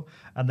we go?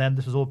 And then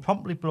this was all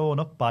promptly blown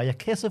up by a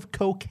kiss of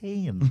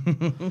cocaine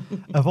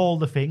of all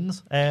the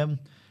things.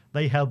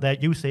 They held their,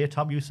 you say it,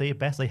 Tom, you say it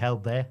best, they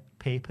held their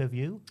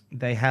pay-per-view.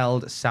 They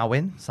held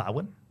Samhain.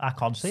 I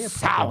can't say it.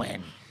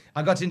 Samhain.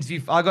 I got to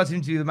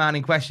interview the man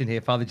in question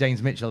here, Father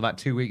James Mitchell, about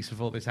 2 weeks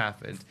before this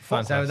happened.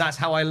 Fantastic. So that's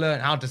how I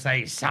learned how to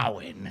say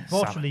Samhain.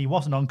 Fortunately, he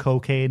wasn't on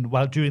cocaine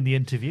during the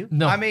interview.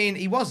 No.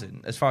 He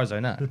wasn't, as far as I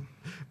know.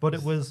 But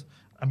it was,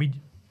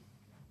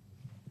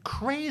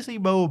 crazy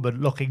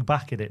moment looking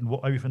back at it and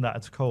everything that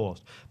it's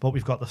caused. But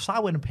we've got the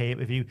Samhain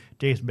pay-per-view.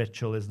 James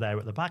Mitchell is there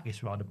at the back. He's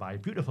surrounded by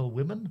beautiful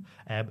women,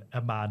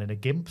 a man in a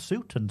gimp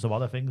suit and some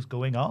other things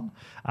going on.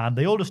 And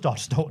they all just start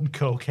snorting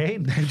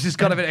cocaine. They've just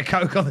got a bit of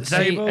coke on the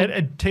table.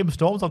 And Tim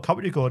Storm's on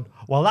commentary going,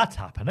 well, that's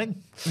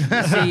happening.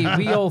 See,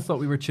 we all thought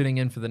we were tuning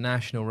in for the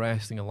National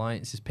Wrestling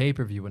Alliance's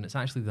pay-per-view when it's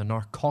actually the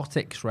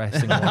Narcotics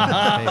Wrestling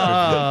Alliance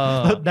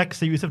pay-per-view. Next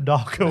series of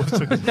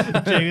Narcos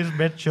with James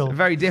Mitchell. A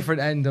very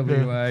different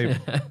NWA.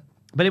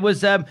 But it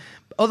was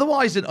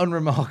otherwise an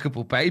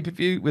unremarkable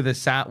pay-per-view with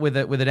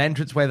an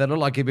entranceway that looked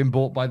like it'd been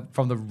bought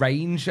from the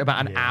range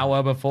about an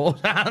hour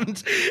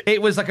beforehand.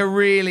 It was like a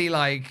really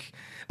I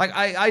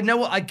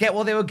get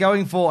what they were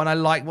going for and I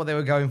liked what they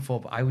were going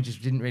for, but I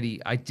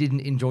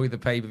didn't enjoy the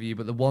pay-per-view.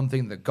 But the one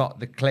thing that got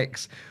the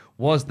clicks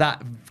was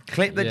that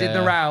clip that did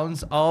the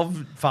rounds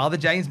of Father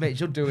James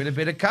Mitchell doing a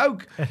bit of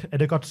coke. And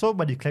it got so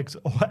many clicks,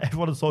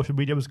 everyone on social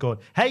media was going,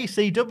 hey,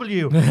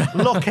 CW,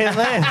 look at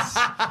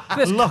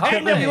this. Look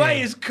at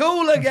NWA is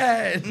cool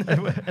again.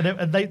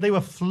 and they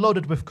were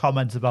flooded with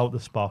comments about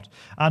the spot.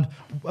 And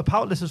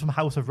apparently this is from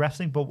House of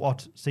Wrestling, but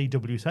what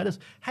CW said is,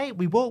 hey,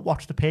 we won't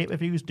watch the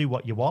pay-per-views, do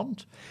what you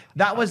want.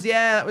 They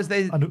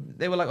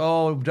were like,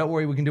 oh, don't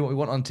worry, we can do what we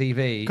want on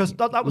TV. Because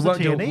that was a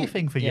TNA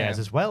thing for years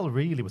as well,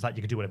 really, was that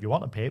you could do whatever you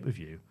want on pay-per-view.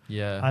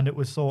 Yeah. And it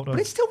was sort of...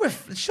 But it's still...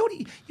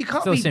 surely you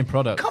can't still be... the same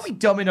product. Can't be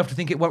dumb enough to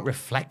think it won't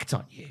reflect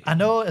on you. I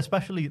know,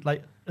 especially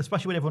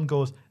when everyone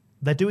goes,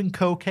 they're doing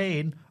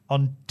cocaine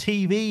on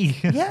TV.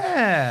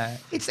 Yeah.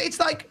 It's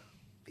like...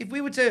 If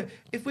we were to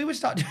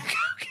start doing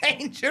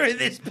cocaine during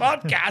this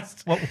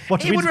podcast,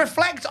 it would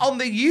reflect on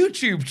the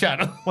YouTube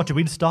channel. What do you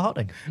mean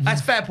starting? That's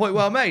a fair point,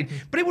 well made.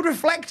 But it would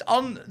reflect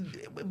on.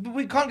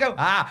 We can't go.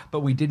 But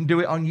we didn't do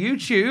it on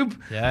YouTube.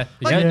 Yeah.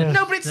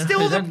 No, but it's still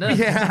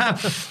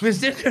we're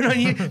still doing it on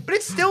YouTube. But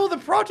it's still the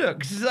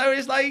product. So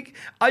it's like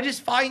I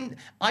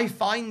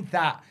find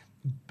that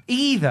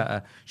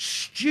either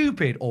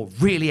stupid or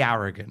really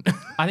arrogant.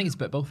 I think it's a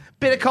bit both.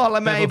 Bit of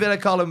column A, bit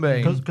of column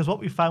B. Because what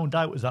we found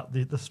out is that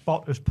the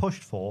spot was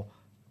pushed for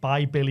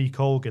by Billy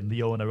Corgan,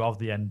 the owner of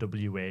the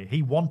NWA.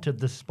 He wanted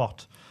the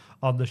spot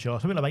on the show.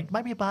 So we were like,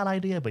 might be a bad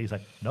idea, but he's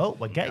like, no,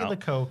 we're getting the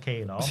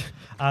cocaine off.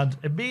 And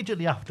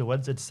immediately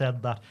afterwards, it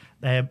said that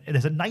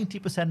there's a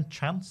 90%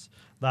 chance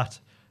that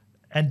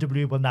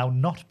NWA will now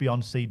not be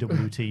on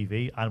CW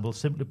TV and will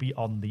simply be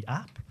on the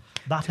app.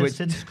 That has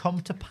since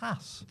come to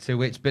pass. To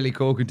which Billy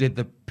Corgan did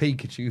the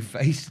Pikachu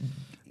face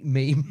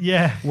meme.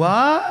 Yeah.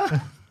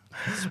 What?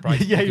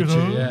 Yeah, you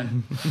know. Yeah.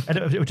 And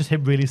it was just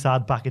him really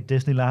sad back at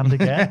Disneyland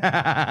again.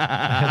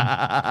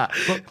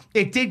 But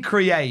it did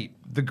create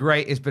the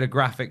greatest bit of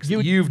graphics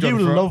you've done.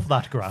 You love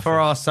that graphic for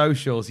our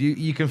socials.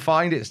 You can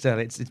find it still.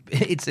 It's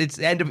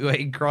NWA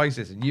in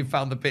crisis, and you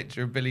found the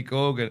picture of Billy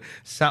Corgan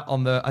sat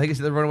on I think it's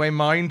the Runaway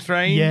Mine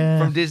Train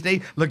from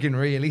Disney, looking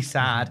really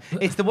sad.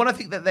 It's the one I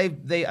think that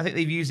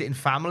they've used it in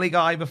Family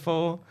Guy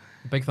before.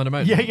 Big Thunder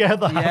Mountain. Yeah.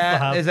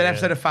 There's an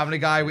episode of Family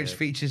Guy which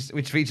features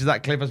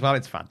that clip as well.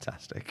 It's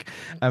fantastic.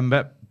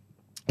 But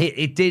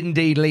it did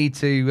indeed lead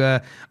to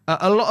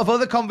a lot of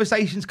other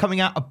conversations coming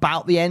out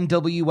about the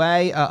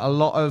NWA. A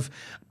lot of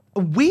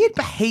weird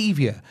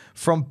behaviour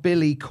from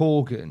Billy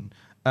Corgan,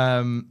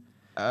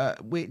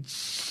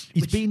 which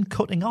he's been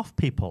cutting off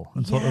people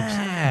and sort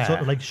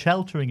of like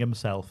sheltering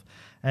himself.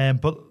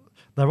 But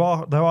there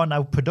are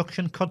now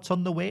production cuts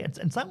on the way.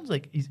 It sounds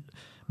like he's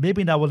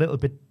maybe now a little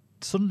bit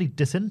suddenly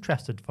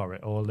disinterested for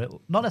it, or a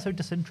little, not necessarily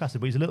disinterested,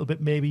 but he's a little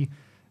bit maybe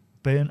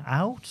burnt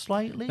out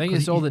slightly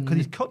because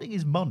he's cutting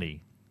his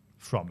money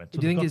from it. So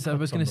do you think it's? I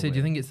was going to say, do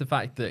you think it's the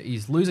fact that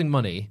he's losing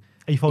money?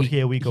 He thought,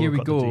 here we go,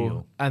 the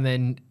deal. And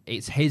then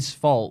it's his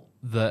fault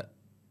that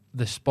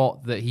the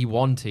spot that he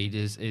wanted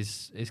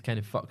is kind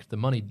of fucked the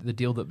money, the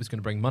deal that was going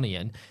to bring money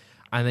in,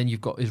 and then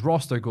you've got his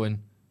roster going,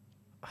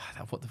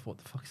 what the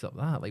fuck is up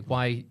with that? Like,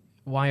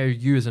 why are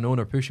you as an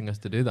owner pushing us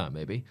to do that,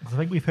 maybe? I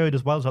think we've heard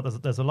as well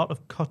that there's a lot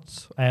of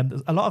cuts.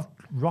 There's a lot of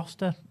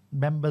roster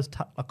members'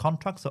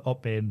 contracts are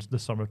up in the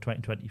summer of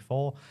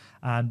 2024,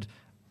 and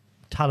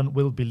talent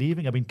will be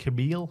leaving. I mean,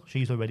 Camille,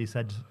 she's already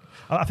said...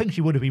 I think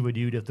she would have been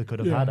renewed if they could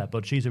have had her,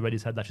 but she's already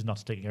said that she's not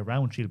sticking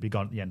around. She'll be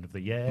gone at the end of the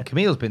year. And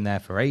Camille's been there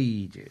for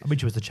ages. I mean,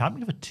 she was the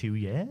champion for 2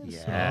 years.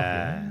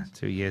 Yeah,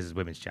 2 years as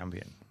women's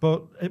champion.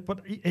 But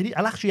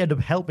I'll actually end up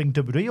helping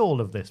WWE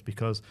all of this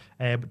because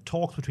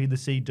talks between the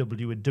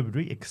CW and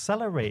WWE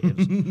accelerated.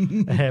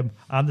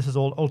 And this has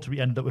all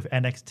ultimately ended up with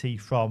NXT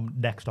from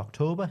next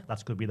October.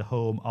 That's going to be the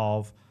home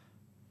of...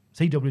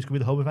 CW is going to be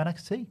the home of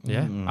NXT.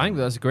 Yeah, I think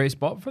that's a great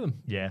spot for them.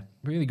 Yeah.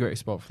 Really great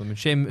spot for them. And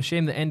shame that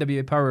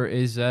NWA Power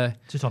is...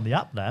 just on the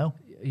app now.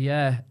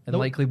 Yeah, and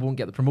likely won't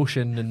get the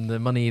promotion and the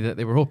money that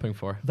they were hoping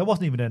for. There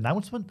wasn't even an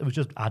announcement. It was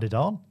just added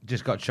on.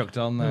 Just got chucked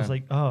on there. It was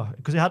like,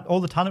 because they had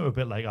all the talent were a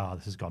bit like,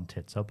 this has gone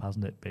tits up,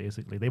 hasn't it,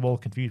 basically. They were all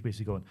confused,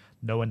 basically going,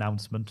 no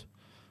announcement.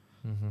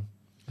 Mm-hmm.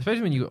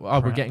 Especially when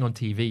we're getting on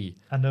TV.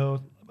 I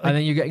know. And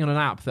then you're getting on an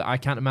app that I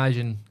can't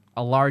imagine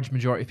a large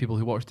majority of people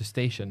who watch the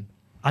station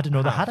I didn't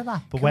know they had an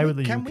app, but where in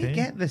the UK? Can we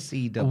get the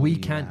CW? We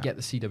can't app? get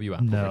the CW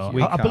app. No. over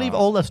here. I believe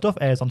all their stuff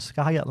airs on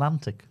Sky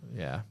Atlantic.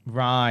 Yeah.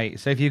 Right.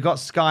 So if you've got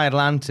Sky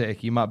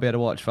Atlantic, you might be able to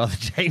watch Father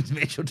James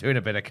Mitchell doing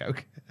a bit of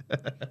coke.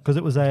 Because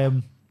it was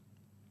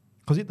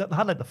because they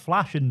had like the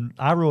Flash and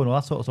Arrow and all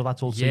that sort of stuff.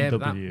 That's all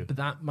CW. But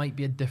that might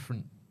be a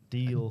different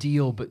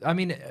deal. But I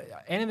mean,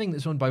 anything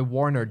that's owned by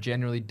Warner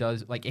generally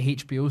does, like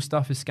HBO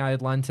stuff is Sky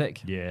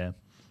Atlantic. Yeah.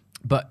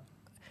 But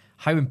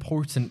how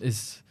important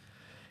is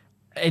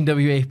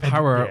NWA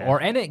Power or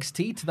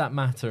NXT to that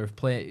matter of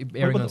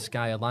airing on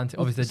Sky Atlantic?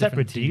 Obviously, a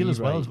separate different deal TV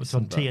as well. rights, It's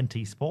on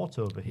TNT Sports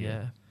over here.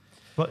 Yeah.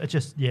 But it's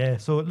just,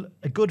 so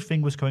a good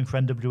thing was coming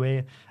for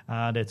NWA,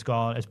 and it's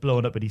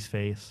blown up in his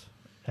face.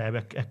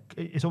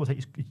 It's almost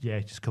like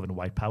he's just covered in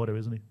white powder,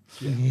 isn't he?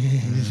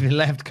 He's been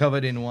left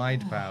covered in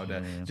white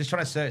powder. Just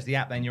trying to search the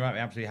app, then you're right, we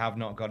absolutely have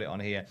not got it on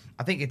here.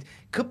 I think it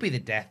could be the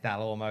death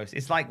knell almost.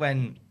 It's like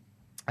when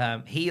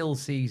Heel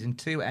Season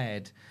 2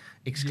 aired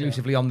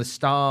exclusively on the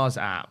Stars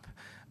app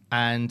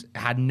and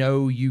had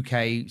no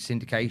UK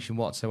syndication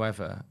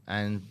whatsoever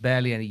and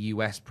barely any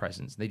US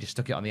presence. They just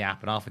stuck it on the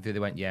app, and halfway through they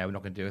went, we're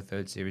not going to do a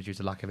third series due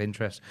to lack of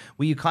interest.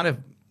 Well,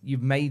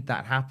 you've made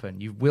that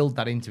happen. You've willed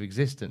that into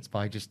existence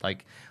by just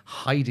like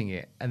hiding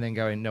it and then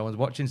going, no one's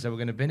watching, so we're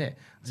going to bin it.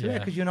 So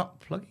because you're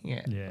not plugging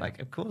it. Yeah.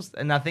 Like, of course.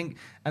 And I think,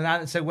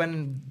 so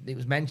when it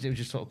was mentioned, it was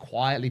just sort of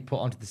quietly put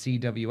onto the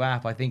CW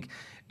app. I think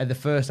at the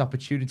first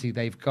opportunity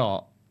they've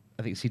got,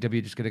 I think CW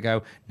are just going to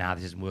go,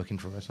 this isn't working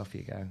for us, off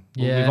you go.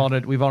 Yeah.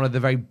 We've honoured the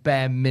very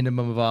bare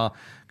minimum of our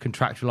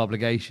contractual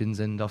obligations,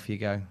 and off you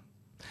go.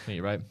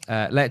 You're right.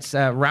 Let's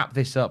wrap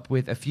this up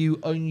with a few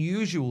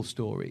unusual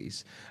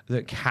stories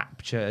that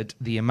captured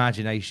the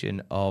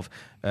imagination of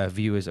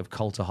viewers of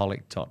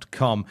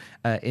Cultaholic.com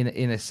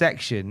in a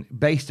section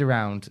based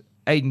around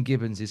Aidan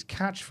Gibbons'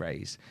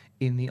 catchphrase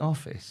in the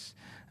office.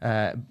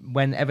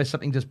 Whenever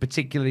something does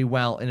particularly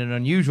well in an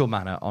unusual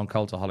manner on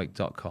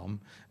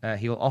Cultaholic.com,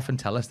 he will often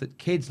tell us that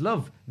kids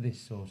love this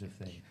sort of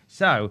thing.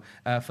 So,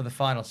 for the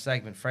final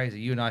segment, Fraser,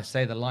 you and I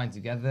say the line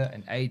together,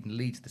 and Aidan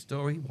leads the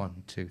story.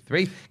 1, 2,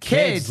 3.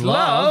 Kids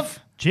love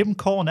Jim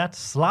Cornette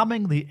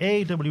slamming the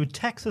AEW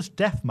Texas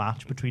Death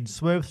Match between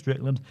Swerve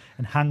Strickland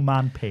and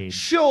Hangman Page.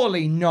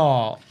 Surely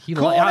not. I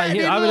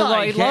would have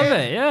thought he'd love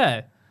it,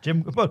 yeah.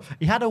 But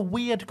he had a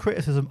weird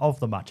criticism of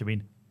the match. I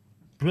mean,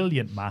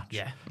 brilliant match.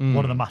 Yeah.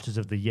 One of the matches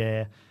of the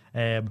year.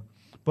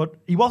 But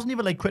he wasn't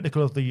even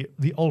critical of the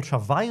ultra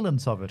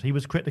violence of it. He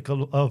was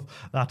critical of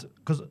that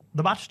because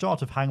the match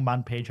starts with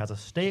Hangman Page has a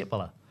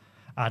stapler,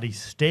 and he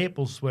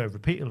staples Swerve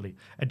repeatedly.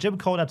 And Jim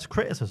Cornette's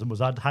criticism was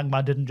that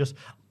Hangman didn't just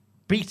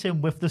beat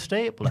him with the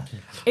stapler.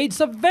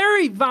 It's a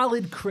very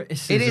valid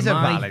criticism. It is a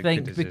valid I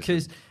think,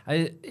 criticism.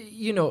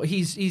 because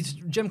he's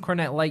Jim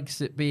Cornette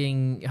likes it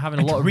having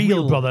a It's lot of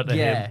real brother to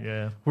him.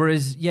 Yeah.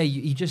 Whereas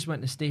he just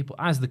went to staple,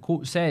 as the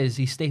quote says,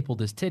 he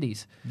stapled his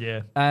titties.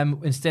 Yeah.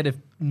 Instead of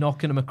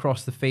knocking him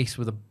across the face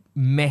with a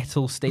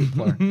metal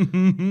stapler.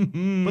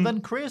 But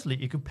then crazily,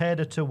 you compared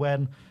it to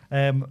when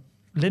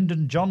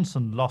Lyndon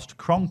Johnson lost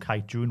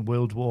Cronkite during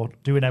World War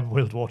II,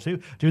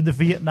 during the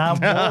Vietnam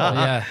War.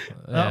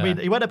 I mean,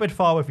 he went a bit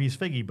far with his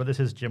figgy, but this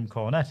is Jim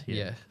Cornette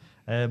here.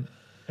 Yeah.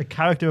 A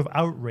character of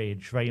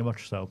outrage, very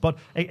much so. But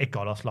it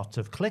got us lots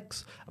of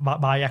clicks.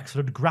 My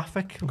excellent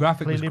graphic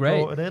was great.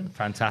 brought it in.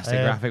 Fantastic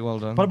graphic, well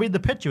done. But I mean, the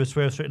picture was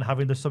Swerve Strickland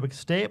having the something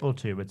stapled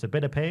to him. It's a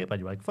bit of paper,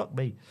 and you're like, fuck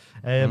me.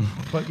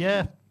 But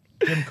yeah,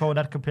 Jim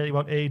Cornette complaining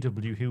about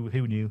AEW.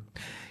 Who knew?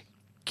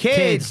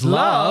 Kids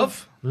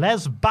love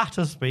Les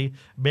Battersby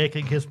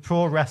making his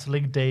pro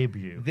wrestling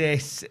debut.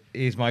 This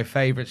is my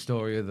favourite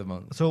story of the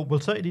month. So we'll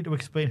certainly need to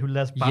explain who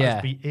Les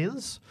Battersby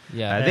is.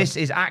 Yeah. This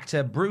is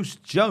actor Bruce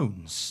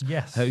Jones,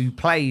 yes, who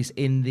plays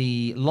in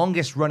the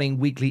longest-running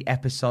weekly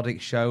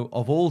episodic show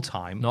of all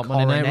time, Not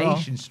Monday Night Raw.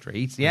 Coronation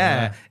Street.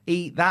 Yeah,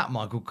 eat that,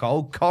 Michael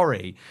Cole.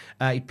 Corey.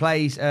 He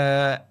plays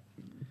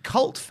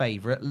cult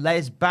favourite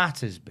Les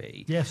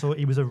Battersby. Yeah, so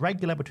he was a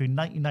regular between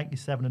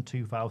 1997 and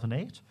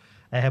 2008.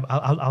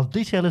 I'll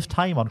detail his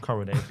time on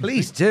Coronation.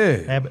 Please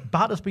do.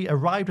 Battersby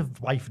arrived with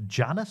his wife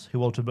Janice,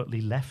 who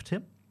ultimately left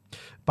him.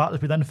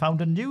 Battersby then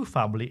found a new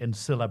family in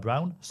Cilla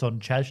Brown,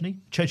 son Chesney,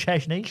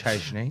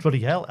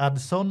 bloody hell, and a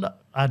son,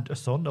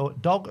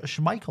 dog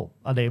Schmeichel,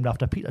 are named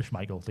after Peter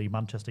Schmeichel, the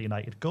Manchester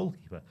United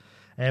goalkeeper.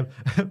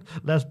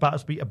 Les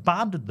Battersby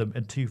abandoned them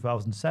in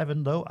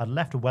 2007, though, and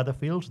left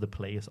Weatherfield, the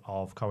place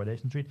of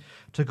Coronation Street,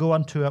 to go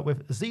on tour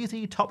with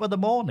ZZ Top of the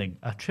Morning,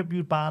 a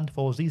tribute band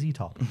for ZZ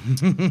Top.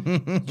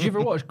 Did you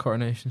ever watch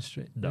Coronation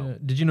Street? No.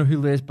 Did you know who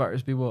Les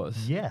Battersby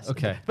was? Yes.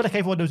 Okay. But like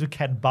everyone knows who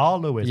Ken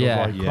Barlow is or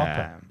Roy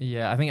Cropper.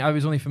 Yeah, I think I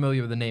was only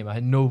familiar with the name. I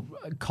had no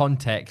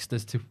context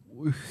as to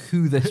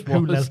who this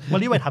was.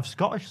 Well, you might have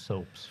Scottish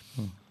soaps.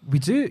 We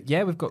do.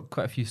 Yeah, we've got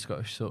quite a few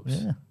Scottish soaps.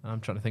 Yeah.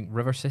 I'm trying to think.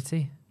 River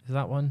City, is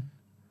that one?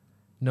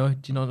 No, do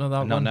you not know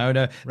that one?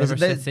 No. River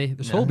City.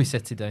 There's Holby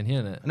City down here,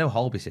 isn't it? No,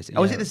 Holby City.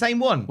 Oh, is it the same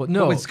one? Well,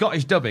 no. But with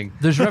Scottish dubbing.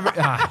 There's River...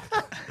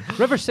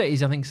 River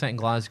City's, I think, set in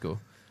Glasgow.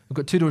 We've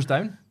got Two Doors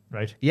Down.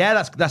 Right.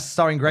 Yeah, that's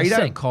starring Grado. A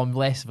sitcom,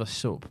 less of a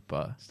soap,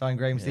 but... Starring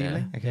Graham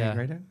Steely. Okay, yeah.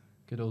 Grado.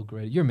 Good old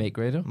Grado. Your mate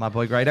Grado. My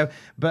boy Grado.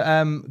 But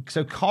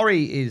so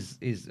Corey is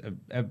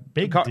a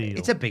Big deal.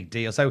 It's a big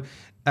deal. So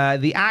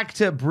the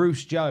actor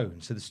Bruce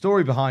Jones. So the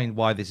story behind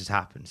why this has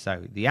happened.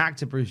 So the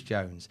actor Bruce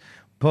Jones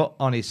put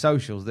on his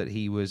socials that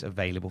he was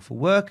available for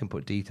work and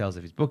put details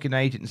of his booking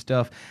agent and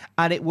stuff.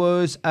 And it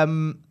was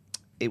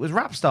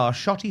rap star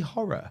Shotty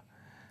Horror,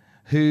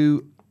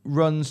 who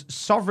runs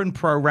Sovereign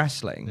Pro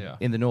Wrestling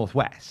in the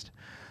Northwest,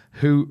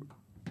 who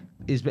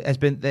has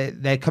been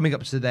they're coming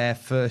up to their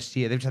first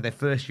year. They've just had their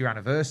first year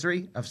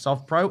anniversary of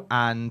Sov Pro,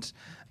 and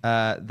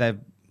they're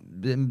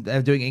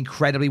doing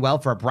incredibly well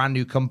for a brand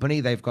new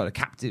company. They've got a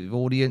captive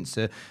audience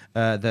that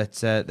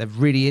they're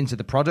really into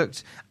the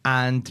product,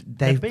 and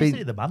they're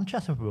basically the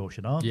Manchester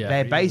promotion, aren't they? Yeah,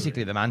 they're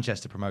basically the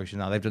Manchester promotion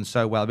now. They've done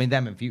so well. I mean,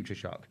 them and Future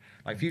Shock.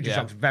 Like Future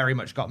Shock's very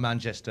much got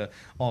Manchester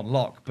on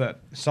lock,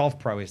 but Sov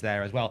Pro is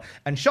there as well.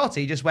 And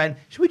Shotty just went,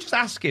 should we just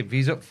ask him if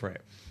he's up for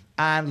it?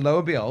 And lo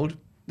and behold,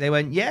 they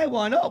went, yeah,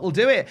 why not? We'll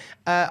do it.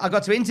 I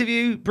got to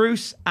interview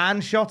Bruce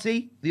and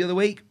Shotty the other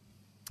week.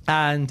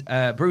 And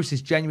Bruce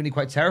is genuinely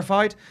quite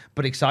terrified,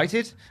 but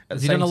excited at the same time.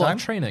 Has he done a lot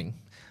of training?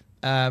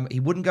 He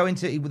wouldn't go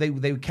into.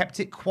 They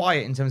kept it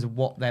quiet in terms of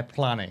what they're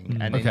planning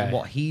and in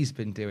what he's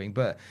been doing.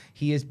 But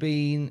he has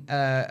been.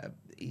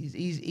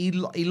 He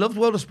loved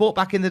World of Sport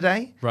back in the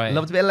day. Right.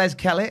 Loved a bit of Les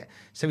Kellett,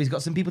 so he's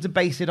got some people to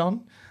base it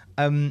on.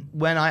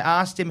 When I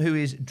asked him who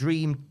his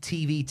dream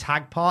TV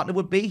tag partner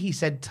would be, he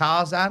said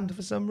Tarzan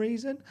for some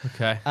reason.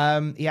 Okay.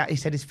 He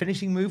said his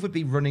finishing move would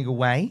be running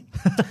away.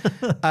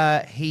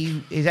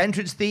 His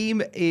entrance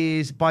theme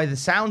is, by the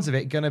sounds of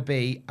it, going to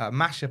be a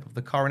mashup of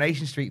the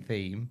Coronation Street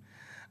theme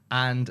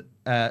and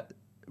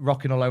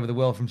Rocking All Over the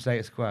World from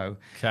Status Quo.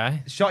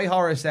 Okay. Shotty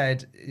Horror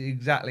said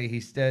exactly.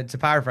 To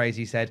paraphrase,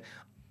 he said,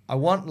 "I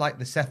want like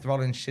the Seth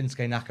Rollins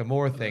Shinsuke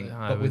Nakamura thing,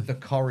 but with the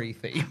Corey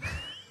theme."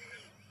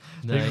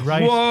 Nice.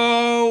 Right.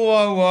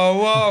 Whoa.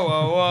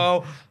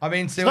 I'm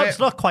into it. It's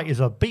not quite as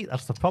upbeat.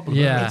 That's the problem.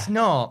 Yeah. It's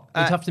not.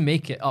 You'd have to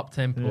make it up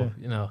tempo,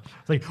 you know.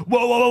 It's like,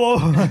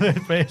 whoa.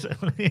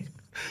 Basically.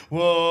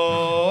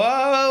 Whoa.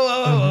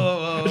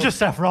 It's just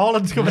Seth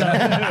Rollins coming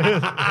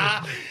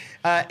out.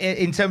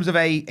 In terms of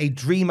a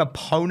dream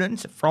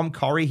opponent from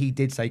Corey, he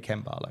did say Ken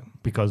Barlow.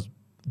 Because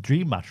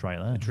dream match right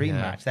there. Dream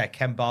match there.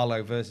 Ken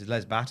Barlow versus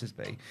Les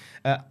Battersby.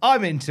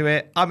 I'm into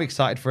it. I'm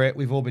excited for it.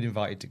 We've all been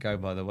invited to go,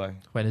 by the way.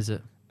 When is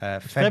it?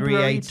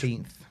 February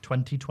 18th.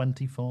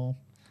 2024.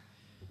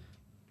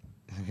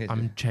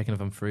 I'm checking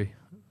if I'm free.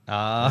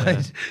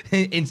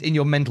 In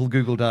your mental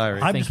Google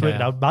diary. I'm just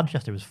working out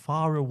Manchester is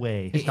far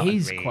away. It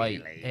is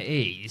quite.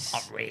 It is.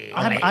 Not really.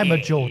 I'm a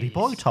Geordie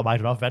boy, Tom. I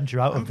don't venture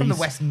out I'm of from these. the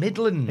West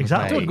Midlands.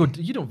 Exactly.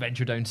 You don't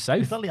venture down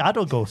south. Exactly. I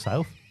don't go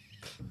south.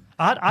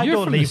 I You're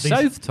don't from leave the these.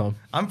 south, Tom.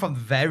 I'm from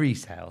very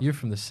south. You're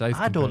from the south.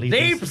 I don't leave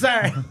Deep these.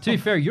 south. To be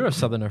fair, you're a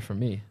southerner from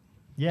me.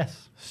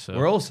 Yes. So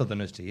We're all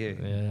southerners to you.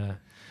 yeah.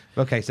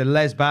 Okay, so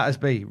Les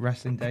Battersby,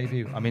 wrestling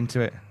debut. I'm into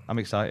it. I'm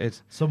excited.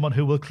 Someone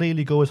who will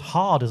clearly go as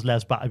hard as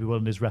Les Batterby will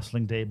in his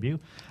wrestling debut.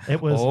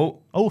 It was.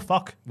 Oh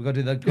fuck. We got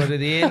to do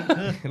the in.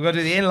 We got to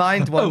do the in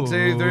line. 1,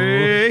 2,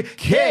 3.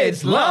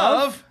 Kids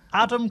love.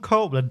 Adam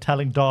Copeland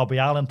telling Darby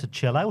Allin to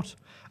chill out,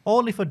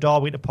 only for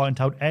Darby to point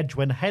out Edge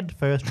went head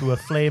first through a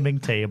flaming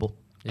table.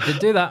 He did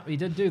do that. He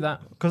did do that.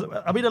 Because,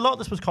 I mean, a lot of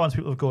this was comments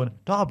people were going,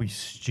 Darby's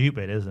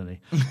stupid, isn't he?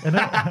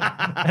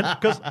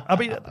 Because, I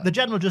mean, the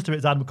general gist of it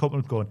is Adam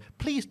Copeland going,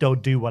 please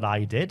don't do what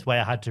I did,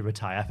 where I had to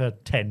retire for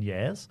 10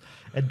 years.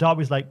 And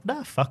Darby's like,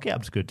 nah, fuck it,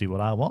 I'm just going to do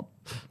what I want.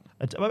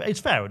 It's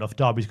fair enough,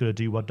 Darby's going to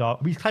do what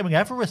Darby... He's climbing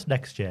Everest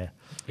next year.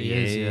 He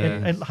is,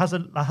 yeah. And has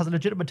a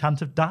legitimate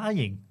chance of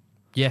dying.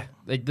 Yeah,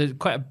 there's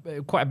quite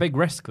a big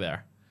risk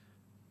there.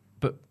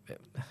 But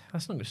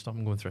that's not going to stop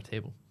him going through a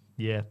table.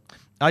 Yeah.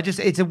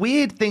 It's a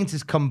weird thing to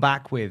come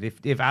back with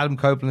if Adam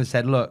Copeland had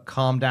said, look,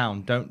 calm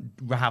down, don't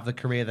have the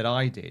career that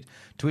I did.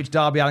 To which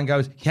Darby Allin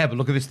goes, yeah, but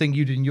look at this thing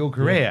you did in your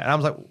career. And I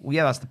was like, well,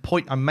 yeah, that's the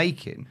point I'm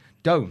making.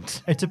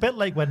 Don't. It's a bit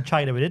like when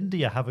China and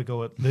India have a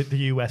go at the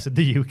US and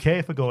the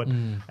UK for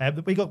going,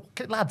 we go,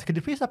 lads, can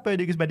you please stop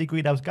burning as many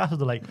greenhouse gases?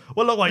 They're like,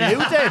 well, look what you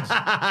did.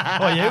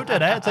 What you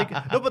did, eh? It's like,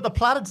 no, but the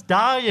planet's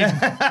dying.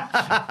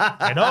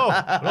 I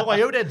know. Look what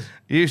you did.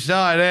 You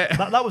started it.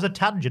 That was a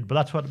tangent, but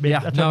that's what made,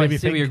 Yeah, that's no, what I made me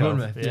see think where you're of.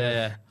 going with.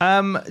 Yeah.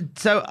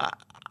 So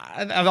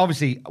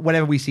obviously,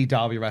 whenever we see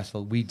Darby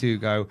wrestle, we do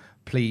go,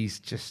 please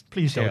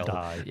don't chill.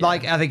 die. Yeah.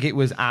 Like, I think it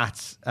was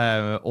at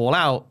All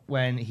Out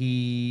when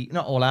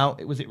not All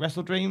Out, was it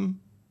Wrestle Dream?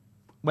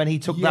 When he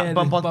took that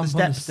bump onto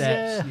the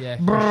steps? Yeah.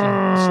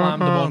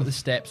 Slammed him onto the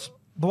steps.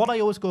 But what I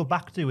always go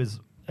back to is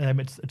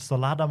it's the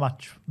ladder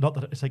match. Not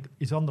that it's like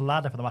he's on the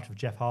ladder for the match with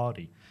Jeff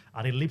Hardy,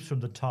 and he leaps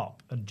from the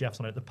top, and Jeff's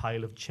on the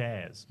pile of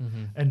chairs.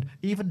 Mm-hmm. And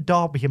even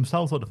Darby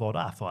himself would have thought,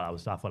 I thought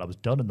I was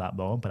done in that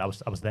moment, but I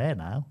was there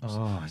now,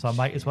 so I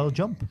might as well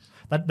jump.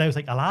 There was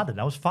like a ladder,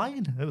 and I was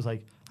fine. It was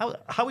like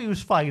how he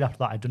was fine after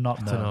that, I do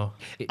not know.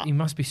 He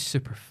must be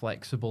super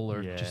flexible,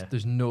 or just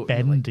there's no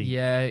bendy.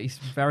 He's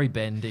very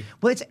bendy.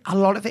 Well, a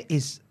lot of it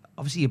is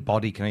obviously your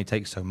body can only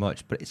take so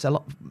much, but there's a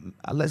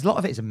lot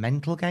of it is a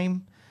mental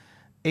game.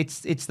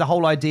 It's the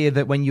whole idea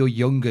that when you're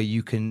younger,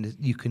 you can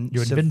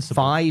You're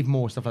survive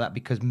more stuff like that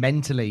because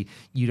mentally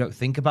you don't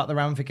think about the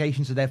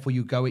ramifications, so therefore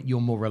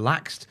you're more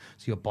relaxed,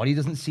 so your body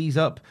doesn't seize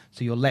up,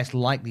 so you're less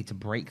likely to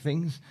break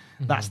things.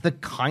 That's the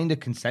kind of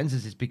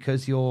consensus. It's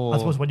because you're. I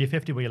suppose when you're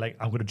 50, where you're like,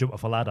 I'm going to jump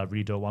off a ladder, I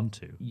really don't want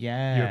to.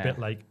 Yeah, you're a bit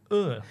like,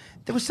 ugh.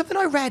 There was something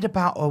I read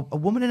about a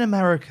woman in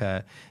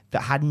America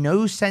that had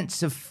no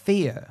sense of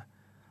fear.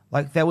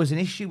 Like there was an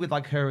issue with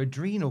like her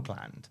adrenal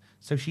gland,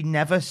 so she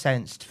never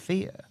sensed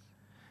fear.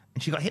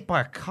 And she got hit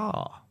by a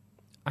car,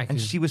 and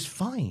she was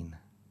fine.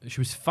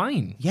 She was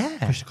fine? Yeah.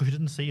 Because she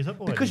didn't seize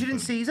up? Because she didn't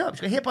seize up.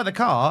 She got hit by the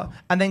car,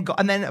 and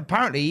then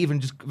apparently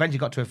even just eventually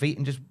got to her feet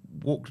and just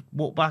walked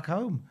back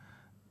home.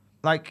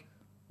 Like,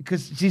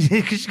 because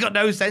she got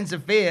no sense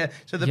of fear.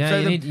 So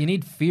you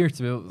need fear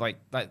to be able, like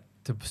that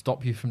to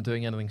stop you from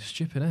doing anything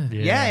stupid, eh?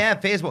 Yeah,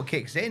 fear's what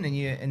kicks in,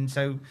 and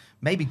so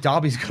maybe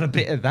Darby's got a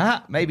bit of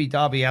that. Maybe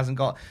Darby's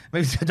got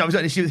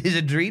an issue with his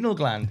adrenal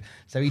gland,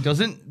 so he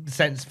doesn't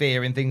sense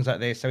fear in things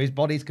like this. So his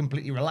body's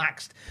completely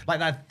relaxed,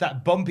 like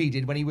that bump he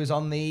did when he was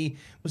on the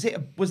was it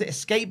a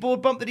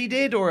skateboard bump that he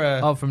did or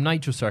a from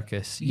Nitro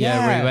Circus?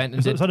 Yeah. Where he went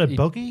and was that a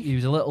buggy? He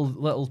was a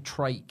little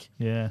trike.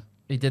 Yeah,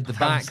 he did the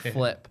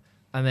backflip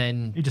and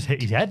then he just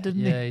hit his head,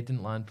 didn't he? Yeah, he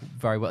didn't land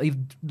very well. He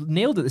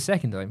nailed it the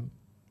second time.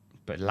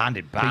 But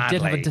landed badly. But he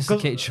did have a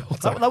dislocated shoulder.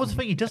 That was the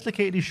thing. He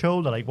dislocated his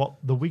shoulder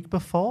the week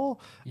before,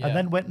 Yeah. and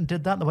then went and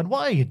did that. And they went,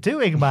 "What are you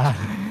doing, man?"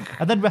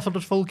 And then wrestled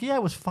at full gear.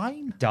 It was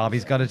fine.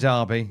 Darby's got a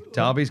Darby.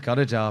 Darby's got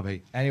a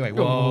Darby. Anyway,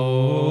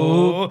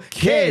 whoa,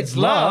 kids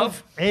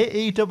love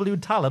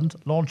AEW talent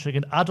launching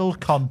an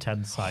adult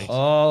content site.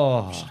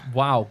 Oh,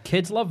 wow,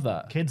 kids love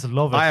that. Kids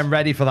love it. I am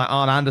ready for that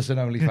Arn Anderson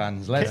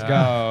OnlyFans. Let's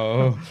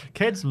go.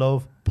 Kids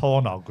love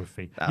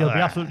pornography. You'll be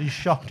absolutely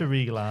shocked to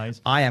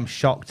realise. I am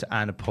shocked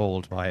and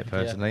appalled by it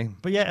personally.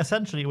 But yeah,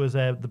 essentially it was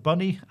the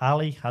bunny,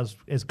 Ali,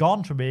 is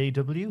gone from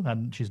AEW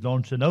and she's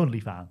launched an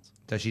OnlyFans.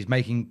 So she's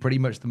making pretty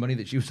much the money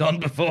that she was on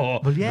before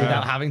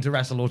without having to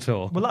wrestle or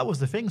tour. Well, that was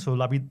the thing. So,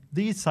 I mean,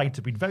 these sites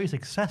have been very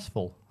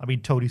successful. I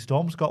mean, Tony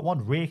Storm's got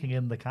one, raking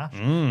in the cash. I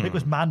think it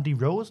was Mandy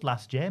Rose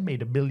last year,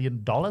 made $1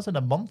 million in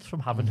a month from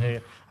having her,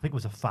 I think it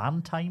was a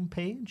fan time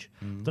page.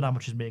 Don't know how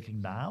much she's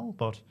making now,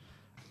 but...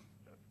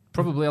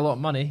 Probably a lot of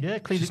money. Yeah,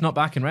 clearly. She's not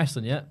back in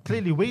wrestling yet.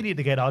 Clearly, we need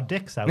to get our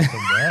dicks out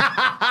somewhere,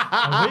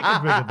 and we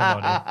can bring in the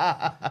money.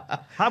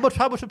 How much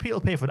would people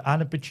pay for an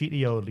Anna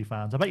Pacitti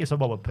OnlyFans? I bet you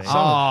someone would pay.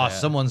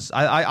 Someone's.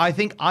 I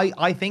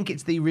think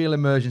it's the real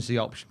emergency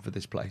option for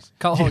this place.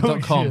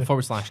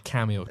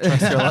 Cultholic.com/cameo.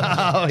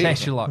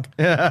 Test your luck.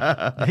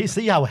 You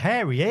see how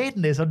hairy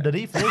Aiden is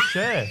underneath this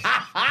shirt.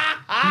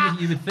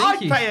 You would think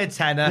I'd pay a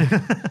tenner.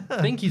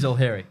 think he's all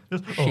hairy,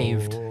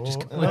 shaved.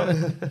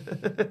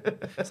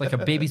 It's like a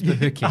baby's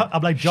bahookie.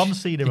 I'm like John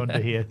Cena under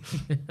here.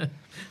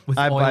 With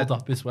oiled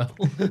up as well.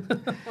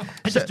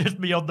 It's just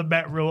me on the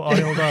Metro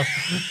oiled up.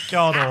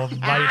 God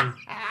almighty.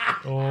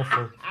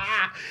 Awful.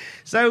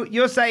 So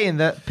you're saying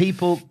that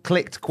people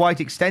clicked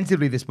quite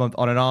extensively this month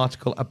on an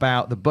article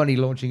about the bunny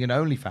launching an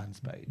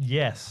OnlyFans page?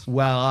 Yes.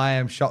 Well, I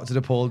am shocked and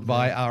appalled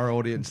by our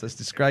audience. That's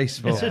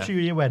disgraceful. It's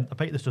literally you went, I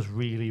bet this does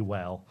really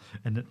well.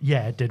 And it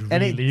did really well.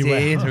 And it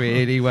did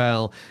really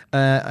well.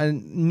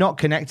 And not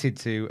connected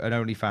to an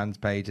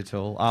OnlyFans page at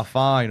all. Our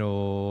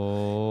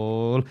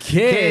final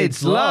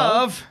kids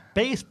love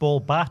baseball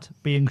bat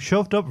being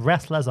shoved up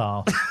wrestler's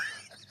arse.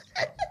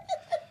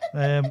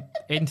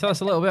 Aiden, tell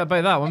us a little bit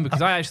about that one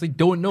because I actually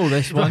don't know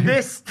this one.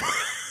 This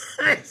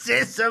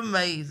is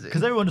amazing.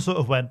 Because everyone just sort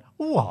of went,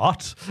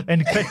 what?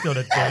 And clicked on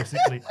it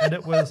basically. And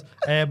it was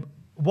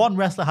one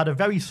wrestler had a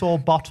very sore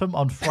bottom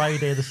on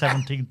Friday the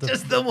 17th of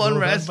Just the one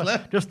November.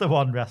 wrestler. Just the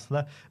one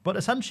wrestler. But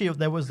essentially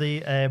there was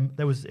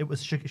it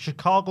was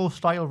Chicago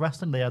style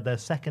wrestling. They had their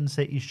Second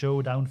City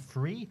Showdown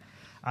 3.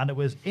 And it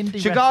was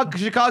indie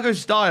Chicago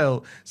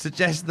style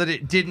suggests that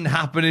it didn't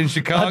happen in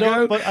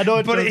Chicago. I know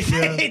it's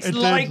it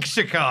like did.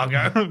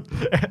 Chicago.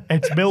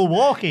 It's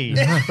Milwaukee.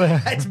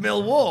 It's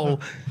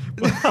Millwall.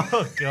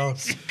 Oh, God.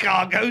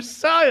 Chicago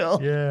style.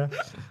 Yeah.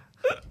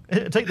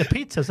 It's like the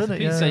pizzas, isn't it?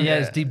 Pizza,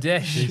 it's deep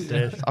dish.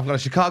 I've got a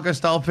Chicago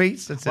style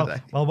pizza today.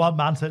 Well, one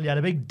man said he had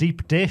a big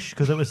deep dish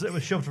because it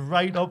was shoved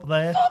right up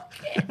there.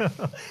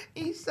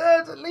 He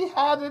certainly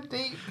had a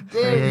deep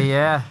dish.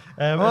 Yeah.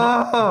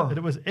 And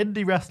it was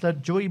indie wrestler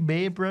Joey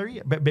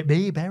Mayberry.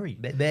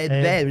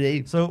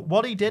 So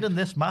what he did in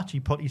this match,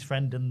 he put his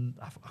friend in,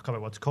 I can't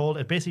remember what it's called.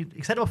 It basically,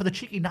 he set him up for the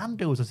cheeky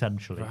Nando's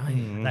essentially.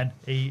 Right. Then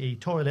he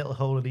tore a little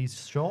hole in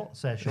his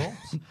shorts.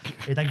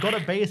 He then got a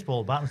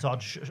baseball bat and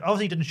started.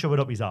 Obviously, he didn't shove it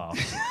up his arse.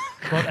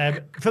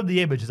 But from the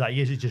image, is that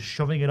he's just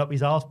shoving it up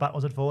his arse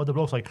backwards and forwards. The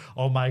bloke's like,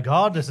 "Oh my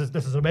God, this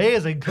is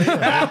amazing." Is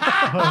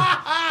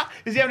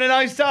he having a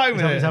nice time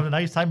with it? He's having a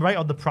nice time right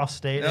on the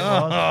prostate.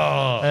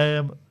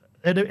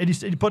 And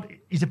he put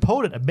his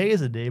opponent,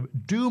 amazing name,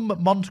 Doom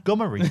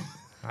Montgomery.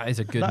 That is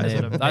a good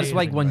name. That's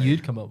like one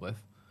you'd come up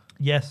with.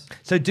 Yes.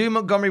 So Doom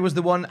Montgomery was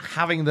the one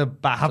having the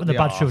bat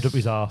shoved up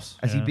his arse.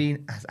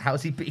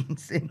 How's he been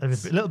since?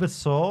 A little bit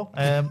sore.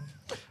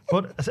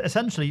 But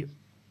essentially,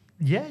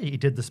 Yeah, he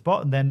did the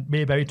spot, and then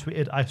Mayberry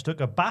tweeted, "I stuck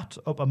a bat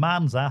up a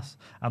man's ass,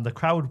 and the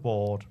crowd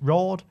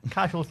roared,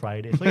 casual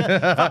Friday." So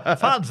yeah,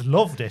 fans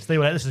loved it. They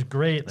were like, "This is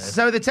great." This.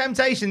 So the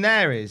temptation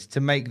there is to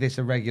make this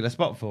a regular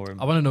spot for him.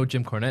 I want to know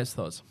Jim Cornette's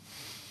thoughts.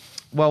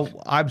 Well,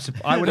 I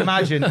would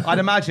imagine, I'd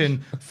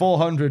imagine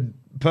 400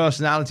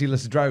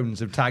 personality-less drones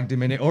have tagged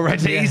him in it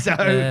already. Yeah. So,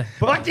 Yeah.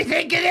 what do you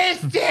think of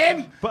this,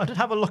 Jim? But I did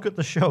have a look at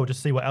the show to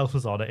see what else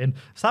was on it. And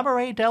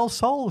Samurai Del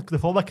Sol, the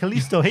former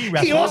Kalisto, he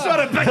wrestled. He also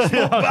had a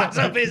baseball bat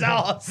up his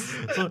arse.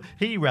 So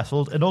he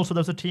wrestled, and also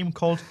there's a team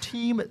called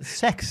Team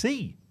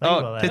Sexy.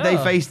 Oh, did they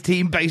face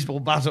Team Baseball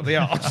Bat up the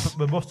arse?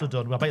 We must have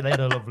done. I bet they had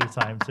a lovely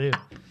time too.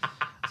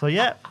 So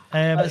yeah,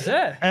 That's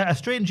it. a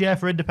strange year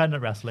for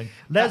independent wrestling.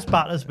 Les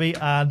Battersby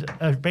and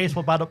a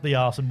baseball bat up the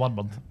arse in 1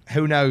 month.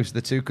 Who knows?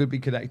 The two could be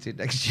connected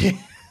next year.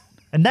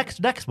 And next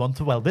month,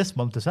 well, this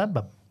month,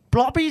 December,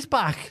 Blobby's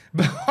back.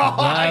 Oh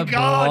my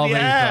God! Blobby's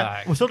Yeah.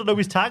 back. We still don't know who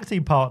his tag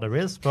team partner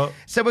is, but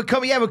So we're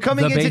coming. Yeah, we're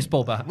coming The into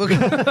baseball bat.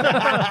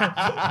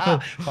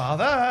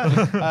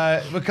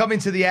 Father. We're coming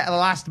to the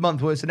last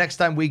month. So next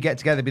time we get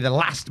together, will be the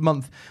last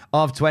month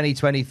of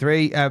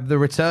 2023. The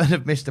return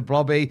of Mr.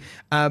 Blobby.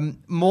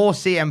 More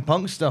CM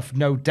Punk stuff,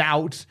 no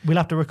doubt. we'll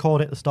have to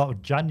record it at the start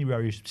of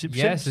January,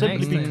 Yes, simply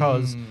next thing.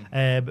 because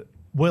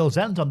World's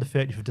End on the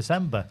 30th of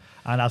December,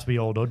 and as we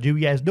all know,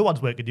 no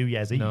one's working New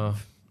Year's Eve. No.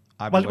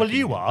 Well,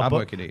 you are, I'm but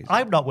working New Year's.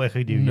 I'm not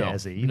working New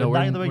Year's Eve. No,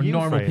 and neither we're are you,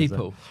 normal Fraser.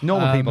 people.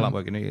 Normal people aren't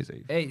working New Year's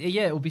Eve.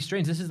 Yeah, it will be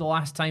strange. This is the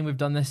last time we've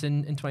done this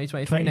in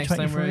 2023. Next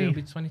time it'll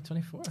be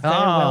 2024.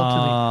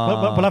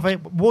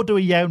 We'll do a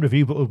year in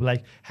review, but we'll be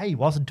like, hey,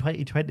 wasn't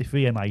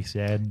 2023 a nice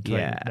year? And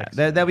Yeah, next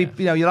there'll be,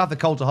 year. you'll have the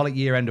Cultaholic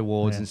year-end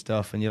awards Yeah. and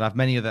stuff, and you'll have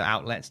many other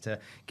outlets to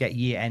get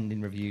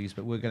year-ending reviews.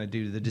 But we're going to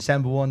do the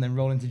December one, then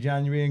roll into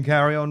January and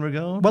carry on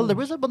regardless. Well,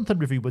 there is a month in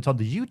review, but it's on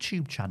the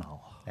YouTube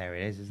channel. There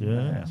it is, isn't Yeah.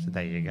 there? So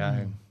there you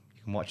go.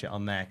 You can watch it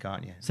on there,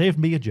 can't you? Save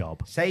me a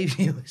job. Save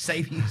you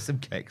some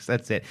kicks.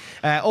 That's it.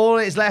 All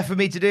it's left for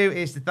me to do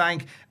is to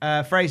thank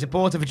Fraser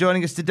Porter for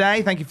joining us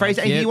today. Thank you,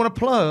 Fraser. Anything you want to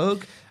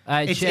plug?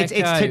 It's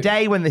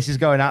today when this is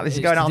going out. This is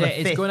going out on the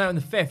 5th. It's going out on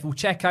the 5th. We'll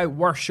check out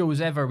Worst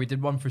Shows Ever. We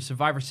did one for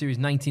Survivor Series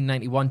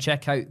 1991.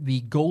 Check out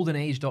the Golden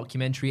Age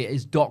documentary. It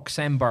is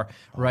Docember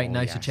right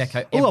now, so check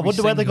out Oh, I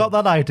wonder where they got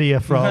that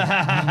idea from.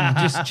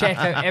 Just check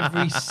out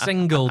every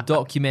single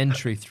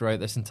documentary throughout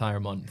this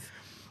entire month.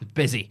 It's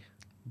busy.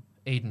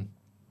 Aiden,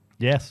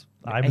 Yes,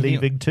 I'm And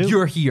leaving too.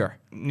 you're here.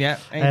 Yeah.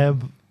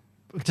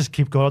 Just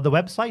keep going on the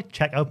website.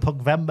 Check out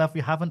Punkvember if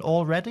you haven't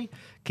already.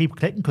 Keep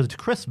clicking because it's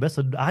Christmas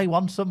and I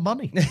want some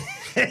money.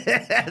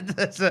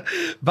 That's a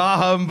bar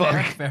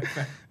humbug. Fair.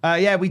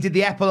 Yeah, we did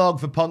the epilogue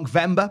for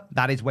Punkvember.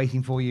 That is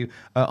waiting for you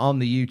on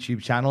the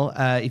YouTube channel.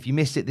 If you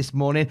missed it this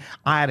morning,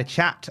 I had a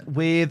chat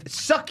with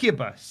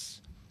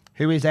Succubus,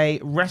 who is a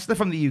wrestler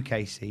from the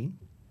UK scene,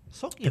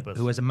 Succubus.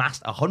 who has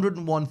amassed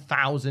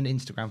 101,000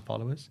 Instagram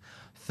followers,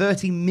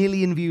 30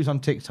 million views on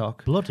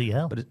TikTok, Bloody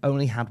hell. but has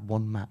only had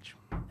one match.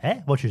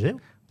 What you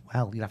do?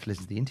 Well, you'll have to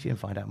listen to the interview and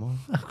find out more.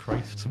 Oh,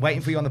 Christ. It's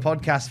waiting for you on the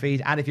podcast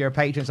feed. And if you're a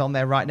patron, it's on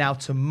there right now.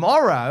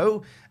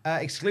 Tomorrow,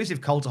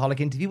 exclusive Cultaholic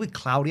interview with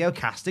Claudio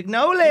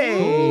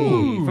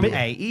Castagnoli from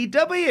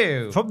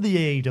AEW. From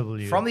the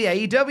AEW. From the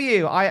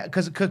AEW.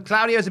 Because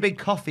Claudio's a big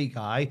coffee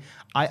guy,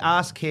 I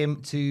asked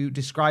him to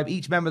describe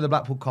each member of the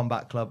Blackpool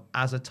Combat Club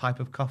as a type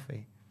of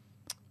coffee.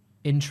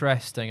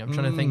 Interesting. I'm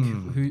trying to think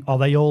who. Are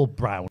they all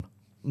brown?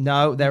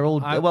 No, they're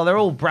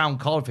all brown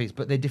coffees,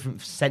 but they're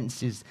different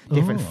senses,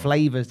 different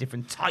flavors,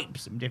 different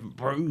types, and different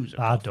brews.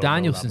 I don't know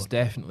Danielson's that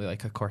one. definitely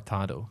like a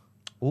cortado.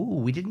 Ooh,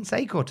 we didn't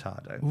say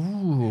cortado.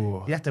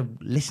 Ooh. You have to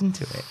listen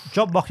to it.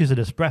 John Moxley's an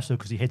espresso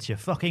because he hits you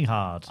fucking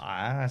hard.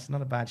 That's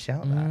not a bad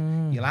shout,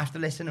 that. You'll have to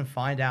listen and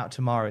find out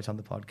tomorrow. It's on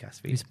the podcast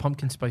feed. He's a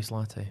pumpkin spice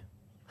latte.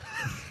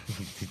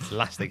 It's the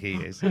last thing he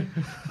is.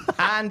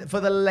 And for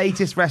the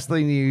latest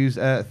wrestling news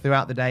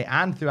throughout the day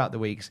and throughout the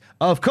weeks,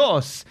 of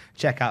course,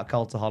 check out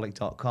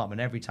cultaholic.com.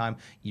 And every time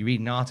you read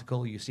an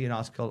article, you see an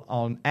article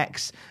on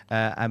X,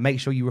 and make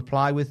sure you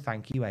reply with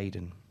 "Thank you,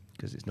 Aiden,"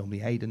 because it's normally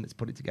Aiden that's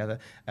put it together.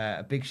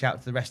 A big shout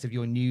to the rest of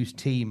your news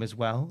team as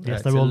well.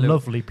 Yes, they're all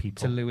lovely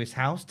people. To Lewis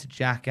House, to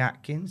Jack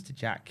Atkins, to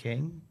Jack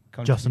King.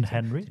 Justin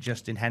Henry. To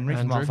Justin Henry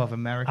from Andrew. Off of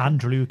America.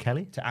 Andrew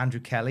Kelly. To Andrew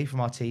Kelly from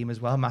our team as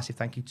well. Massive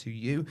thank you to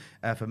you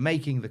for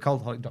making the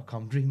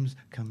cultaholic.com dreams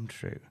come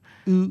true.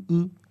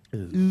 Go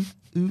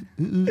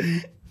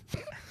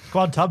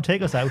on, Tom,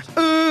 take us out.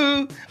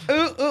 Ooh, ooh,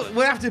 ooh.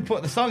 We'll have to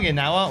put the song in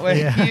now, aren't we?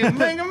 Yeah. You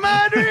make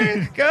my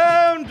dreams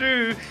come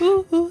true.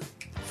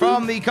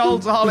 From the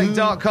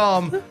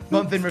cultaholic.com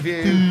month in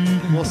review.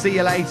 We'll see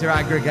you later,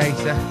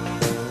 aggregator.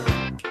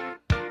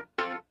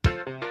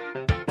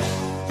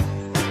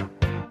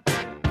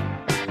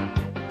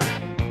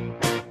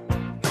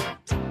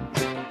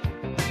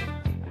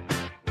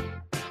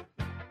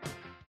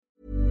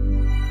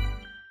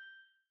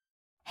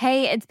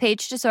 Hey, it's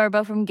Paige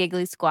DeSorbo from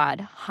Giggly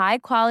Squad. High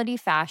quality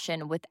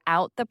fashion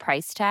without the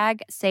price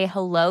tag. Say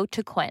hello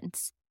to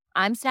Quince.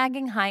 I'm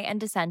snagging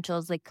high-end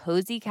essentials like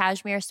cozy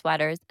cashmere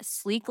sweaters,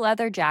 sleek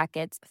leather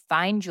jackets,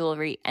 fine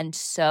jewelry, and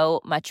so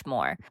much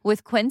more.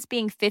 With Quince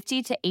being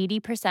 50 to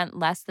 80%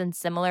 less than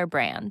similar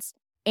brands.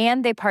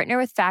 And they partner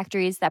with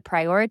factories that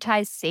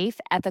prioritize safe,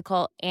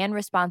 ethical, and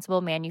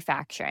responsible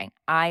manufacturing.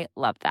 I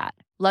love that.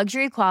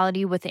 Luxury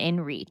quality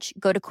within reach.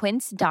 Go to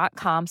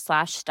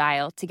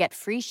quince.com/style to get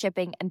free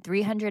shipping and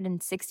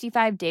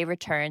 365-day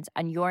returns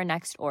on your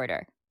next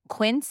order.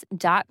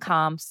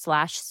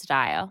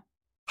 Quince.com/style.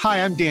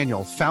 Hi, I'm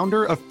Daniel,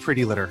 founder of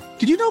Pretty Litter.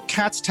 Did you know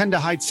cats tend to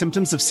hide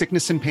symptoms of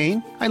sickness and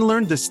pain? I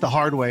learned this the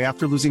hard way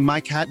after losing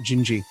my cat,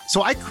 Gingy.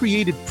 So I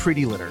created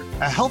Pretty Litter,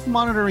 a health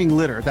monitoring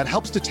litter that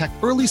helps detect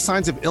early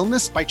signs of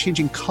illness by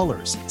changing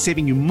colors,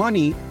 saving you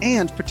money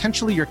and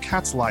potentially your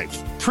cat's life.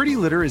 Pretty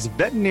Litter is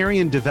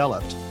veterinarian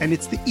developed, and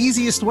it's the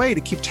easiest way to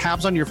keep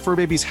tabs on your fur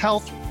baby's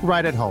health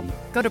right at home.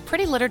 Go to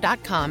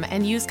prettylitter.com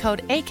and use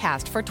code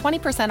ACAST for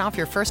 20% off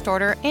your first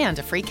order and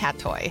a free cat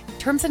toy.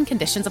 Terms and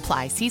conditions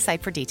apply. See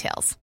site for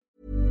details.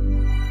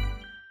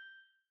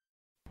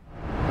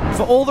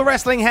 For all the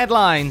wrestling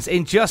headlines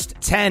in just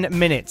 10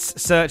 minutes,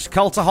 search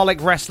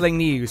Cultaholic Wrestling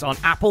News on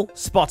Apple,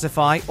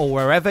 Spotify, or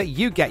wherever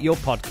you get your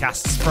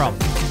podcasts from.